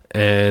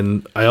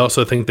 And I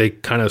also think they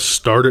kind of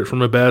started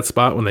from a bad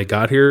spot when they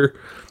got here.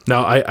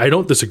 Now, I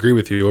don't disagree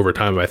with you over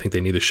time. I think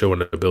they need to show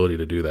an ability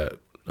to do that,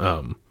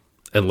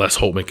 unless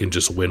Holtmann can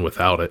just win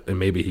without it. And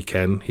maybe he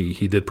can.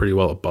 He did pretty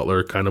well at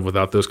Butler kind of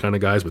without those kind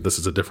of guys, but this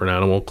is a different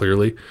animal,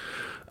 clearly.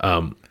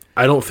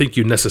 I don't think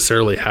you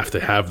necessarily have to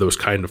have those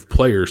kind of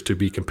players to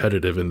be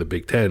competitive in the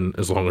Big Ten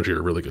as long as you're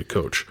a really good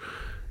coach.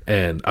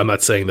 And I'm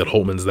not saying that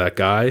Holtmann's that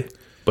guy,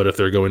 but if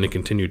they're going to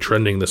continue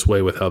trending this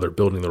way with how they're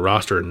building the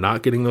roster and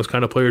not getting those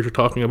kind of players you're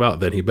talking about,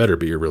 then he better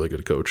be a really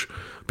good coach,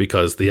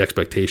 because the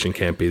expectation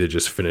can't be to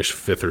just finish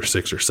 5th or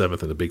 6th or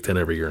 7th in the Big Ten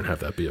every year and have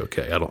that be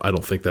okay. I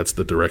don't think that's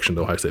the direction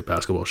Ohio State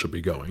basketball should be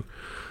going.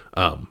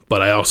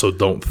 But I also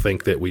don't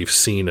think that we've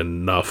seen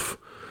enough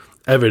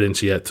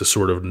evidence yet to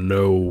sort of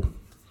know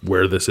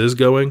where this is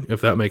going,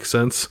 if that makes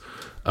sense.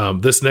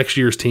 This next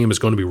year's team is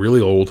going to be really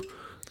old.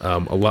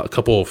 A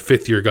couple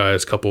 5th-year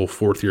guys, couple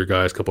 4th-year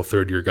guys, couple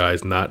 3rd-year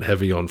guys, not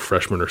heavy on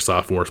freshmen or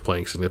sophomores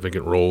playing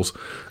significant roles.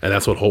 And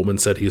that's what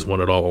Holtmann said he's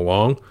wanted all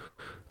along.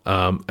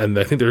 And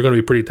I think they're going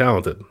to be pretty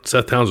talented.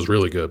 Seth Towns is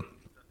really good.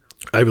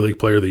 Ivy League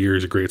Player of the Year.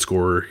 He's a great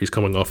scorer. He's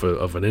coming off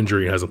of an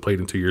injury and hasn't played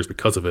in 2 years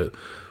because of it.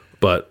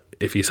 But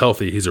if he's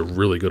healthy, he's a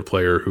really good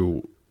player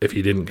who if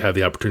he didn't have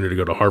the opportunity to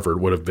go to Harvard,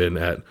 would have been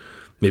at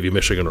maybe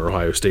Michigan or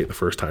Ohio State the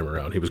first time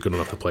around. He was good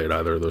enough to play at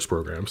either of those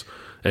programs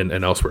and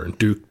elsewhere. And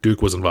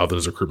Duke was involved in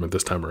his recruitment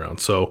this time around.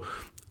 So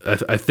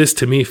this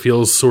to me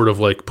feels sort of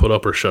like put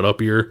up or shut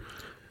up year.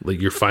 Like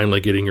you're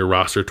finally getting your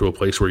roster to a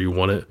place where you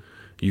want it.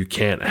 You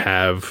can't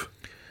have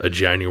a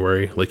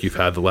January like you've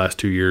had the last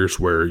 2 years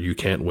where you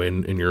can't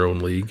win in your own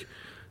league.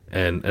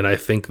 And I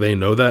think they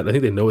know that. I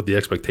think they know what the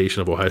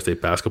expectation of Ohio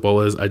State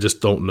basketball is. I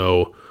just don't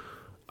know.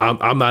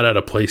 I'm not at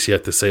a place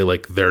yet to say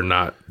like they're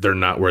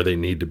not where they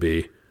need to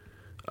be.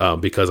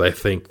 Because I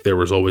think there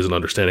was always an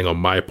understanding on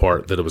my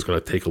part that it was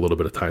going to take a little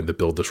bit of time to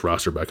build this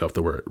roster back up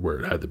to where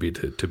it had to be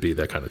to be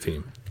that kind of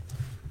team.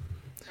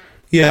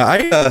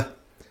 Yeah,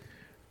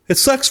 it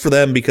sucks for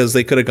them because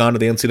they could have gone to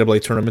the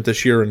NCAA tournament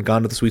this year and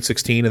gone to the Sweet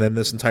 16, and then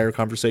this entire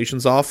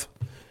conversation's off.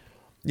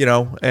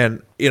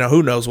 And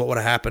who knows what would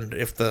have happened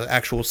if the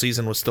actual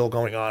season was still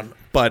going on.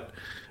 But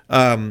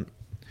what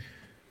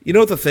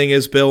the thing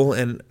is, Bill,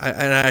 and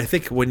I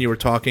think when you were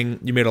talking,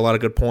 you made a lot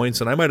of good points,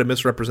 and I might have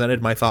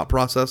misrepresented my thought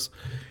process.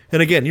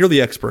 And again, you're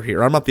the expert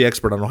here. I'm not the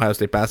expert on Ohio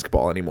State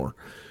basketball anymore.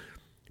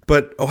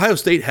 But Ohio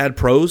State had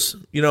pros,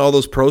 all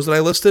those pros that I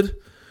listed,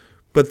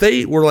 but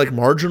they were like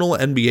marginal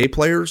NBA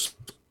players.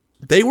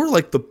 They were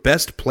like the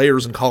best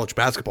players in college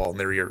basketball in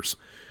their years.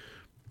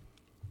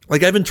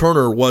 Like Evan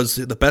Turner was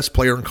the best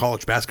player in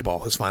college basketball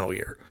his final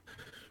year.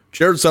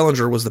 Jared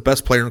Sellinger was the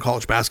best player in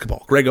college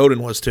basketball. Greg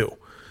Oden was too.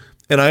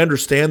 And I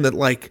understand that,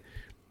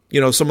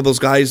 some of those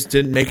guys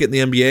didn't make it in the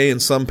NBA,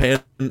 and some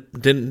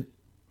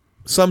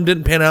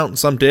didn't pan out, and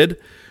some did.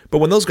 But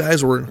when those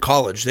guys were in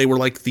college, they were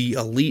like the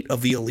elite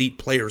of the elite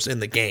players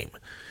in the game.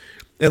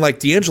 And like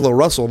D'Angelo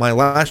Russell, my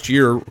last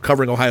year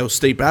covering Ohio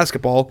State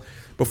basketball,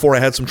 before I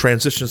had some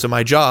transitions in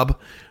my job,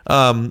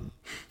 they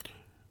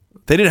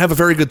didn't have a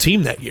very good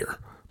team that year.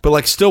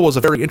 But still was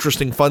a very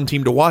interesting, fun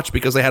team to watch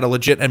because they had a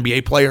legit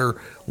NBA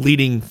player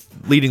leading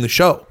the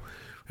show.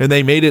 And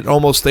they made it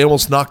they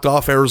almost knocked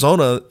off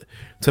Arizona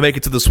to make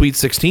it to the Sweet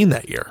 16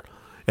 that year.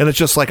 And it's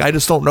just I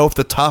just don't know if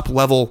the top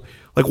level,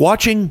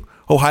 watching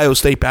Ohio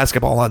State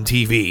basketball on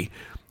TV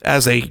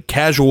as a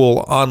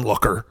casual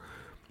onlooker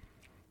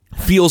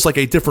feels like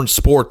a different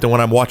sport than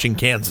when I'm watching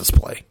Kansas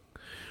play.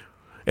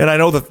 And I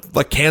know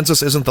that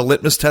Kansas isn't the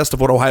litmus test of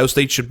what Ohio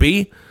State should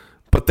be,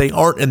 but they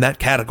aren't in that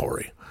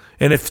category.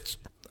 And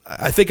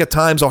I think at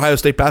times Ohio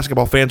State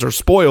basketball fans are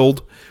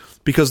spoiled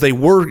because they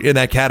were in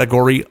that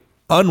category,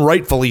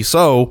 unrightfully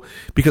so,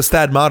 because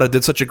Thad Matta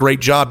did such a great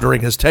job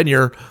during his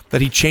tenure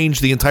that he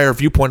changed the entire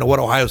viewpoint of what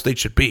Ohio State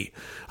should be.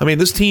 I mean,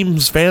 this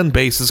team's fan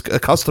base is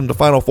accustomed to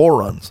Final Four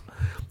runs,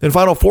 and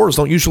Final Fours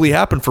don't usually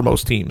happen for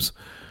most teams.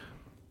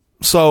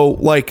 So,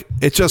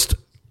 it's just,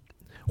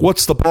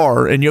 what's the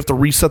bar? And you have to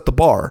reset the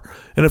bar.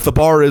 And if the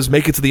bar is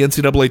make it to the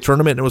NCAA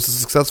tournament and it was a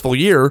successful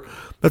year,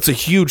 that's a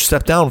huge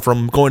step down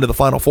from going to the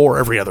Final Four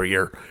every other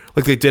year,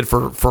 like they did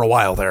for a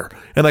while there.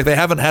 And they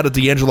haven't had a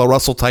D'Angelo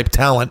Russell type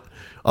talent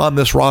on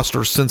this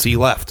roster since he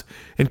left.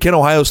 And can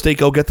Ohio State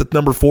go get the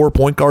number 4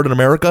 point guard in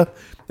America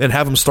and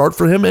have him start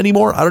for him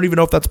anymore? I don't even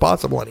know if that's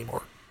possible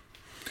anymore.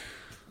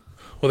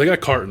 Well, they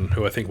got Carton,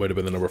 who I think might have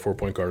been the number 4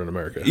 point guard in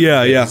America.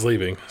 Yeah. He's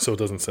leaving, so it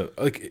doesn't sound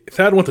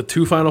Thad went to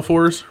 2 Final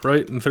Fours,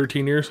 right, in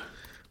 13 years.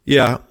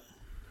 Yeah.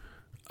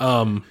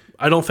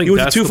 I don't think he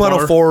went that's to 2 the Final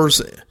bar.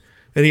 Fours,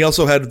 and he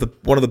also had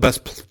one of the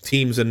best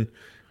teams in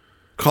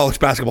college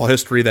basketball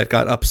history that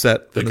got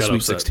upset in the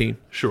Sweet 16.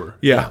 Sure.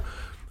 Yeah.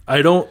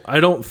 I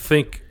don't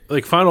think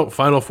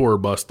Final Four or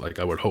bust.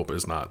 I would hope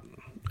is not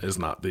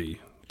the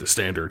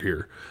standard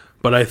here.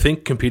 But I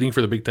think competing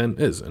for the Big Ten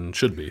is and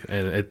should be,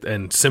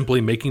 and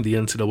simply making the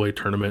NCAA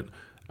tournament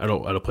at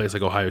a place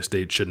like Ohio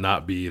State should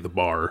not be the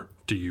bar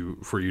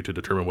for you to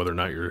determine whether or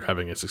not you're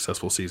having a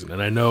successful season.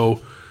 And I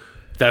know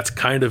that's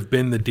kind of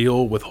been the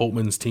deal with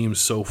Holtman's teams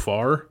so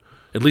far.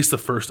 At least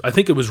I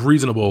think it was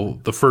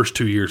reasonable the first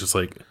 2 years. It's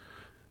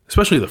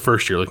especially the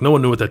first year, no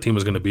one knew what that team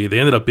was going to be. They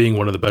ended up being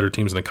one of the better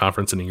teams in the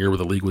conference in a year where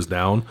the league was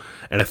down,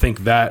 and I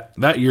think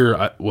that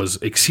year was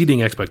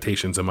exceeding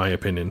expectations in my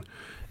opinion.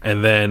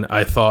 And then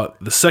I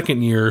thought the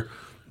second year,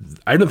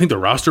 I didn't think the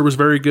roster was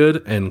very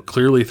good, and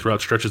clearly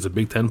throughout stretches of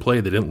Big Ten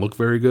play, they didn't look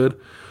very good.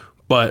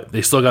 But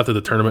they still got to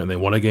the tournament and they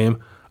won a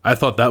game. I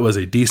thought that was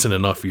a decent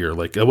enough year.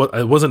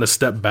 It wasn't a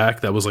step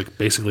back. That was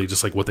basically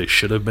just what they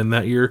should have been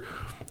that year.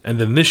 And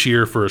then this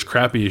year, for as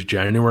crappy as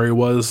January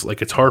was,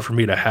 it's hard for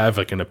me to have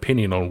an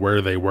opinion on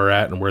where they were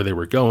at and where they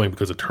were going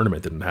because the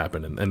tournament didn't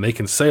happen. And they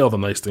can say all the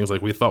nice things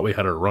we thought we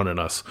had a run in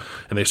us,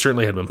 and they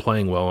certainly had been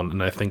playing well,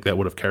 and I think that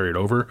would have carried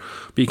over.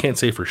 But you can't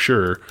say for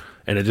sure,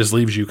 and it just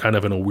leaves you kind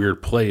of in a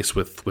weird place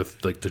with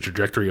the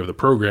trajectory of the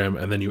program,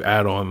 and then you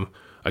add on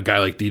a guy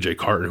like DJ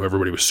Carton, who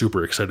everybody was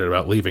super excited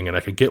about leaving, and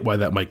I could get why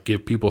that might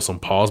give people some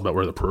pause about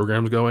where the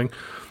program's going.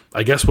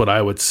 I guess what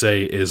I would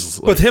say is...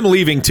 With him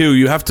leaving, too,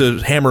 you have to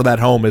hammer that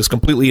home is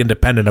completely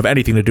independent of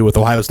anything to do with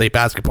Ohio State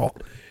basketball.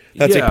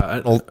 That's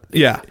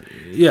Yeah,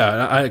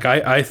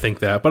 I think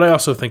that, but I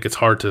also think it's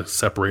hard to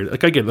separate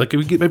it. I get,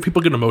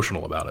 people get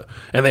emotional about it,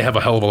 and they have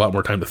a hell of a lot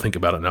more time to think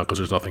about it now because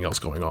there's nothing else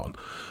going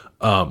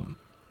on.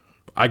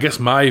 I guess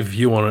my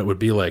view on it would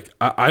be like,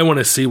 I want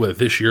to see what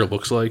this year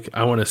looks like.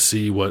 I want to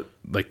see what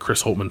like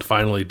Chris Holtmann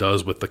finally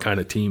does with the kind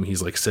of team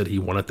he's like said he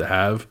wanted to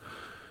have.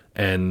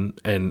 And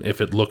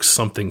if it looks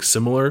something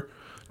similar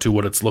to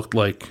what it's looked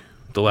like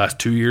the last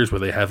 2 years, where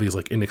they have these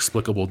like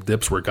inexplicable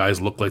dips where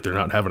guys look like they're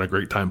not having a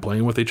great time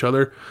playing with each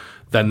other,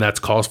 then that's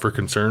cause for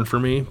concern for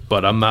me,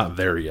 but I'm not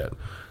there yet.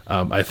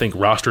 I think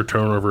roster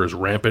turnover is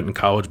rampant in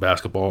college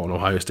basketball, and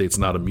Ohio State's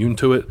not immune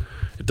to it.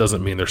 It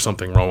doesn't mean there's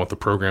something wrong with the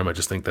program. I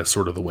just think that's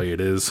sort of the way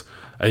it is.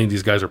 I think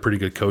these guys are pretty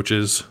good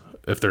coaches.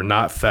 If they're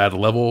not Thad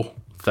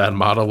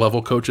Matta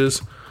level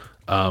coaches,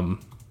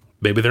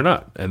 maybe they're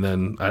not. And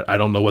then I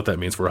don't know what that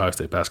means for Ohio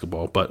State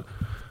basketball, but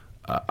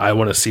I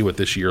want to see what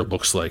this year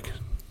looks like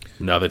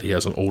now that he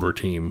has an older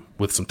team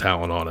with some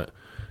talent on it,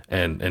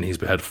 and he's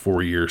had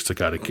 4 years to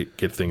kind of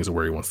get things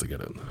where he wants to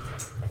get it.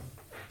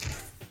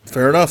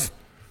 Fair enough.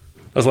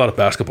 That's a lot of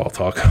basketball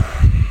talk.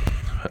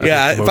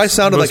 If I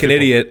sounded like an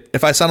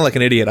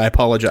idiot, I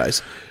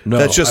apologize. No,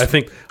 that's just.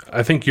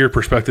 I think your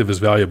perspective is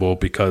valuable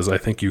because I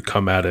think you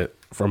come at it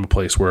from a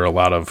place where a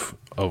lot of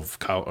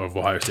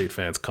Ohio State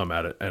fans come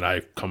at it, and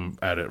I come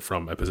at it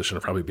from a position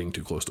of probably being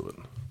too close to it.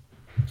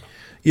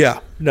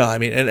 Yeah, no, I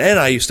mean, and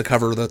I used to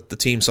cover the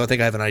team, so I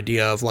think I have an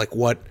idea of like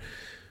what,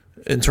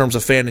 in terms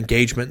of fan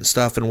engagement and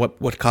stuff, and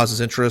what causes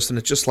interest, and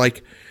it's just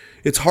like,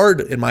 it's hard,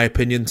 in my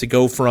opinion, to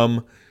go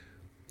from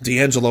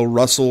D'Angelo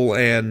Russell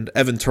and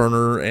Evan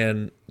Turner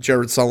and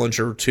Jared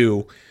Sullinger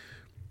to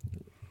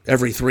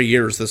every 3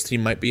 years this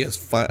team might be a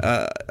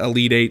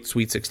Elite 8,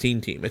 Sweet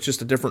 16 team. It's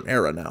just a different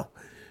era now.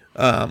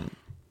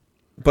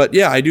 But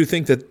yeah, I do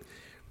think that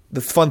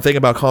the fun thing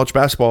about college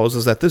basketball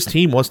is that this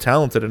team was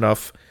talented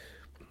enough.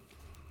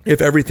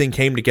 If everything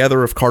came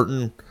together, if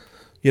Carton,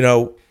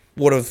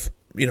 would have,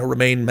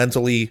 remained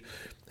mentally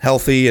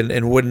healthy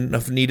and wouldn't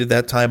have needed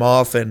that time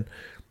off, and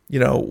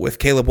with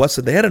Caleb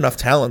Weston, they had enough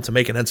talent to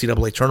make an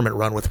NCAA tournament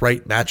run with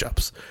right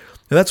matchups.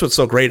 And that's what's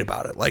so great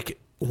about it. Like,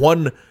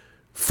 1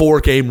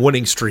 4-game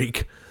winning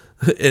streak,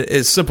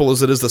 as simple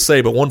as it is to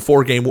say, but 1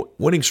 4-game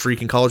winning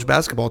streak in college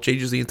basketball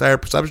changes the entire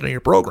perception of your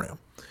program.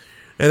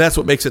 And that's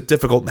what makes it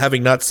difficult,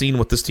 having not seen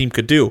what this team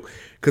could do.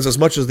 Because as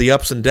much as the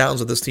ups and downs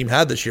that this team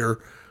had this year,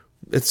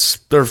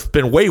 there have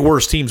been way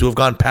worse teams who have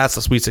gone past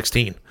the Sweet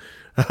 16.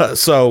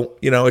 So,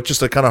 it's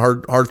just a kind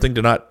of hard thing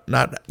to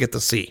not get to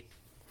see.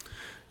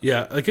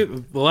 Yeah,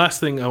 the last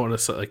thing I want to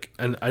say,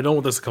 and I don't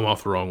want this to come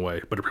off the wrong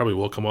way, but it probably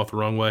will come off the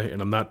wrong way,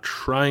 and I'm not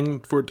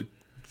trying to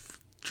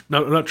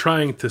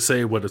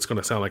say what it's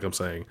going to sound like I'm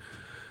saying.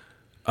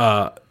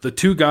 The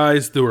 2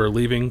 guys that were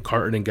leaving,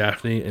 Carton and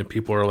Gaffney, and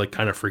people are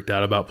kind of freaked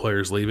out about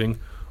players leaving.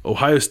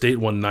 Ohio State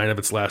won 9 of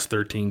its last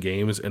 13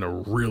 games in a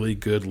really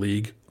good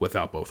league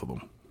without both of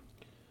them.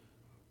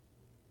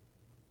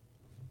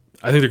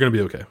 I think they're going to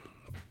be okay.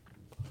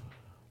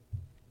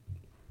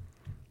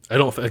 I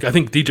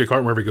think DJ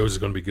Carton, wherever he goes, is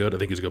going to be good. I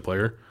think he's a good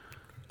player.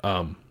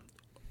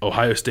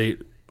 Ohio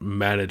State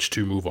managed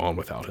to move on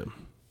without him.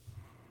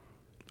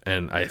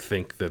 And I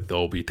think that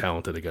they'll be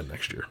talented again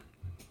next year.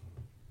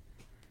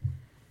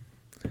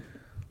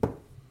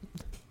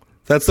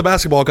 That's the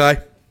basketball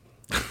guy.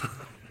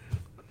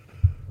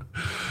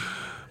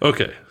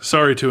 Okay,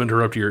 sorry to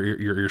interrupt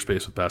your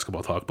space with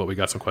basketball talk, but we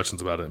got some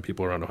questions about it, and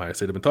people around Ohio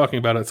State have been talking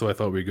about it, so I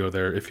thought we'd go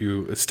there. If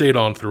you stayed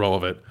on through all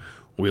of it,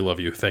 we love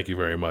you. Thank you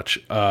very much.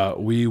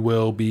 We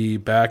will be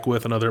back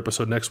with another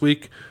episode next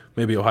week.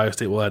 Maybe Ohio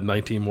State will add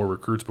 19 more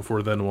recruits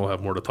before then, and we'll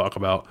have more to talk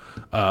about.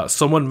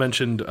 Someone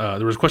mentioned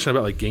there was a question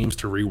about games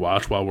to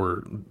rewatch while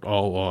we're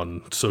all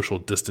on social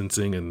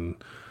distancing and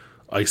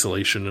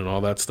isolation and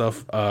all that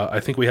stuff. I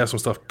think we have some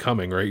stuff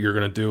coming, right? You're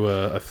going to do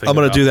a thing. I'm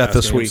going to do that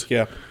this week,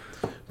 yeah.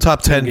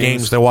 Top 10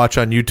 games to watch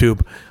on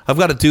YouTube. I've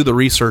got to do the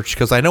research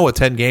because I know what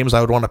 10 games I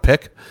would want to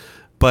pick,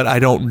 but I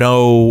don't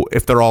know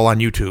if they're all on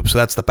YouTube, so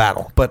that's the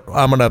battle. But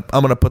I'm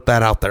gonna put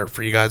that out there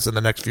for you guys in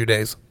the next few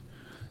days.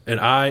 And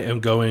I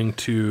am going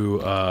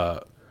to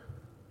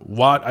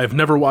watch. I've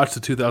never watched the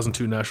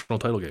 2002 national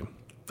title game.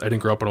 I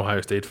didn't grow up an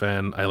Ohio State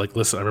fan. I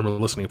remember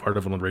listening to part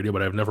of it on the radio,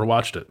 but I've never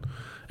watched it.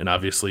 And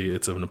obviously,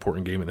 it's an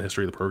important game in the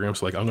history of the program.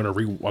 So I'm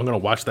gonna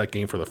watch that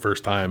game for the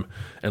first time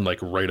and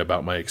write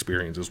about my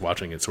experiences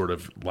watching it sort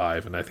of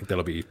live. And I think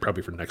that'll be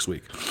probably for next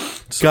week.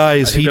 So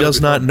guys, he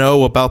does not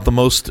know about the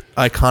most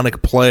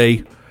iconic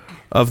play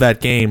of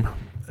that game.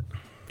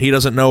 He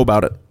doesn't know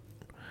about it.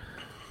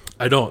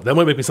 I don't. That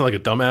might make me sound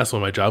like a dumbass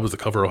when my job is to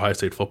cover Ohio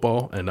State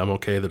football, and I'm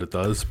okay that it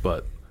does.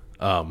 But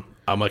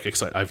I'm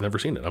excited. I've never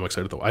seen it. I'm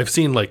excited though. I've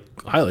seen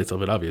highlights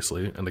of it,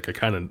 obviously, and I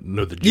kind of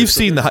know the gist. You've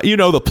seen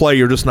the play.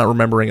 You're just not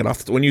remembering it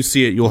off. When you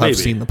see it, you'll have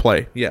seen the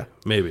play. Yeah,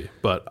 maybe.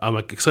 But I'm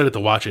excited to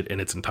watch it in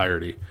its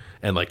entirety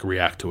and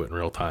react to it in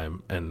real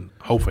time, and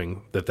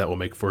hoping that will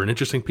make for an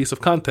interesting piece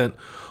of content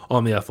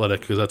on The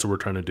Athletic, because that's what we're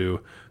trying to do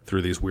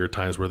through these weird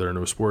times where there are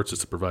no sports, is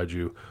to provide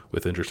you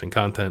with interesting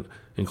content,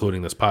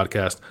 including this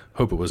podcast.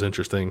 Hope it was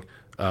interesting.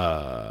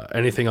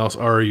 Anything else,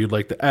 Ari, you'd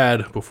like to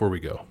add before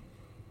we go?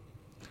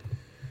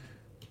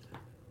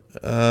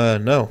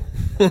 No.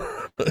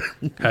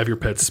 Have your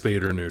pets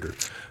spayed or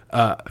neutered.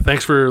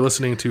 Thanks for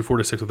listening to 4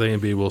 to 6 with A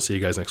and B. We'll see you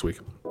guys next week.